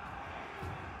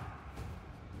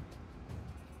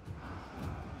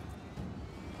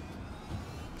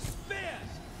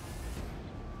 Spears!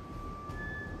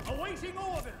 Awaiting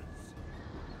orders!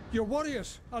 Your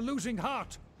warriors are losing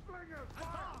heart.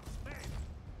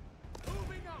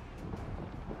 Moving up!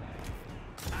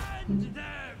 And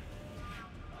them!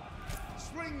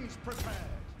 Slings prepared!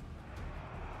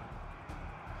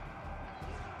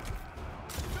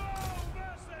 No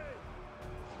mercy!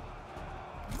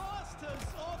 Masters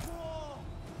of war!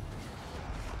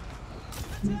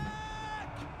 Attack!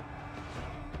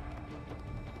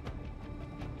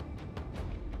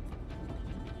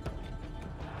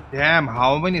 Damn,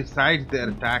 how many sides they're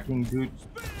attacking, dude.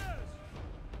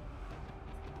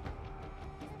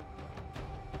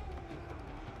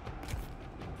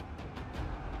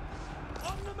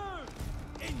 On the move!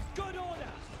 In good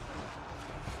order!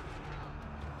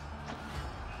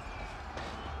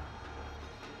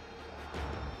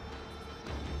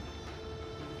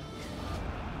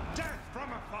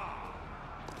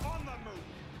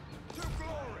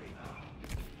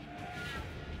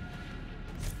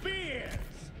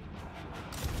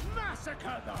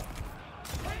 Massacre them!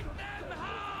 Hit them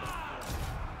hard!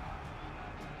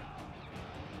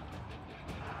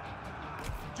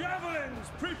 Javelins,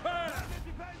 prepare!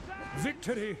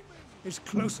 Victory is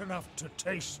close enough to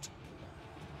taste.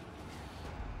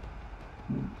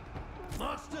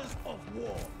 Masters of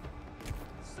war!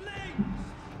 Slings!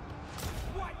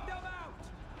 Wipe them out!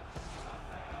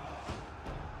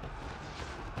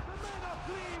 The men are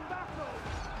fleeing battle!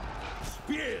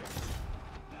 Spears!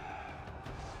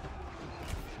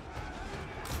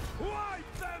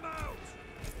 Wipe them out!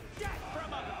 Death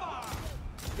from afar!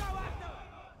 Go after!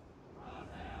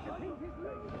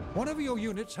 One of your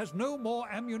units has no more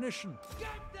ammunition. Get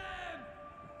them!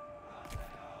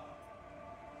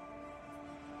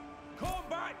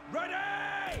 Combat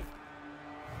ready!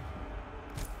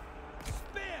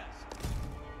 Spears!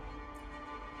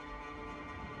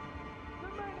 The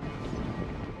men!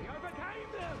 We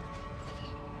overcame them!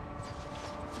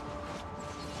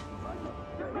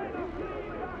 The men are fleeing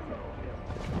battle!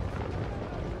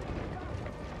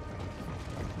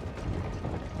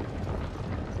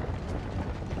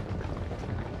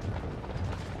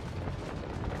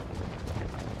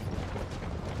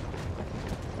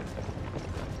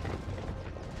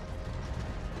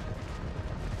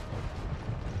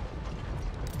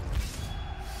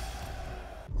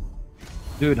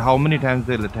 Dude, how many times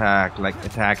they'll attack? Like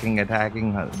attacking,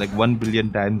 like 1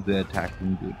 billion times they're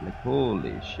attacking, dude. Like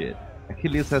holy shit.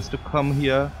 Achilles has to come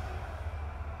here.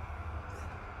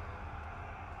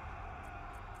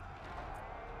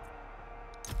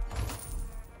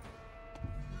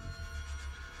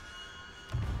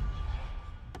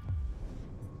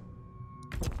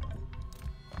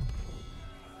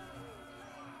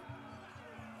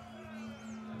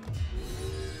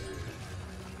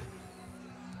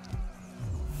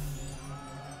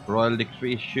 Royal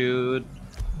Decree shoot.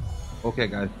 Okay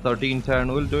guys, 13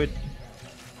 turn, we'll do it.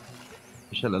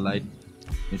 We shall alight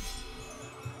it.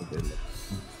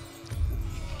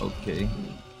 Okay.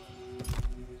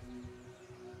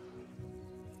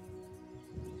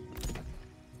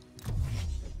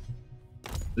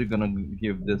 We're gonna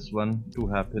give this one 2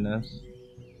 happiness.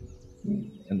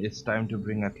 And it's time to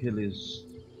bring Achilles.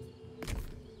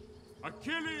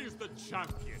 Achilles the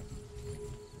champion!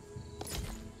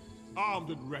 Armed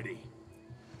and ready.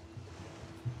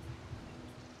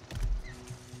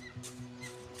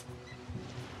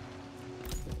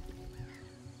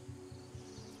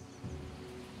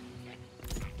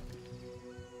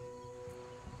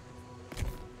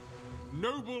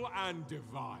 Noble and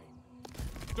divine.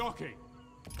 Docking.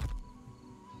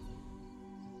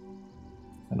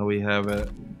 And we have a...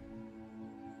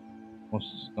 What's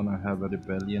gonna have a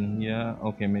rebellion here?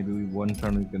 Okay, maybe we one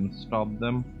turn we can stop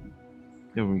them.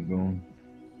 Here we go.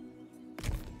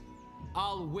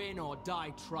 I'll win or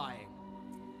die trying.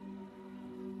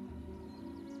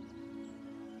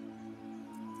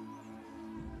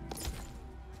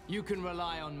 You can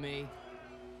rely on me.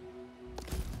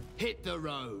 Hit the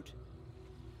road.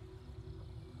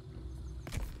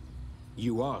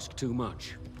 You ask too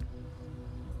much.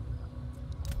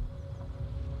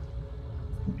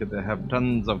 Okay, they have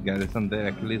tons of garrison there.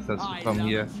 Achilles has to come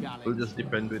here. We'll just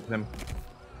defend with him.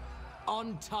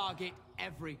 On target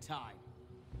every time.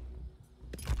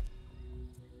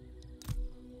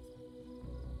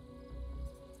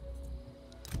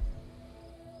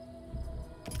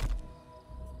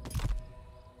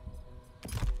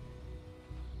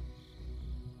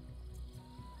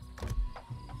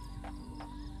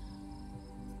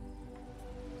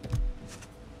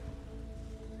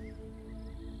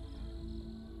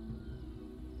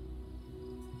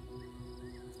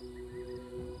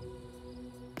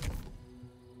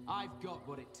 I've got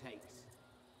what it takes.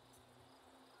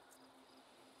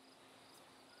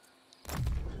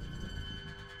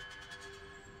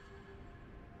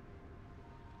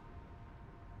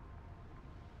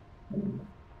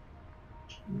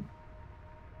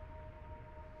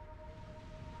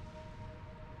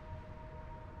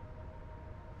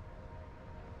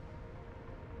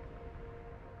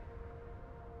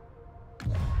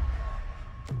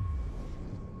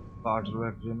 HYDRA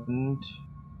agreement.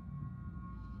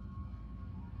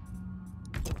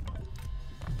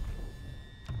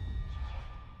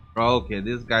 Okay,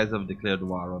 these guys have declared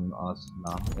war on us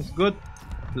now. It's good.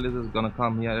 Achilles is gonna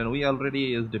come here, and we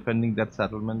already is defending that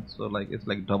settlement. So like it's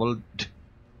like double.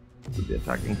 We'll be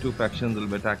attacking 2 factions. We'll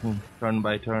be attacking turn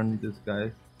by turn. This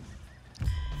guy.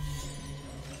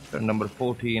 Turn number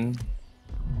 14.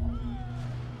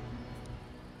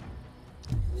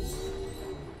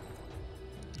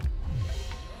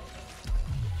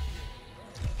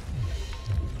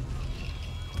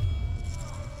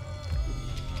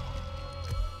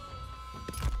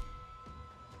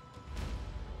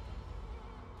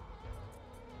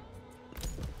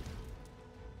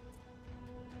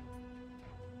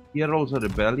 Here also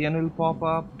rebellion will pop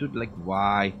up. Dude, like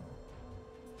why?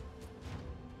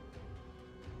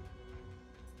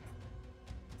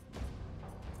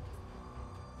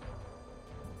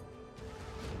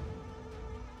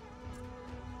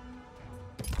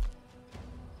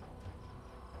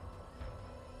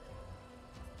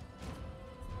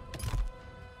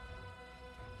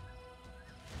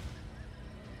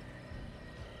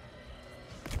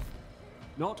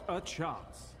 Not a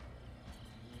chance.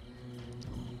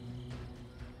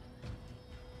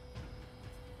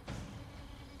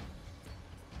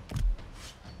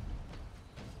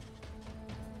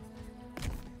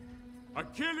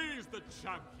 Achilles the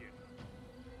champion.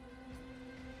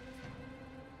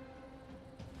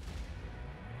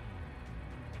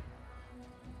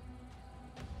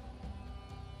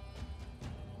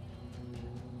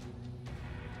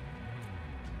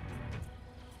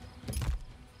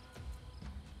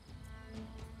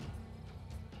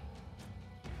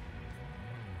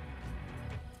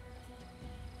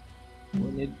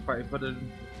 We need 500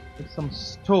 with some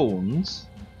stones.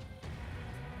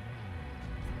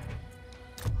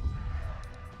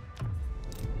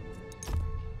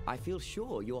 I feel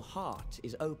sure your heart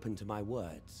is open to my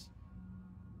words.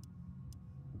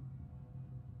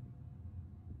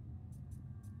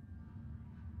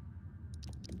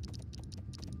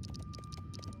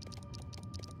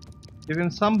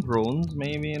 Even some bronze,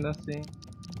 maybe, let's see.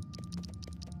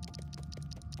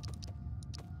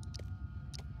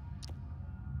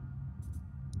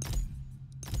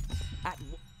 At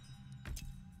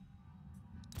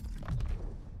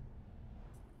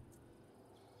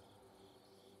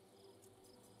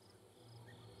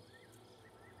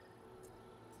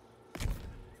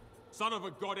Son of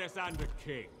a goddess and a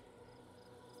king.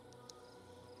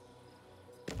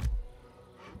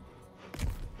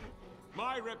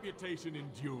 My reputation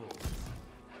endures.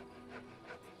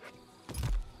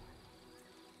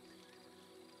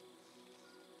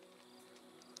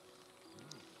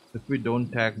 If we don't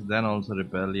tax, then also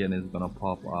rebellion is gonna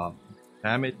pop up.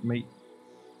 Damn it, mate.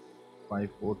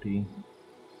 540.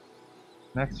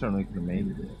 Next turn we can make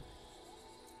it.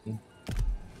 Okay.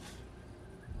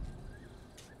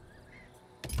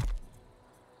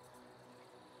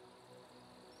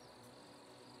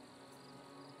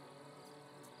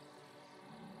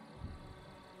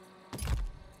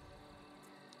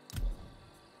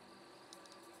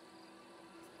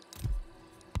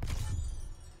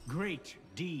 Great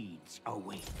deeds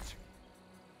await.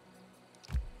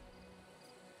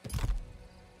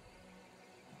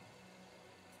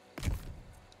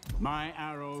 My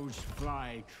arrows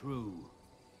fly true.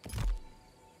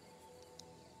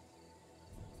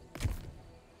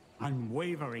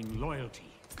 Unwavering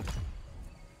loyalty.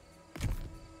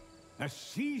 A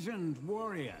seasoned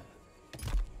warrior.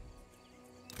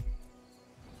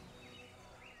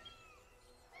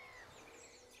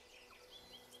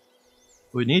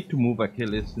 We need to move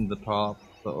Achilles in the top.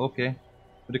 So okay.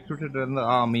 Recruited in the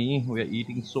army. We are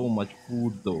eating so much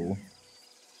food though.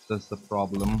 That's the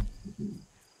problem.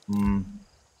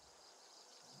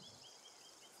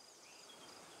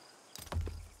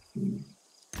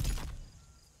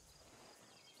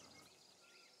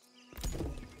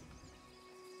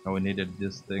 Now we needed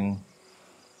this thing.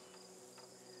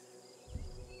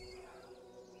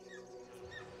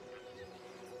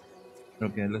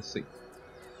 Okay, let's see.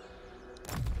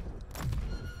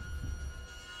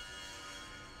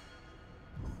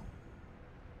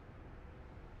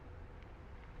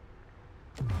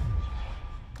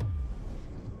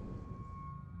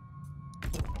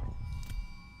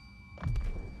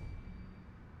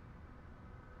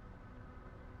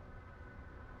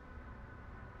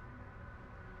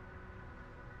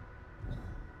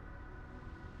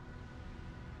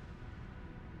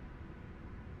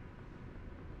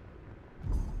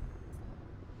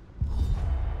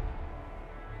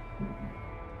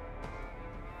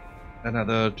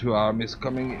 Another 2 armies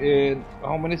coming in.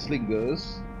 How many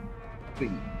slingers? 3.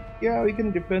 Yeah, we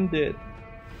can defend it.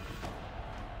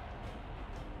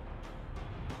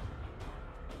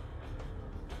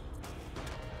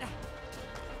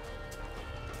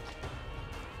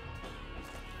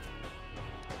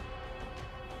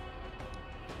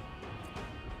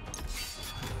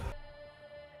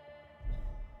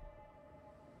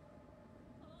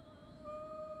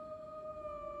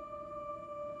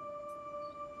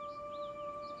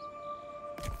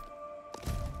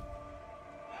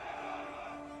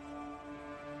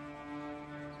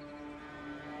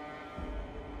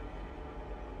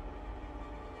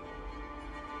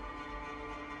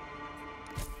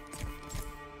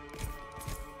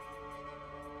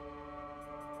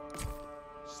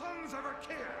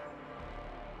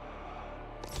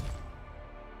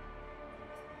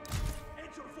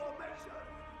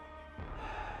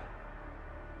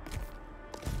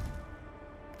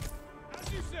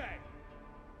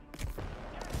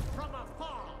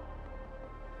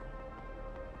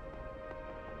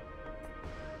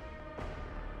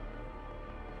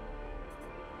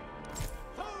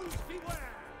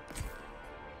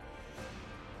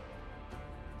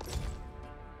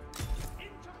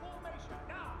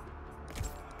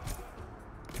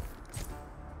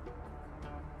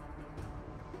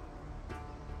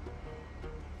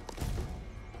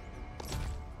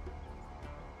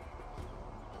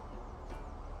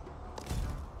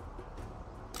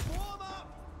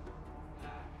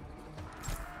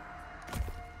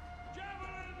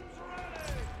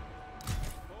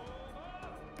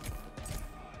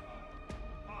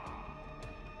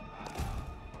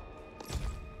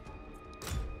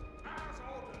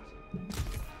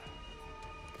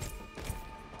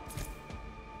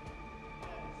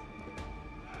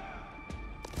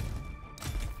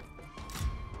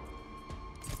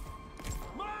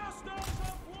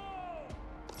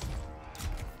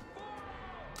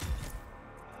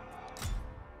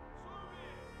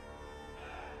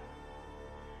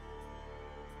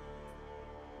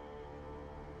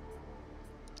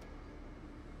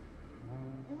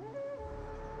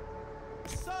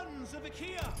 Sons of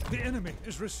Achilles! The enemy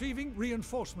is receiving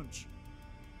reinforcements.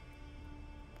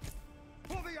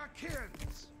 For the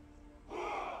Achilles!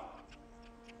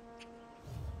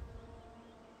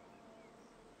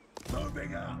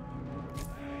 Moving up!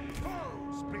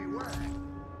 Foes beware!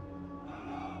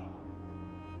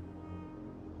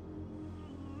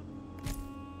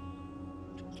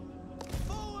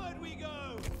 Forward we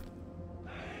go!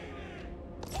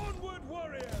 Onward,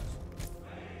 warriors!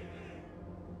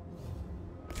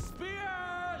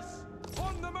 Spears!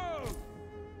 On the move!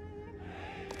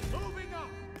 Moving up!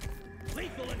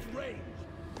 Lethal at range!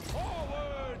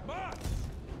 Forward, march!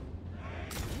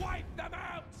 Wipe them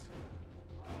out!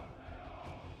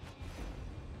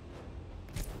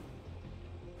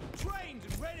 Trained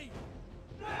and ready!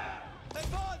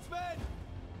 Advance, men!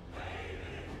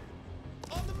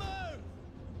 On the move!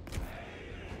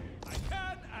 I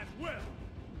can and will!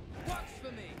 Works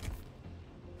for me.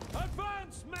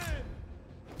 Advance, men!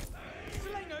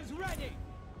 Slingers ready.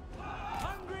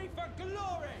 Hungry for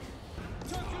glory.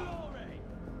 To glory.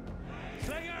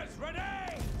 Slingers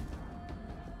ready!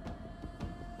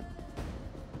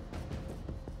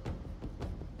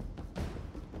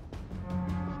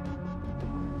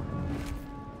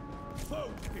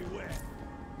 Foes beware!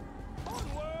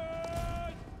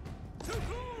 Onward! To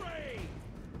glory!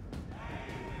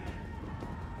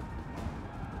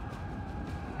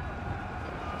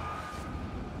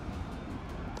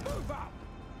 Move up!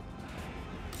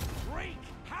 Wreak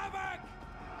havoc!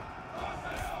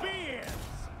 Spears!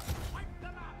 Wipe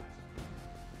them out!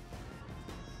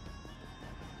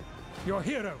 Your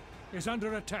hero is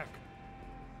under attack.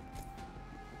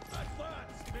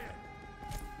 Advance, men!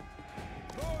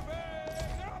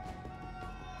 Moving up!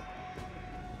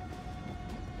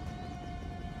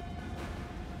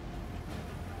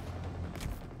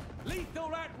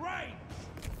 Lethal at range!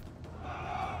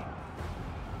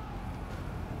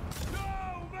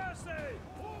 No mercy!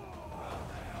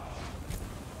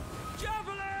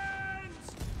 Javelins!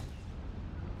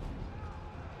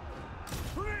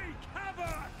 Wreak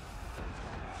havoc!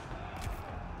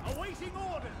 Awaiting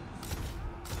orders!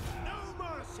 No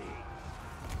mercy!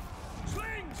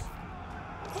 Slings!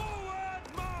 Forward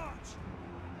march!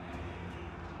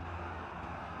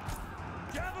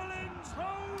 Javelins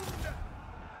honed!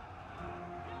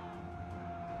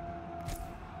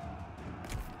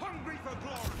 Hungry for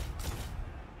glory!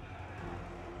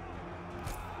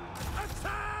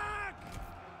 Attack!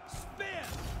 Spear!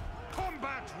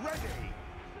 Combat ready!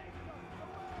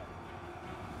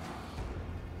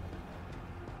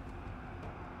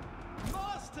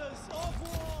 Masters of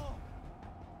war!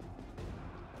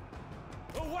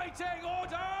 Awaiting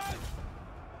orders!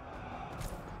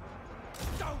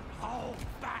 Don't hold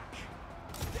back!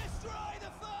 Destroy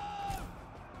the foe!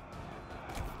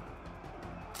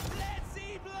 Let's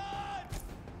see blood!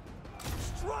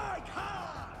 Strike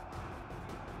hard!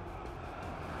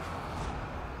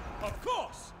 Of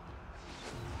course!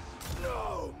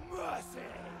 No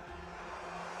mercy!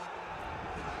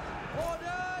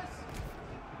 Orders!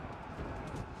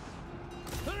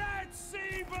 Let's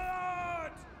see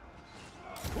blood!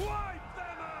 Wipe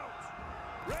them out!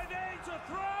 Ready to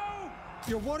throw!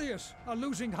 Your warriors are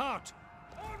losing heart.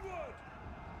 Onward!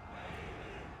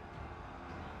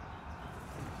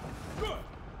 Good!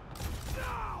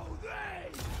 Now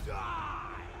they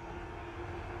die!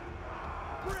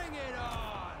 Bring it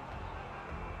on.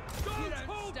 Don't You don't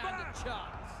hold stand back! a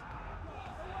chance.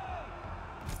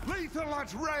 Lethal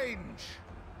at range!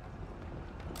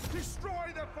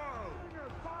 Destroy the foe!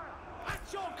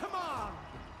 At your command!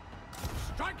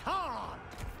 Strike hard!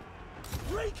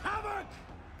 Wreak havoc!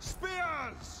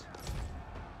 Spears!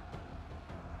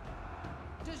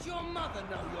 Does your mother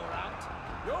know you're out?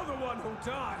 You're the one who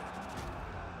died!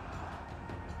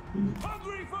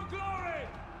 Hungry for glory!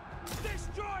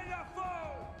 Destroy the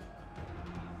foe!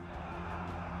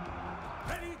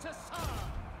 Ready to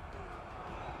serve!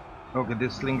 Okay,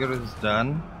 this slinger is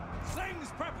done.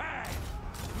 Slings prepared!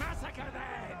 Massacre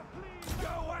them!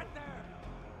 Go at them!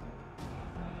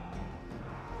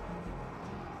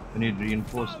 We need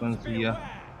reinforcements here.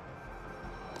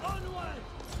 Onward!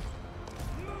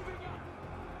 Moving up!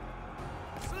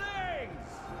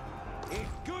 Slings! In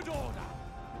good order!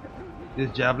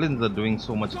 These javelins are doing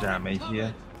so much damage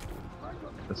here.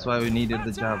 That's why we needed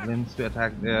the javelins to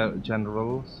attack their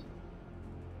generals.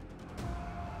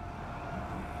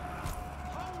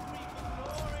 Hungry for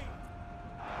glory!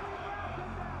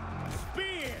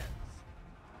 Spears!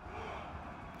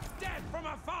 Death from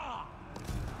afar!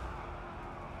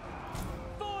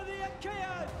 For the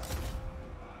Achilles!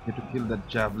 Need to kill that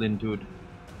javelin dude.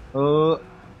 Go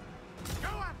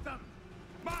at them!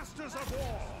 Masters of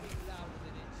war! Louder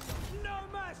than it. No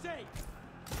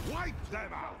Wipe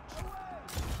them out!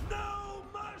 No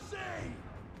mercy!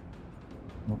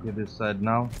 Okay, this side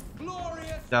now.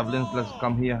 Glorious Javelins, let's war!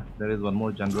 come here. There is one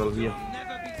more general here.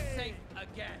 Never be safe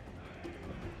again.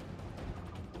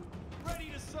 Ready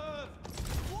to serve.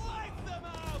 Wipe them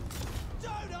out.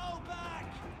 Don't hold back.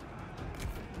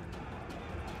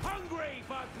 Hungry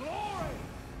for glory!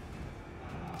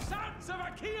 Sons of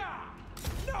Achilles!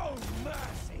 No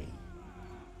mercy!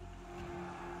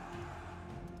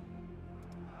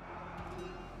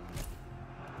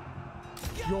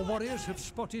 Your warriors have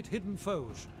spotted hidden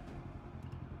foes.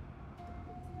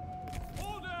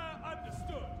 Order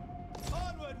understood!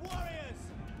 Onward, warriors!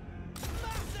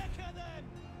 Massacre them!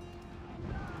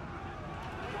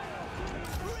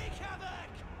 Wreak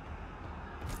havoc!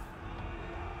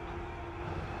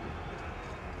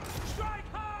 Strike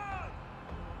hard!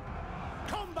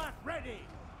 Combat ready!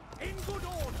 In good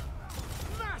order!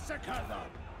 Massacre them!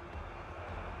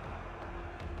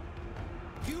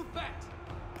 You bet!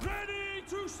 Ready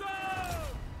to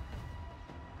serve!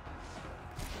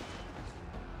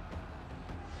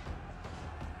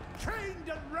 Trained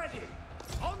and ready!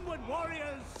 Onward,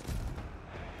 warriors!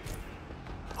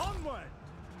 Onward!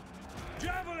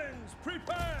 Javelins,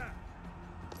 prepare!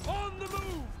 On the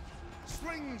move!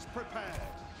 Slings prepared!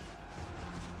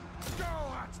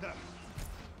 Go at them!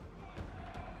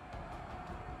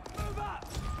 Move up!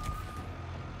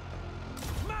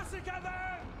 Massacre them!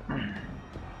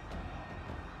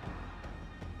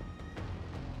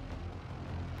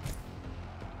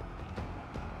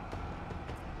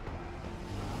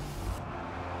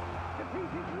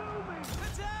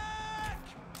 Attack!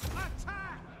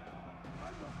 Attack!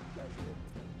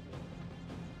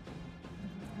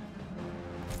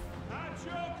 At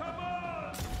your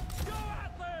command! Go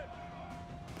at them!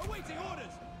 Awaiting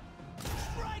orders!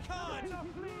 Strike hard!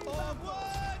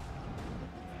 Onward!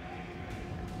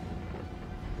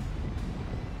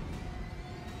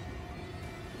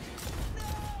 No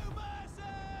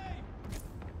mercy!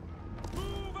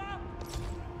 Move up!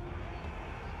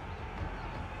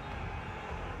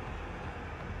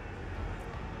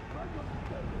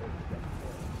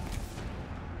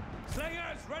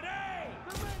 Slingers ready!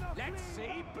 Let's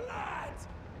see blood!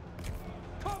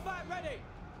 Combat ready!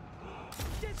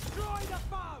 Destroy the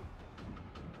foe!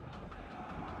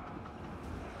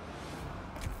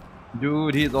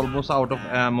 Dude, he's almost out of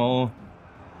ammo.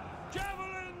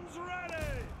 Javelins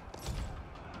ready!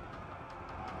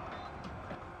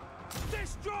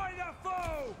 Destroy the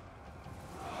foe!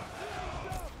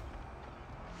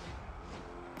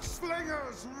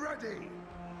 Slingers ready!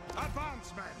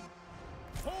 Advance, men!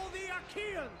 For the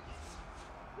Achilles!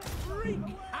 Wreak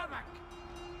havoc!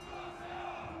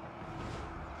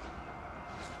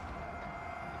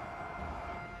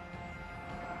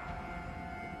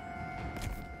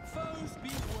 Foes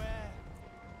beware!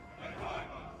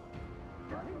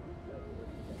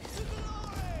 To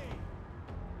glory!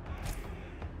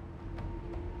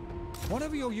 One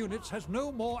of your units has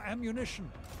no more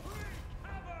ammunition.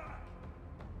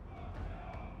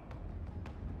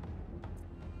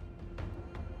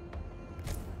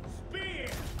 Spear!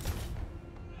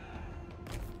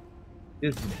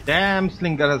 This damn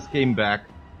slinger has came back.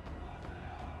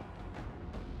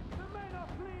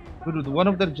 Dude, one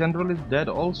of their general is dead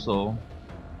also.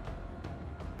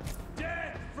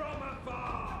 Dead from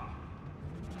afar!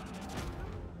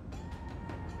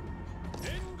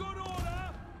 In good order!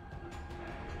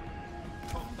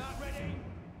 Combat ready!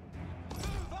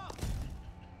 Move up!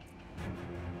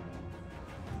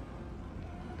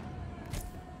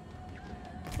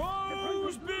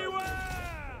 Foes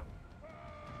beware!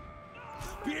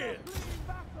 Spears!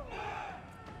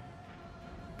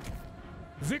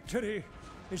 Victory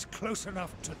is close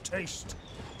enough to taste.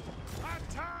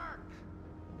 Attack!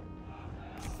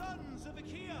 Sons of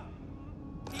Achilles!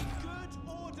 In good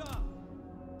order!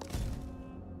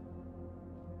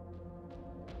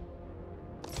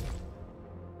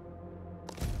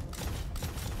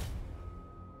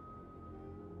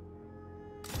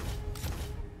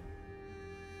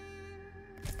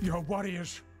 Your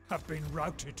warriors have been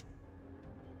routed.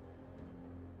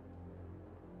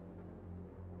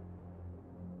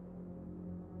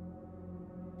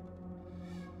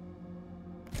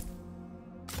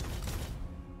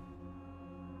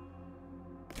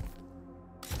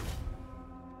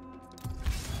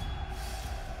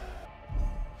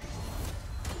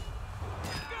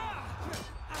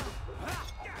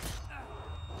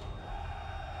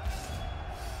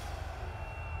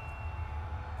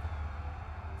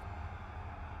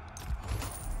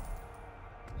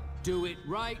 Do it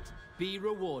right, be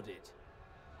rewarded.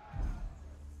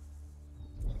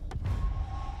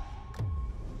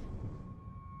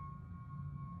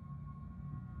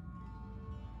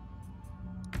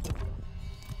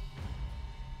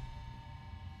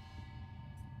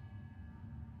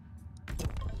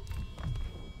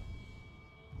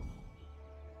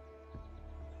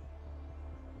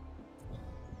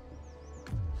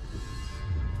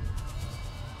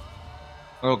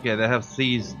 Okay, they have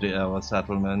seized our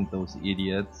settlement, those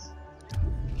idiots.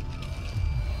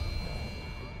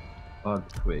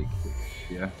 Earthquake,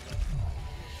 yeah.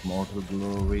 Mortal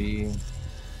glory.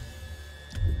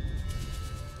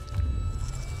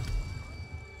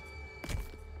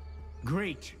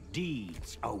 Great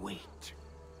deeds await.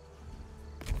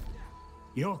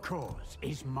 Your cause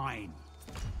is mine.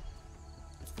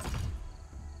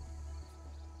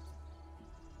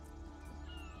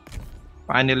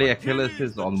 Finally, Achilles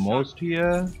is almost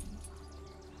here.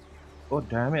 Oh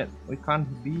damn it, we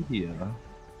can't be here.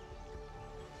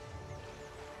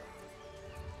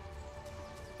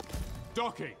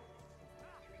 Docking.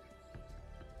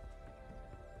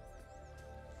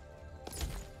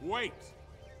 Wait.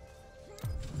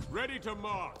 Ready to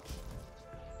march.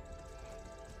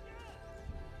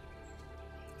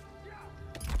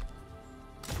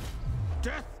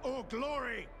 Death or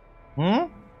glory.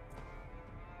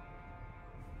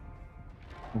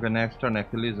 Okay, next turn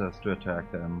Achilles has to attack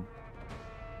them.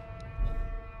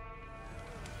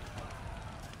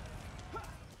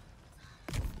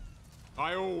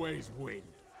 I always win.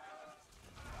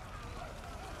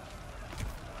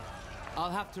 I'll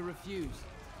have to refuse.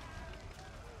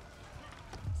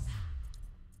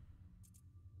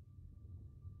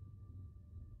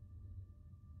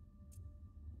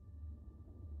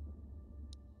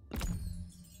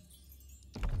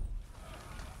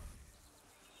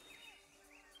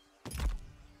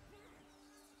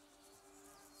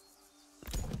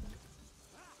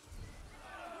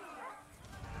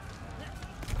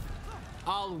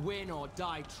 I'll win or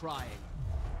die trying.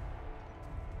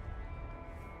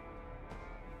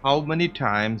 How many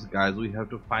times, guys, we have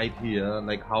to fight here?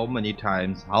 Like, how many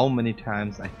times? How many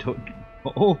times? I don't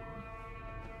know.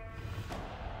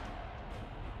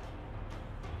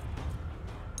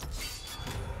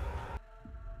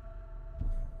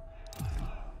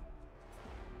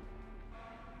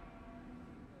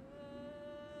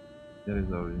 There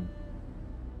is Odin.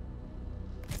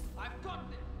 I've got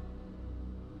this.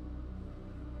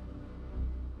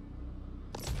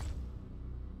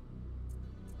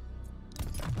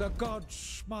 The gods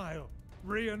smile.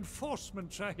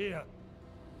 Reinforcements are here.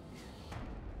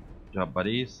 Good job,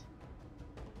 buddies.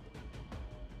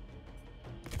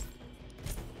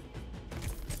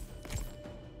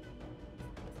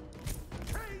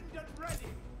 Trained and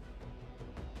ready.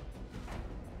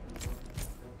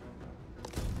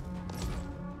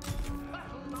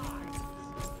 Battle lines.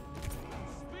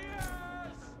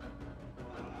 Spears.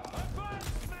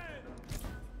 Advancement.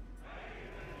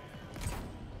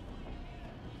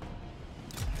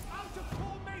 Out of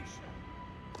formation.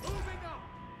 Moving up.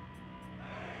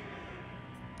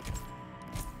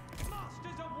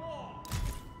 Masters of war.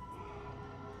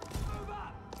 Move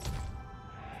up.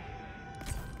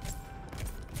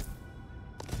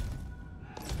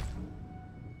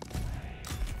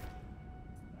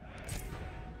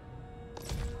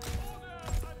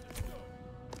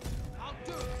 I'll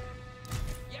do it.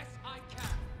 Yes, I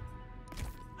can.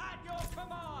 At your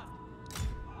command.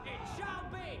 It shall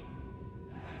be.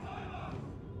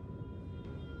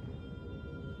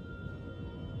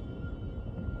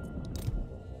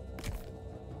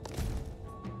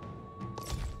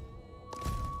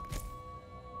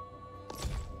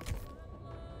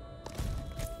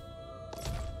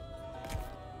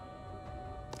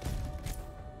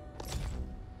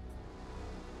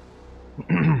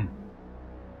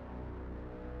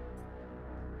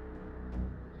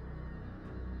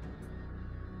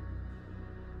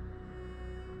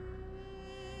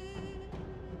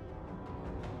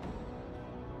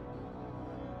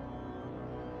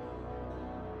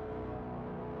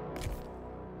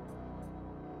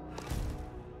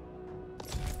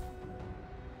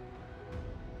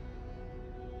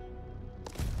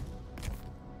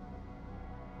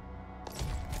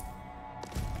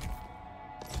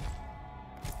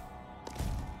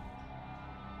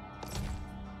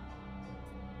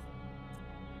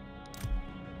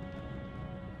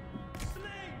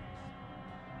 Slings!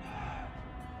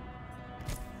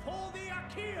 For the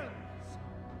Achilles!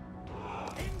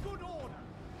 In good order!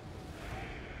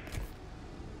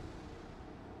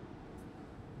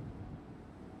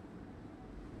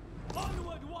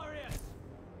 Onward, warriors!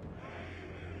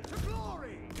 To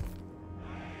glory!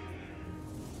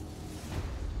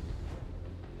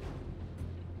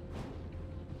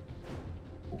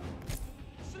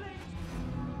 Slings!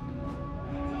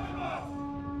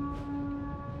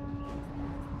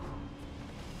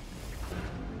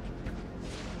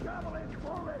 Javelin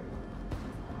for me!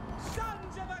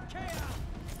 Sons of Achilles!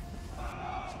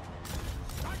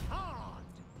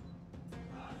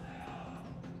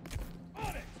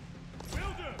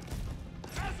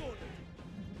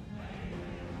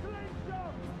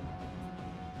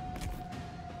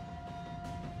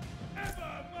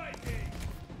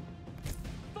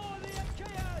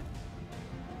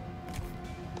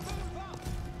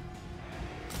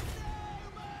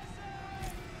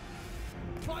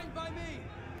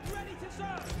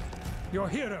 Your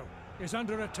hero is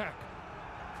under attack.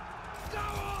 Go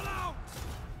all out!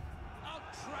 I'll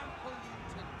trample you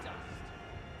to dust.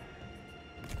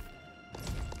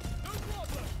 No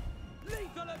problem.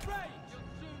 Lethal at range. You'll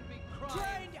soon be crying.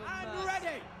 Trained and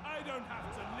ready. I don't have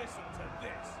to listen to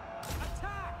this.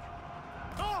 Attack!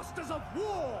 Masters of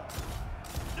war!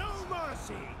 No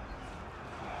mercy!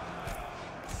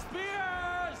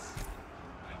 Spears!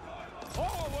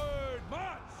 Forward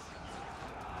march!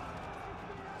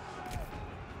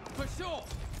 For sure.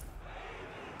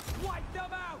 Wipe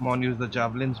them out. Come on, use the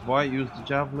javelins, boy. Use the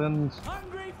javelins.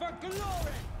 Hungry for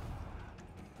glory.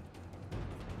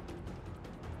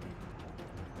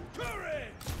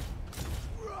 Courage!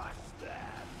 Crush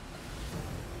them!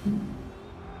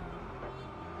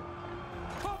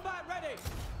 Combat ready!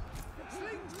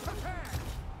 Slings prepared!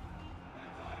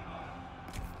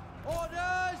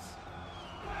 Orders!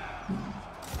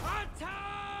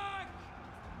 Attack!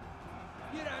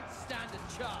 You don't stand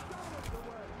a chance.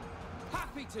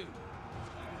 Happy to.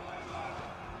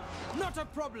 Not a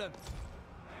problem.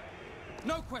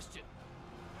 No question.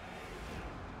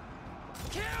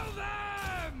 Kill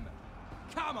them!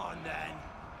 Come on then.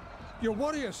 Your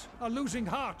warriors are losing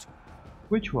heart.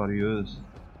 Which warriors?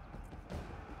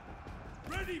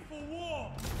 Ready for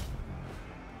war!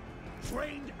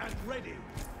 Trained and ready.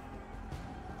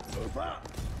 Move up!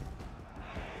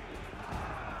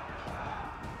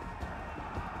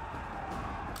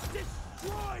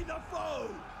 Destroy the foe!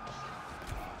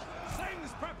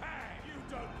 Things prepared! You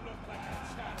don't look like a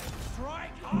challenge.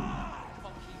 Strike hard!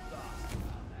 Funky bastard.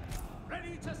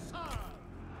 Ready to serve!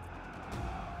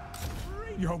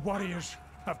 Your warriors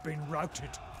have been routed.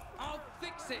 I'll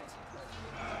fix it.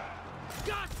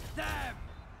 Gut them!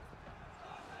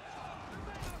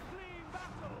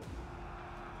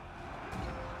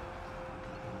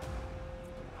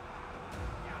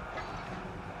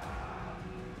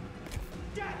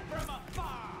 Death from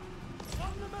afar!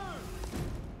 On the move!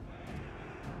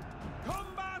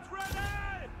 Combat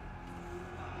ready!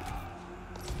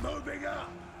 Moving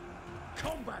up!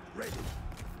 Combat ready!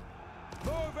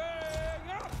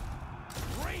 Moving up!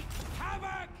 Wreak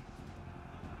havoc!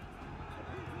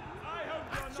 I hope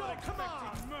At you're your not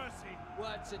expecting mercy!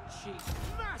 Words are cheap.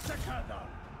 Massacre them!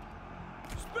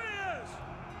 Spears!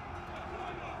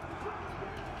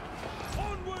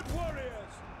 Onward,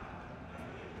 warriors!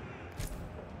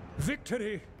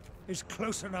 Victory is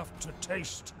close enough to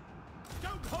taste.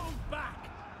 Don't hold back!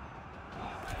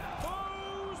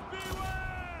 Foes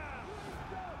beware!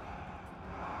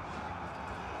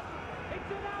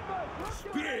 It's an ambush!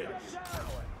 Spears!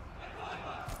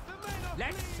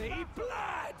 Let's see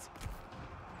blood!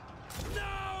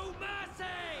 No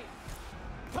mercy!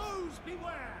 Foes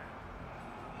beware!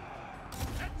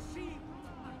 Let's see!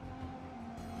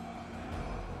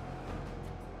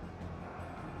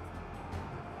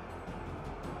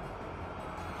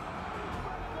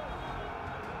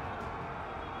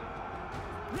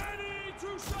 Ready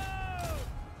to serve!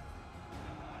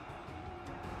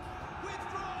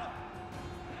 Withdraw!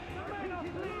 The men are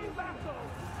fleeing battle!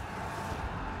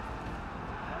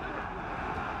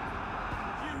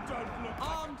 You don't look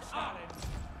Armed like a up! challenge!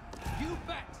 You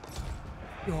bet!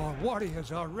 Your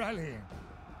warriors are rallying.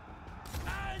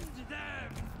 And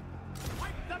them!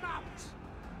 Wipe them out!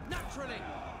 Naturally!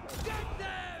 Get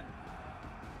them!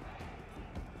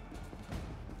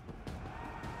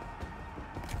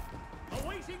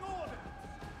 Awaiting orders!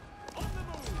 On the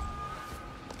move!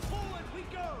 Forward we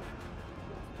go!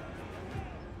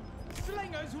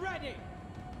 Slingers ready!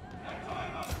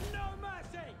 No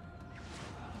mercy!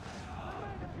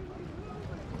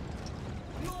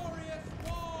 Glorious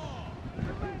war!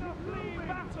 The men are fleeing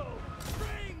battle!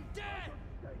 Bring death!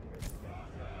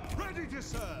 Ready to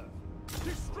serve!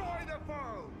 Destroy the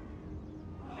foe!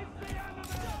 It's the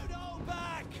enemy! Don't hold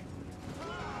back!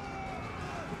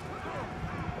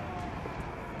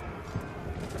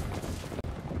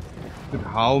 Dude,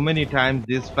 how many times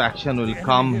this faction will The enemy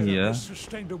come hero here? has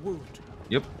sustained a wound.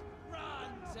 Yep. Run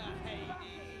to Hades!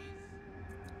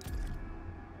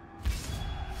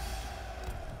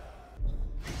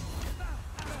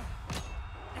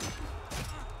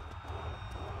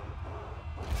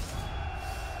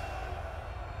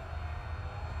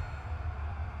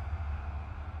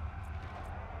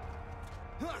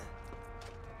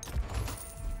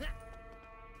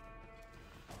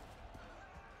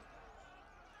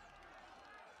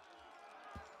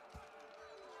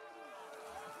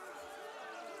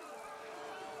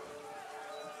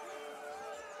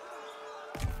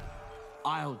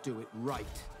 I'll do it right.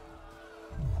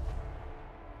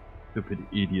 Stupid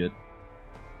idiot.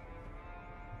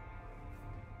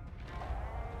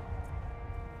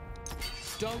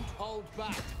 Don't hold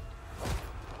back.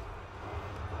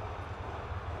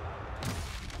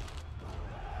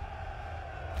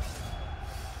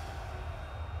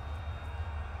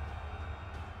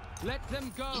 Let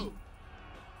them go.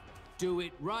 Do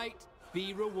it right,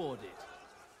 be rewarded.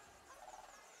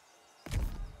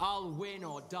 I'll win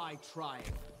or die trying.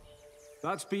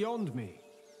 That's beyond me.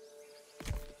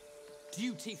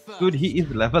 Duty first. Dude, he is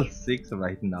level 6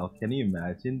 right now. Can you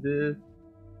imagine this?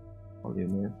 All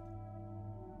units.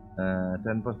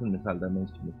 10% missile damage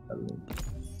to missile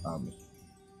army.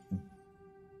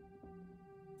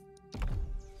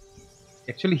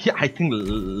 Actually, I think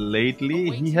lately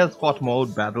he has fought more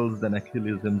battles than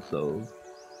Achilles himself.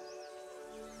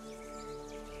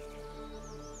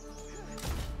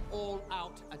 All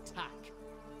out attack.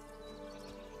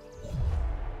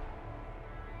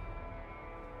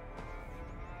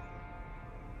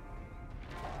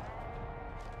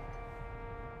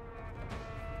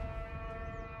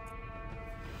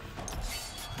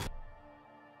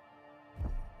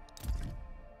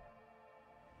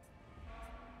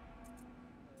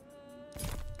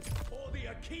 For the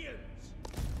Achaeans!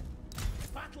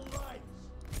 Battle lines!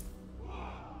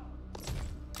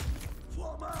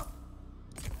 Form up!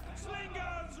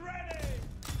 Slingers ready!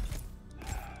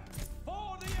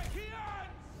 For the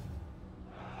Achaeans!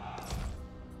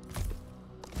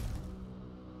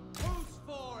 Who's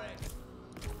for it?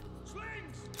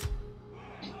 Slings!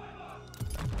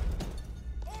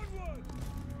 Onward!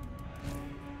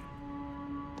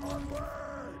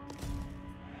 Onward!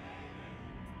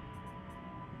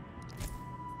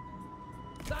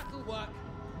 That'll work.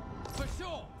 For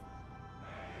sure.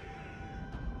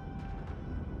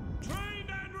 Trained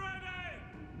and ready!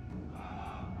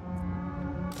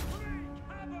 Wreak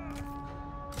havoc!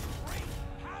 Wreak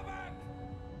havoc!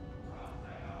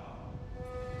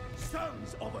 Sons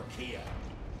of Achaea!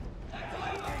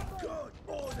 In good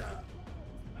order!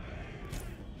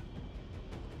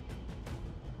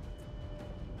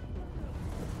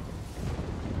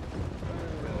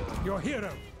 Your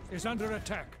hero is under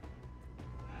attack.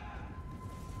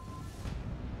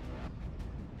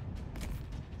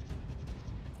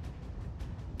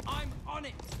 I'm on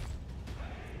it.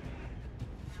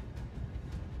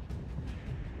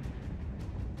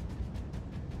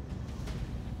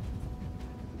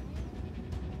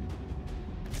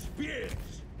 Spears!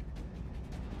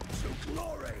 To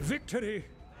glory! Victory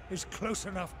is close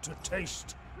enough to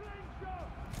taste.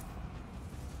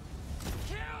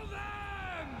 Kill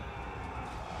them!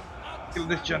 Kill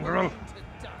this general. To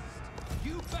dust.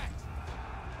 You bet.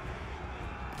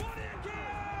 For the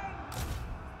Achaeans!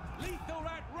 Lethal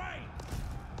at range!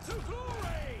 To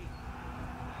glory!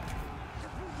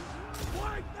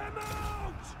 Wipe them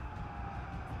out!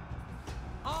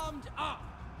 Armed up.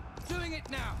 Doing it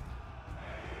now.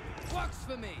 Works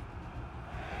for me.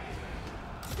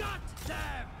 Gut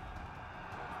them!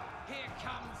 Here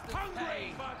comes the Hungry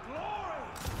pain. for glory!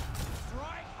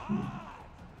 Strike hard!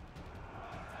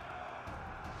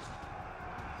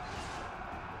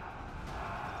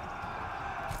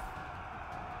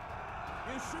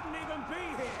 You shouldn't even be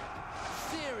here!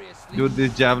 Seriously. Dude,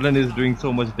 this javelin is doing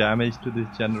so much damage to this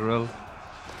general.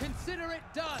 Consider it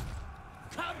done.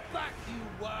 Come back,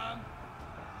 you worm.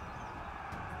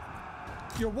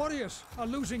 Your warriors are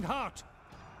losing heart.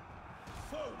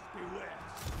 Foes beware!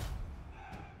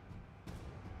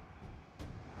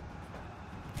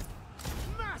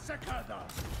 Massacre them!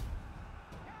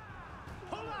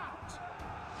 Pull out!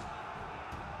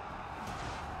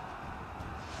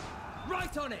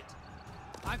 Right on it.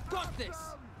 I've got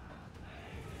this.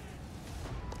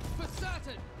 For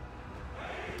certain.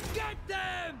 Get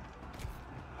them!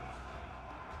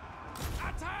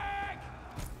 Attack!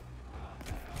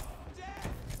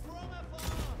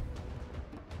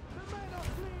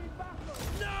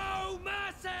 No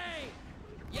mercy!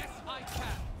 Yes, I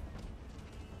can.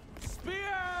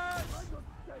 Spears!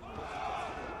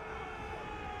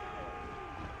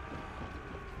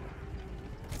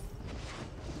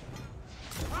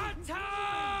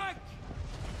 Attack!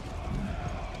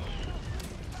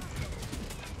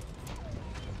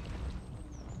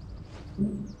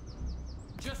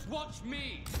 Just watch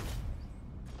me.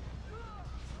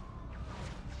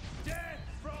 Death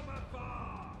from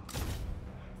afar!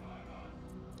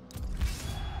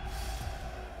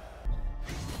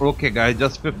 Okay guys,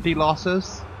 just 50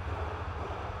 losses.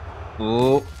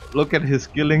 Oh, look at his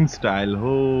killing style.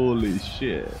 Holy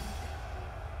shit.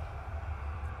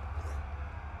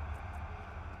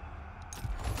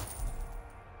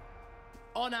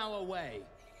 On our way.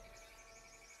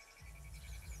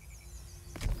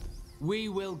 We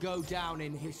will go down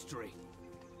in history.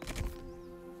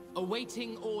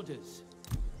 Awaiting orders.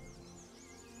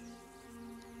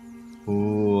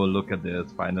 Oh, look at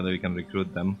this. Finally we can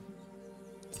recruit them.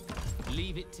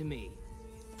 Leave it to me.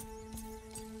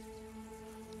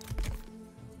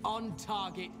 On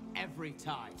target every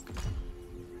time.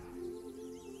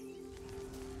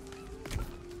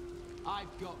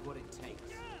 I've got what it takes.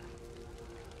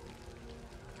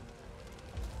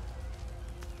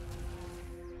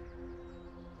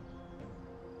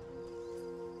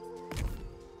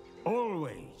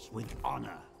 Always with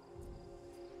honor.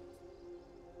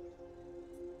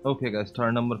 Okay guys,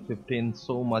 turn number 15.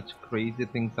 So much crazy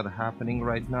things are happening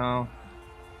right now.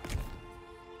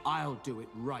 I'll do it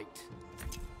right.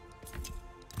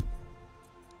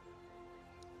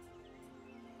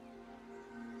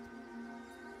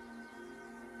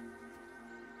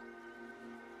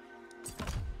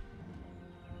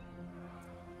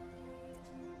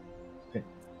 Okay.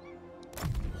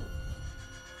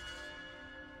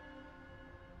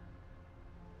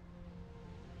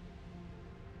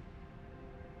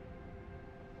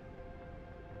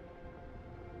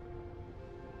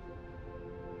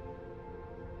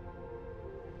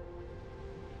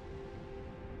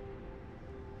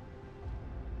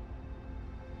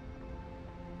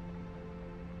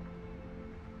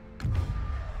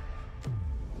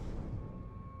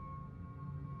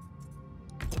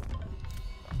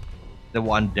 The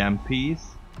one damn piece.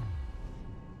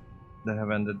 They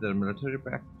have ended their military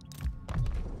pact.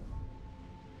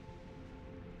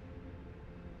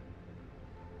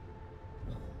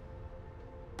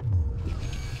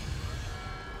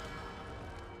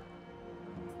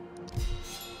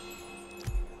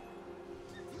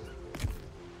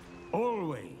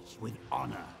 Always with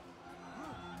honor.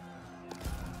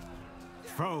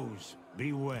 Foes,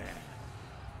 beware.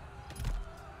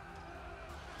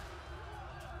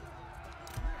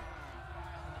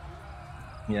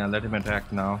 Yeah, let him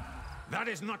attack now. That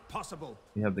is not possible.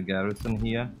 We have the garrison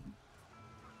here.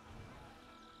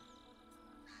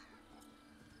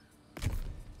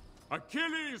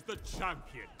 Achilles the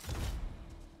champion.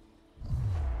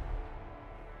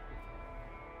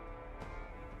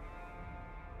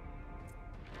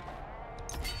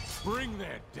 Bring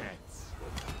their deaths.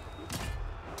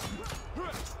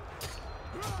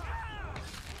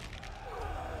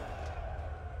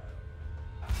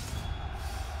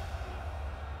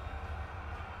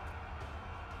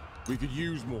 We could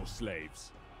use more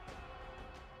slaves.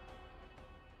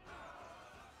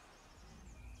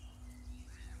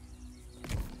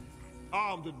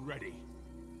 Armed and ready.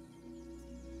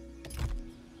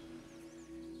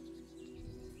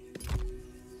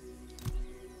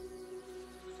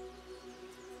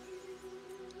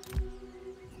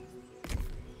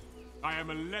 I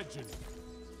am a legend.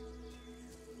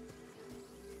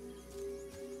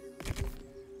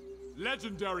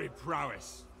 Legendary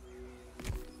prowess.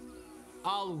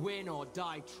 I'll win or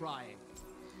die trying.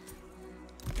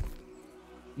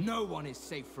 No one is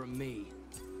safe from me.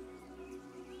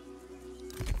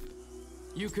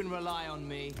 You can rely on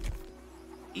me.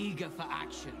 Eager for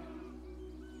action.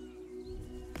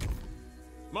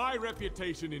 My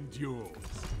reputation endures.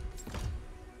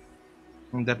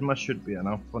 That much should be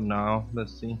enough for now.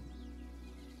 Let's see.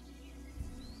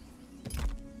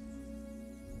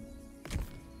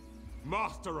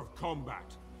 Master of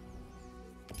combat.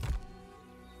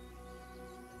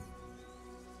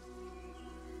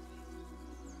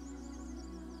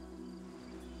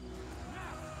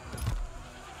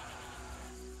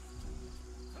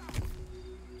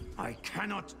 I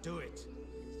cannot do it.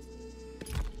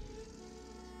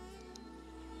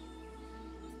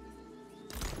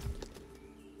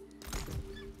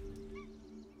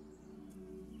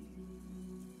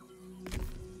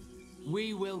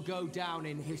 We will go down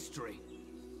in history.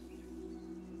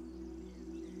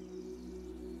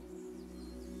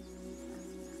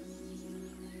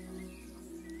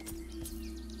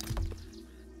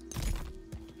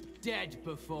 Dead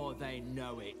before they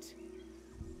know it.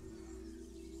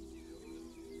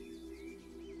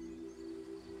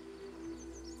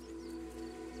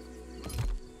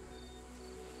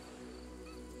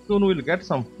 Soon we'll get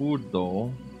some food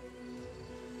though.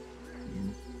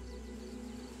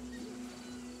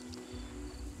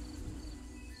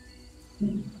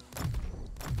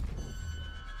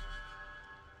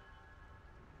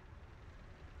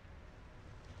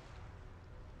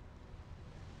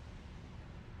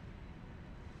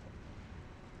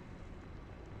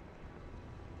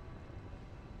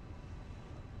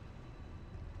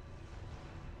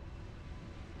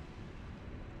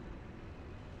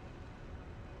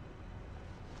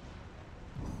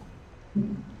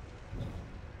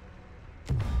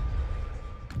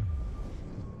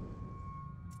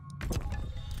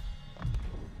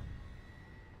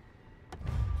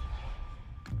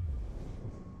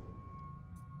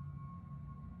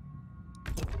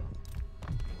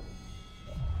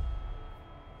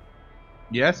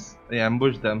 Yes, they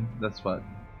ambush them. That's what.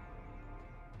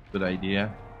 Good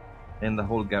idea. And the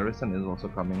whole garrison is also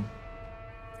coming.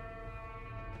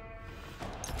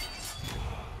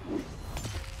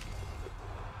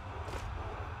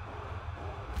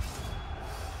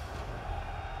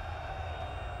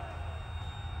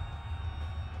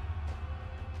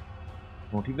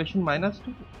 Motivation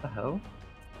 -2? What the hell?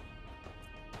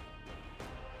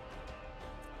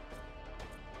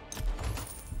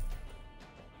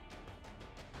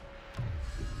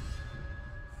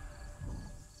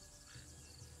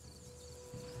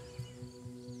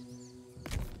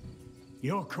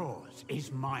 Your cause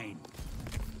is mine.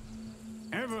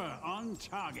 Ever on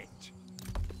target.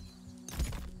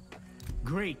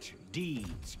 Great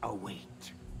deeds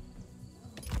await.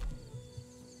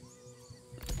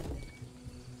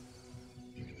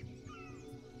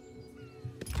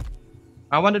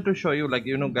 I wanted to show you, like,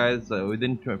 you know guys,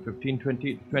 within 15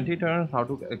 20 turns how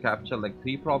to capture like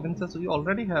 3 provinces. We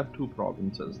already have 2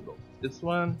 provinces though. This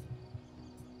one,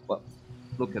 but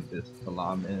look at this,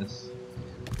 Salamis.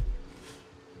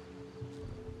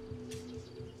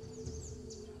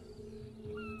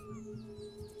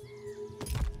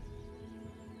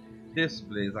 This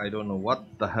place, I don't know what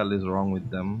the hell is wrong with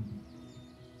them.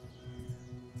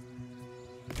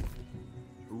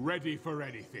 Ready for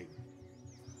anything.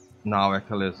 Now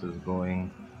Achilles is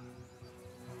going.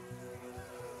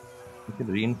 We can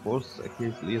reinforce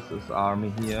Achilles'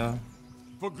 army here.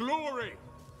 For glory!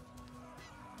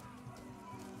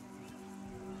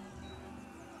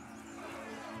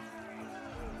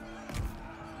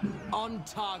 On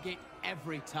target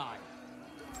every time.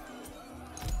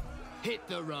 Hit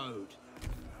the road.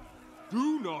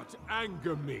 Do not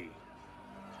anger me.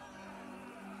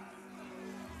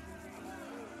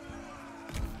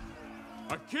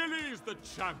 Achilles the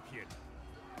champion.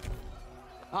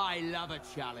 I love a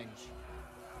challenge.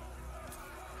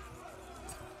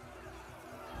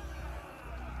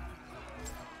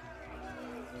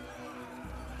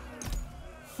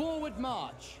 Forward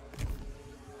march.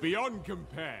 Beyond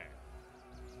compare.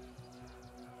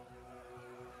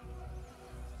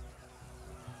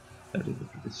 That is a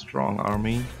pretty strong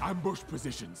army. Ambush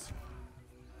positions.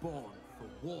 Born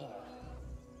for war.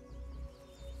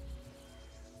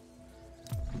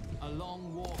 A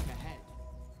long walk ahead.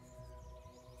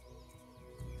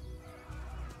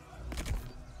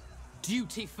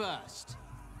 Duty first.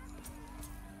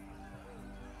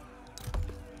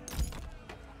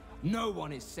 No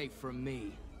one is safe from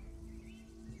me.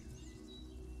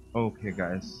 Okay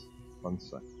guys, one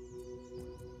sec.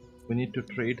 We need to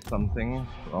trade something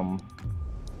from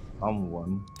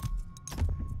someone.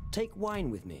 Take wine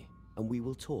with me, and we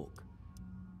will talk.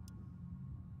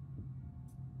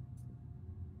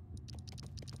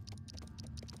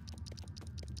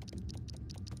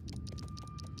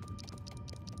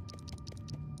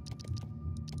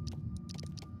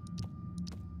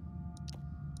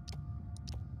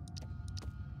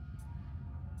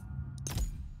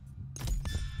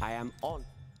 I am on.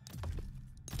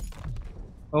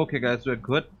 Okay guys, we're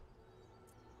good.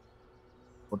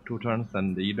 For 2 turns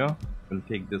and HYDRA. We'll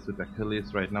take this with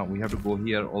Achilles right now. We have to go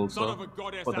here also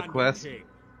for the quest.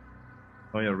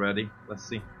 Oh, you're ready. Let's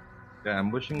see. They're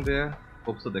ambushing there.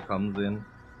 Hope so they comes in.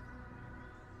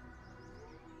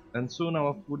 And soon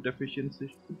our food deficiency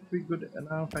should be good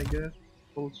enough, I guess.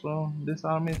 Also, this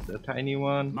army is a tiny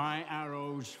one. My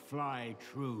arrows fly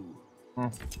true.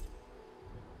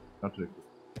 Not really good.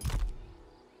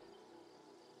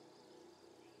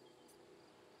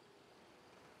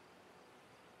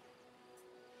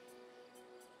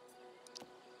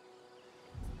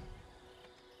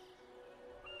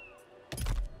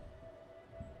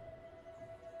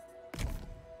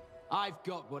 I've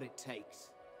got what it takes.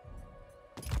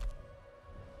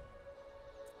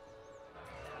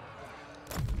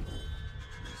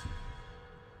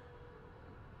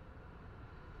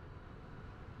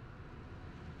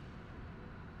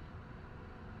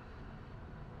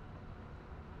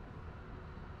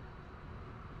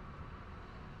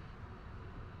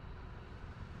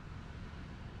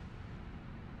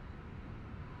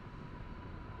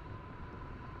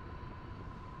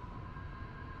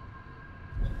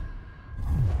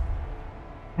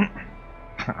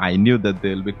 I knew that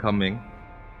they'll be coming.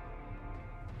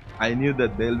 I knew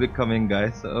that they'll be coming,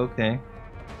 guys. Okay.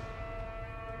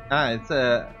 Ah, it's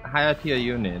a higher tier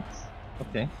units.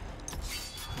 Okay.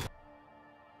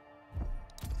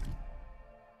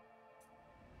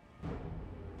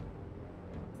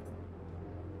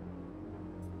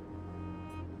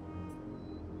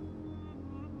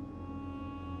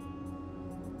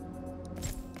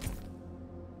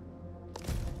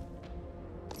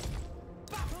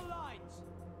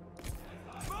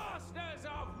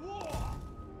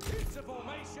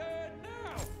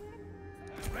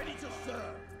 to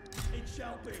serve. It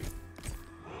shall be.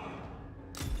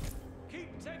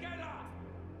 Keep together!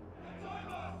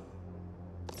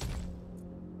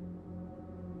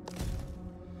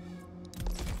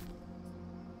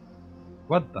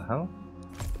 What the hell?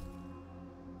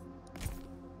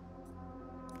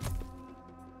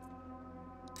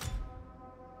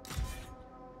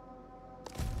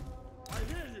 I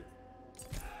hear you.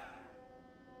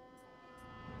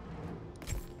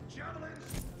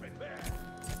 Javelins, prepare.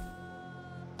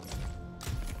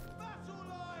 Battle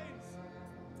lines!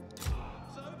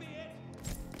 So be it!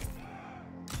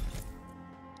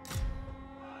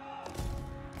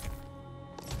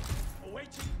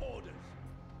 Awaiting orders.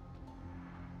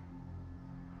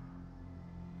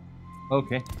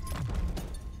 Okay.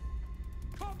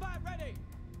 Combat ready!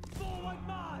 Forward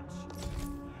march!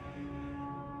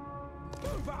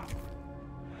 Move up!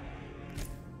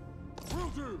 Will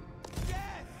do.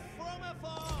 Death from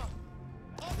afar!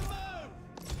 On the move!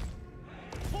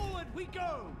 Forward we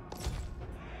go!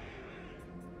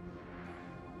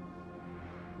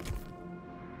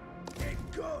 In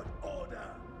good order.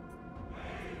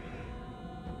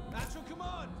 At your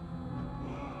command!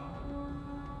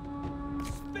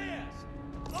 Spears!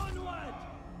 Onward!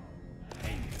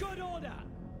 In good order!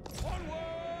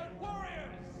 Onward,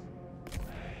 warriors!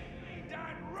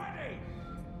 Stand ready.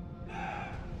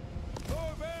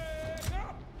 Moving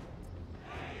up.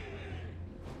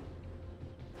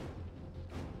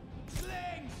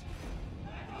 Slings!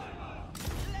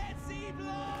 Let's see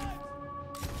blood!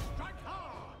 Strike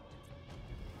hard!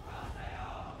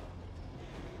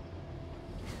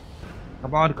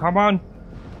 Come on, come on.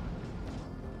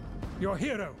 Your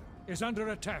hero is under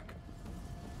attack.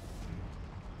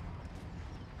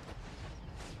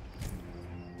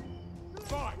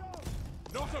 Fine.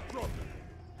 Not a problem.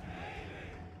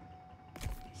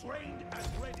 Trained and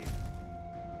ready.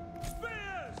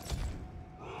 Spears!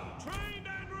 Trained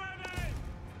and ready!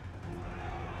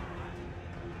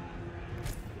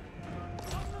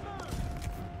 On the move!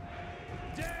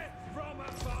 Death from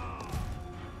afar.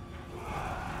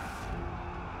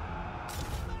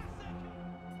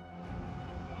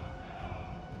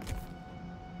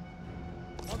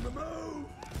 On the move.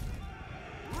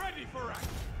 Ready for action.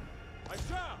 I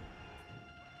shall.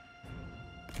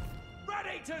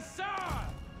 Ready to serve!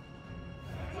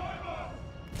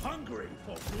 Hungry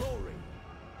for glory.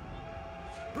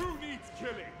 Who needs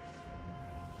killing?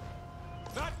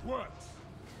 That works.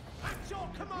 At your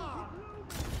command!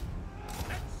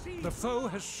 Let's see. The foe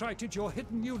has sighted your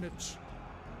hidden units.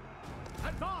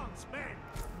 Advance, men.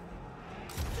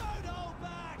 Don't hold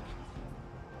back!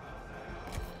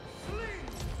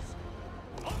 Slings.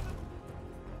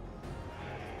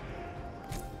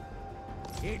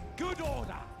 In good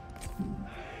order!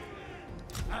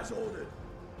 As ordered.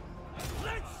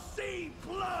 Let's see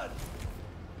blood.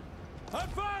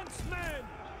 Advance, men!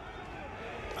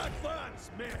 Advance,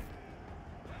 men.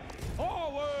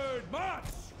 Forward march!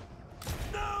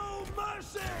 No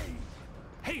mercy.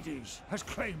 Hades has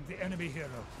claimed the enemy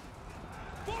hero.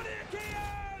 For the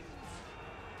Achilles!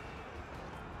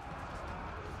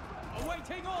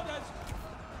 Awaiting orders!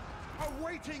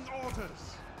 Awaiting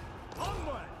orders.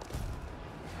 Onward.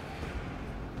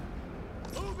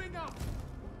 Moving up.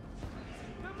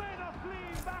 The men are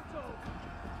fleeing battle.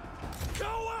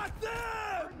 Go at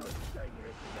them!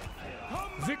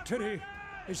 Victory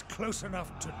is close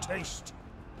enough to taste.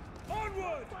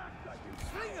 Onward!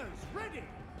 Slingers ready!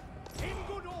 In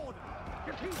good order!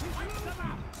 Wipe them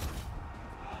out!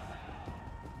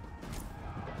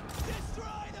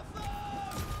 Destroy the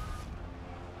foe!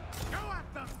 Go at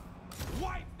them.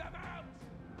 Wipe them out!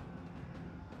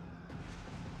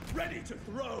 Ready to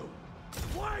throw.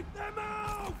 Wipe them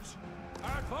out.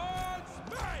 Advance,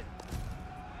 men!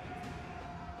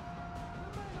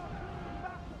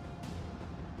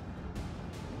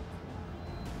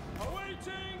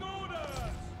 Awaiting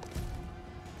orders!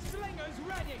 Slingers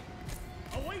ready!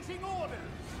 Awaiting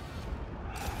orders.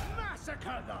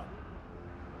 Massacre them.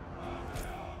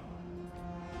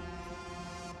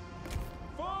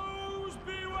 Foes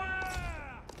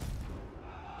beware!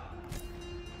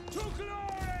 To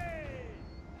glory!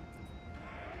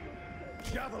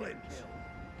 Javelins.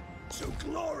 To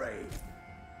glory.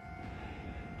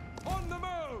 On the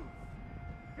move!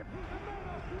 At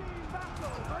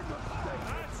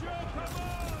your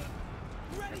command!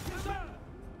 Ready to serve!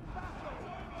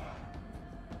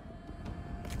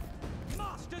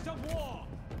 Masters of war!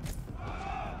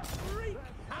 Wreak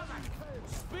havoc!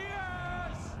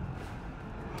 Spears!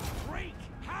 Wreak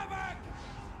havoc!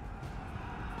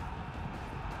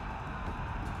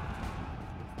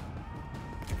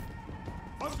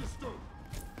 Understood.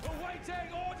 Awaiting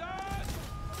orders!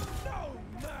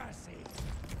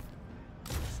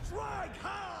 Strike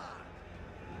hard!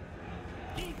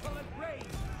 People at range!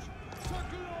 To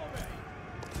glory!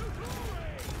 To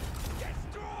glory!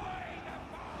 Destroy the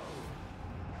foe!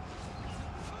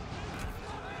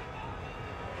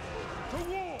 To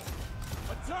war!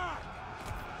 Attack!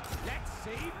 Let's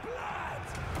see blood!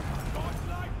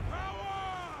 Godlike power!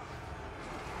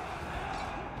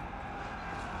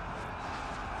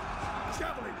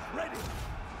 Javelins ready!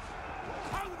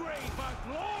 Hungry for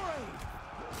glory!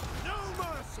 No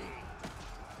mercy!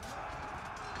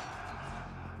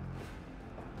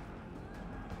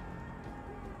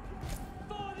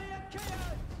 For the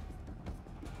Achilles!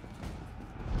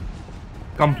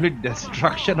 Complete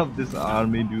destruction of this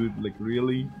army, dude. Like,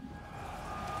 really?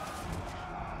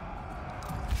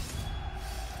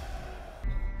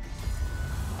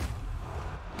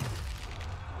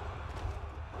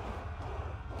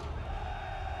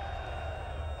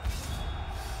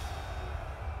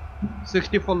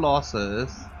 $64 losses.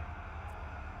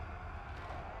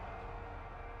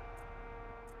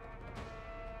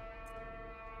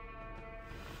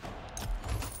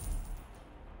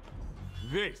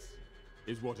 This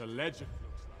is what a legend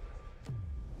looks like.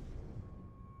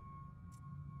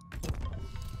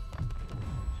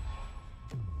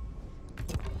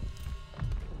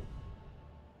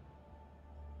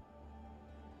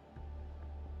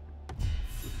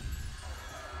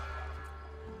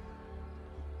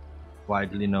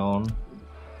 Widely known.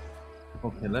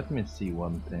 Okay, let me see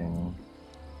one thing.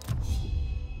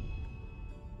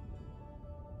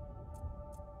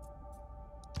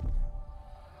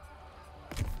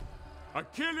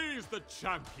 Achilles the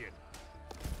champion.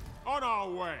 On our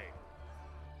way.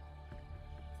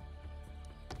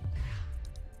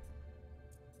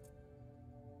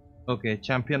 Okay,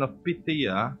 champion of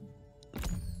Pythia.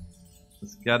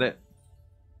 Let's get it.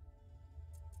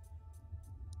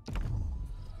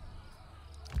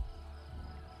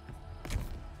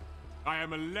 I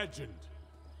am a legend.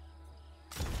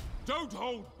 Don't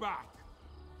hold back.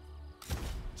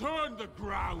 Turn the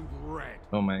ground red.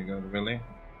 Oh my god, really?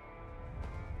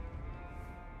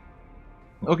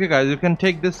 Okay guys, you can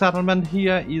take this settlement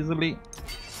here easily.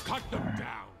 Cut them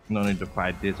down. No need to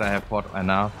fight this, I have fought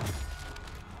enough.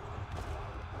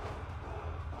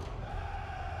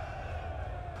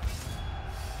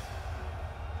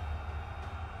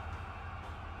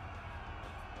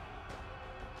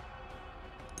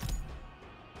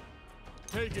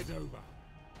 Take it over.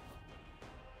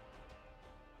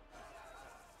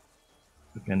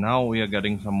 Okay, now we are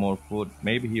getting some more food.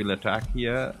 Maybe he'll attack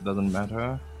here, doesn't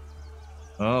matter.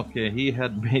 Okay, he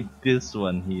had made this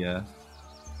one here.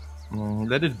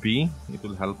 Let it be, it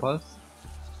will help us.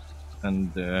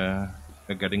 And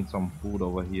we're getting some food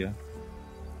over here.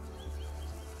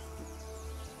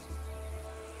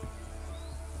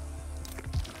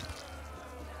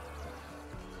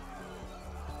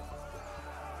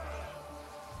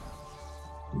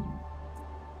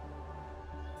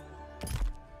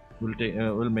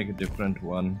 We'll make a different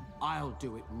one. I'll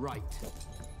do it right.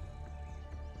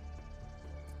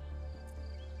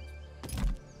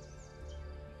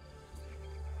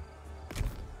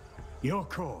 Your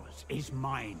cause is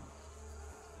mine.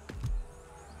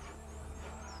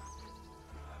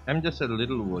 I'm just a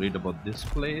little worried about this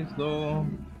place though.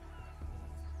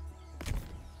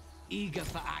 Eager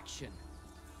for action.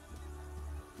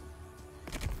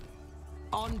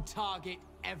 On target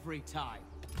every time.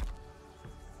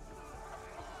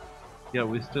 Yeah,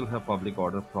 we still have public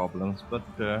order problems, but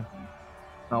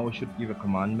now we should give a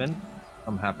commandment.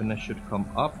 Some happiness should come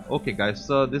up. Okay guys,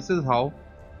 so this is how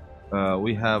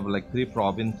we have like 3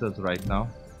 provinces right now.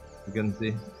 You can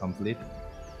see complete.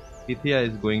 Pythia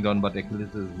is going down, but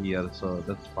Achilles is here, so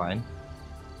that's fine.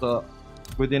 So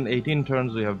within 18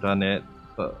 turns we have done it.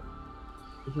 So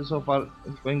this is so far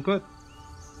it's going good.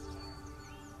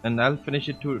 And I'll finish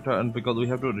it 2 turns because we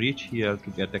have to reach here to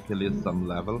get Achilles some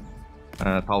level.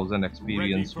 1000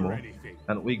 experience more. Anything.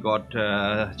 And we got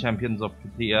champions of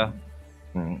Pythia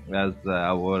as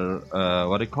our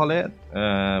what do you call it,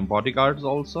 bodyguards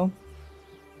also.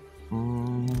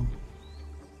 Hold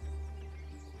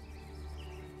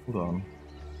on.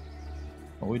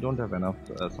 Oh, we don't have enough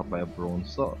supply of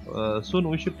bronze, so soon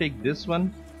we should take this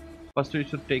one. First we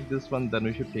should take this one, then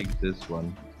we should take this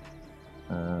one.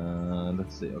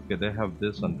 Let's see. Okay, they have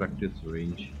this on practice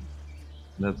range.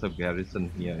 That's a garrison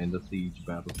here in the siege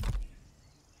battle.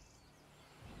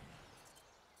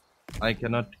 I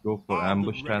cannot go for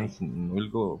ambush turns. We'll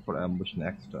go for ambush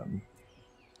next turn.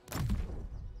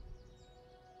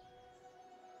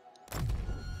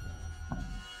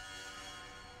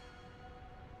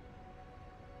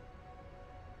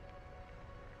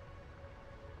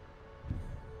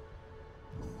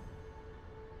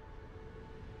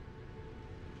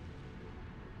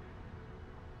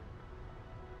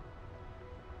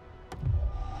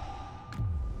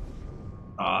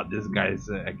 Ah, this guy's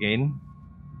again.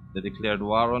 They declared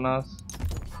war on us.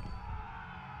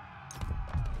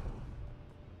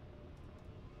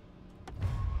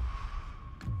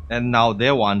 And now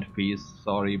they want peace.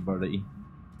 Sorry, buddy.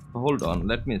 Hold on,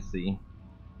 let me see.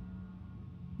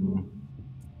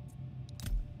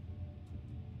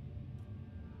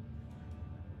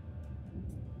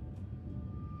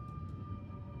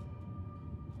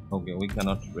 Okay, we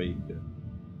cannot trade.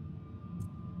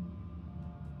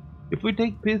 If we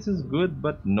take peace is good,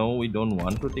 but no, we don't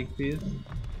want to take peace.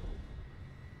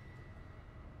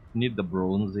 Need the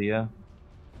bronze here.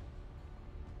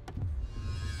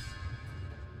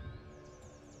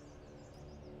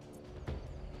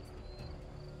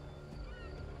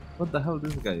 What the hell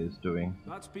this guy is doing?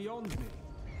 That's beyond me.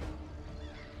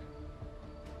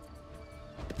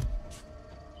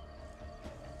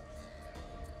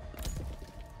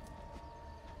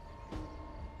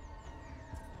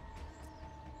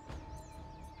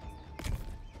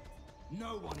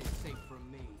 No one is safe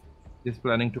from me. He's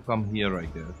planning to come here, I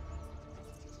guess.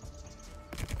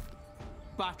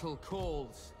 Battle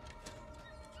calls.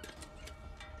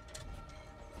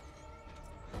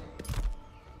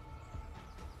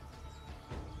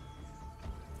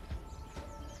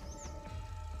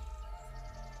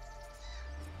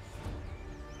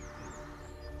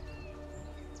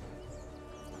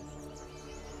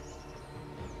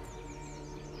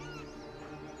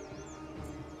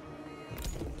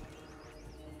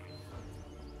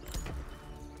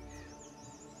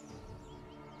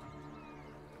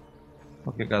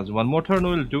 Okay guys, one more turn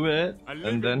we'll do it, A and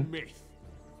living then myth.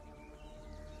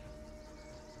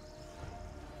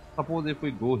 suppose if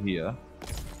we go here.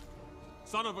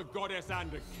 Son of a goddess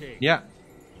and a king. Yeah.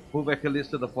 Move Achilles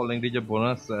to the following digit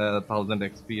bonus, 1000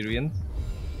 experience.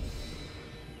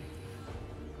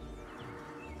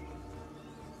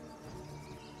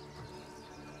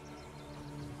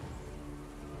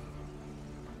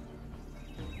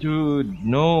 Dude,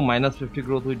 no, minus 50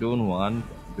 growth we don't want.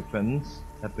 Defense,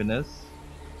 happiness.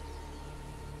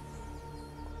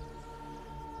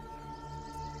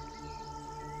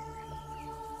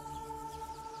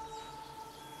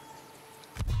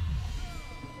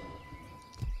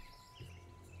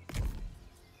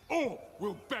 All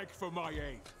will beg for my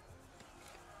aid.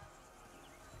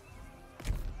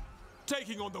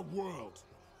 Taking on the world.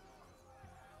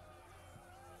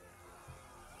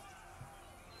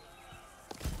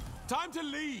 Time to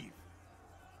leave.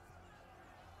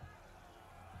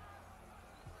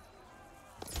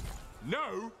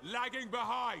 No lagging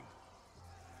behind.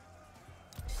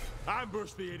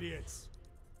 Ambush the idiots.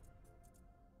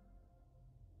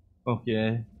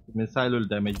 Okay, missile will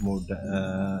damage more.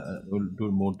 Will do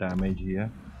more damage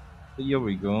here. So here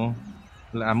we go.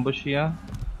 We'll ambush here.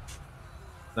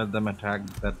 Let them attack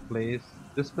that place.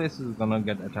 This place is gonna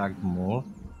get attacked more.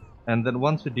 And then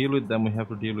once we deal with them, we have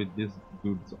to deal with these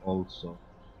dudes also.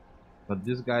 But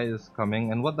this guy is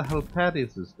coming, and what the hell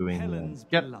Paris is doing here?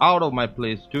 Get out of my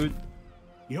place, dude!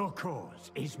 Your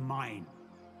cause is mine.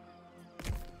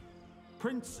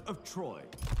 Prince of Troy.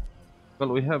 Well,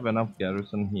 we have enough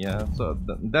garrison here, so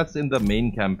that's in the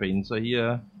main campaign. So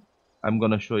here, I'm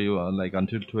gonna show you like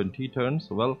until 20 turns.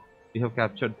 Well, we have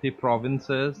captured 3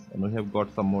 provinces, and we have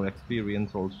got some more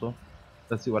experience also.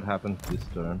 Let's see what happens this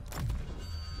turn.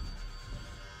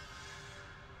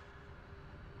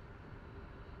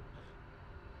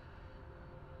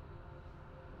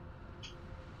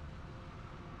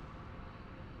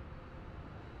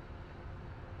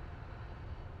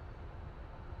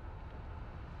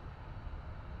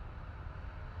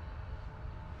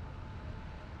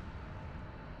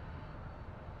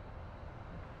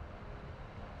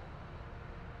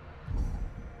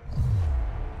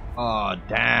 Oh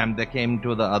damn, they came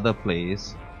to the other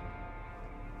place.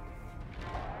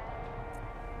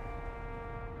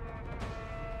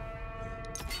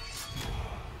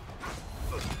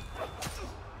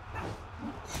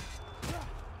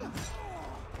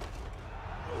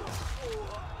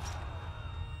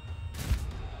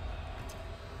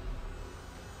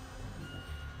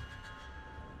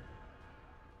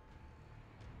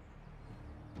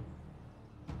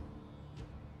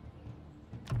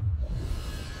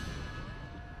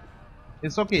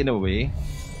 It's okay in a way.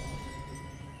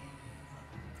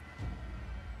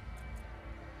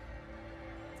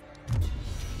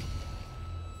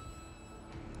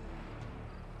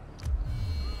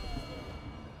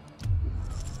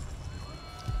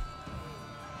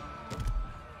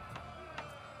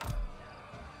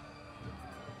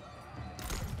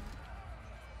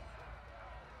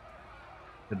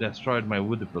 They destroyed my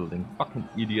wood building. Fucking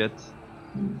idiots.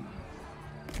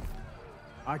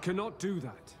 I cannot do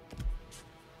that.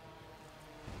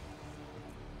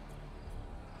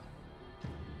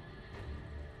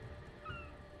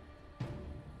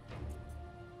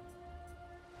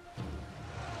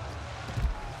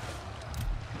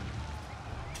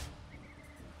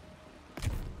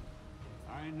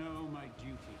 my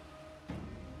duty.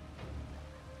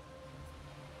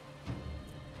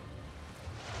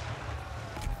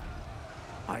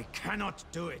 I cannot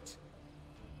do it.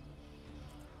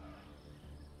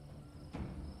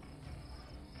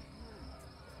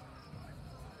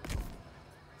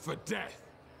 For death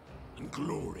and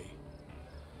glory.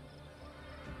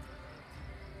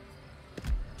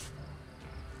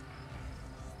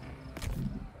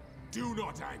 Do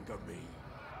not anger me.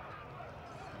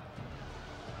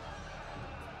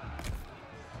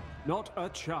 Not a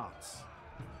chance.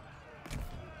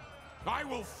 I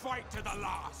will fight to the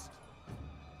last.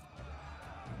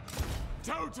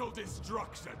 Total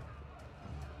destruction.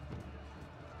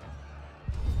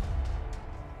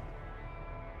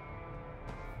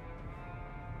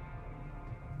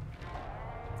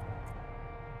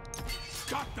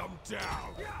 Cut them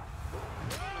down.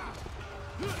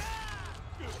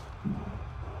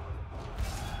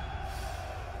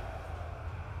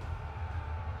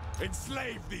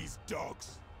 Enslave these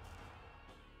dogs.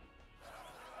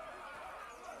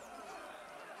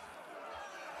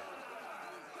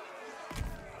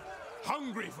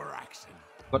 Hungry for action.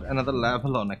 Got another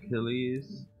level on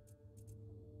Achilles.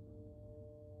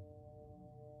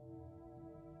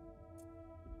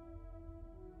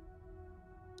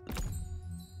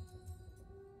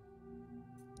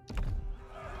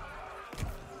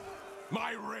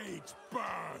 My rage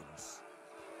burns.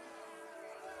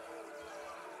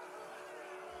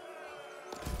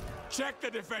 Check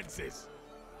the defenses.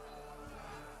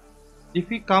 If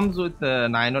he comes with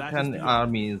 9 or 10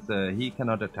 armies, he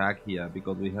cannot attack here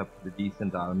because we have the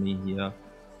decent army here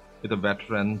with a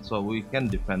veteran, so we can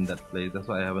defend that place. That's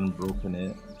why I haven't broken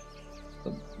it.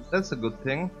 So that's a good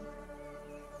thing.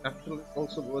 Actually,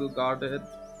 also well guarded.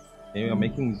 We are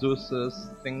making Zeus's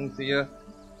things here.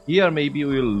 Here maybe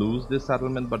we will lose this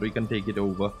settlement, but we can take it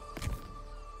over.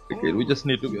 Okay, we just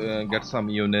need to get some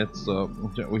units, so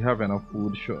we have enough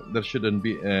food. Sure, there shouldn't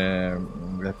be a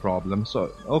problem. So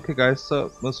okay guys,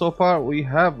 so far we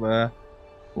have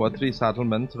 3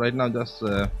 settlements right now. Just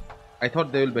I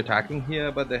thought they will be attacking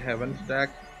here, but they haven't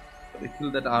attacked. They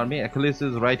killed that army. Achilles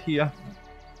is right here,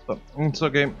 so it's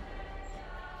okay.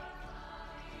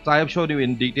 So I have showed you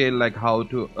in detail like how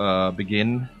to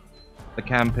begin the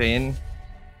campaign,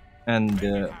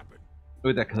 and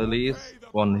with Achilles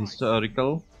on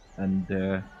historical.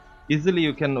 And easily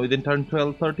you can, within turn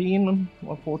 12, 13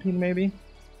 or 14 maybe,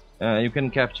 you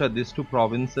can capture these 2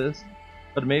 provinces.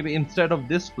 But maybe instead of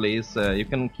this place, you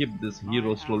can keep this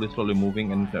hero slowly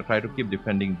moving and try to keep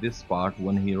defending this part,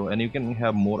 1 hero, and you can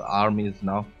have more armies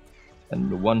now.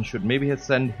 And one should maybe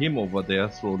send him over there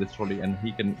slowly, and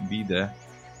he can be there.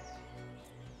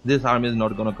 This army is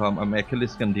not gonna come.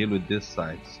 Achilles can deal with this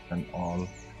sides and all.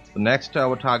 So next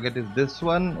our target is this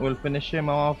one. We'll finish him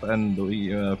off, and we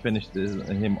finish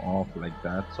him off like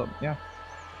that. So yeah,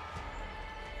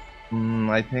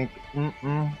 I think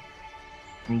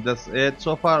that's it.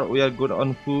 So far we are good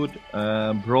on food.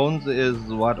 Bronze is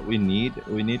what we need.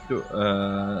 We need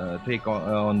to take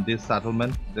on this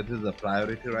settlement. That is a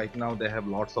priority right now. They have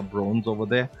lots of bronze over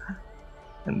there,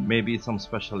 and maybe some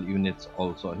special units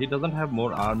also. He doesn't have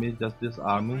more armies, just this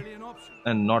army,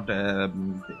 and not a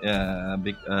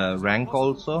big rank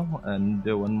also. And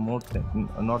one more thing,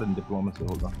 not in diplomacy,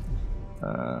 hold on.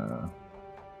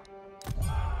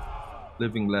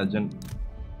 Living legend.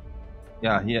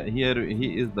 Yeah, here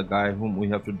he is the guy whom we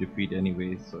have to defeat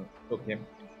anyway, so okay.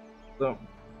 So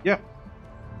yeah,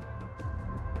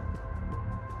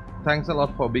 thanks a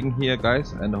lot for being here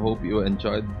guys, and I hope you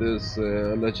enjoyed this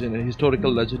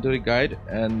historical legendary guide.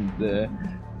 And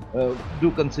do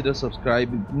consider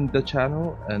subscribing the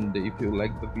channel, and if you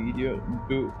like the video,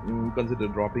 do consider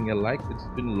dropping a like. It's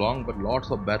been long, but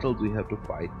lots of battles we have to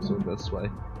fight, so that's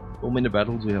why so many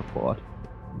battles we have fought.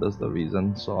 That's the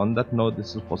reason. So on that note,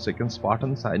 this is Forsaken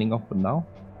Spartan signing off for now,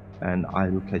 and I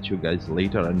will catch you guys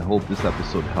later, and hope this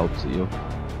episode helps you.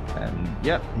 And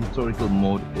yeah, historical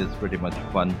mode is pretty much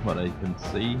fun, what I can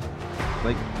see.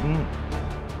 Like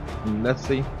let's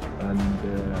see.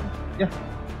 And yeah,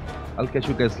 I'll catch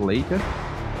you guys later.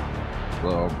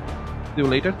 So see you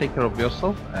later. Take care of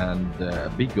yourself,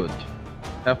 and be good,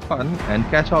 have fun, and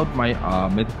catch out my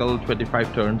mythical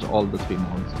 25 turns all the 3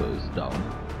 monsters down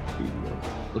video.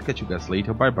 I'll catch you guys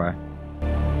later. Bye bye.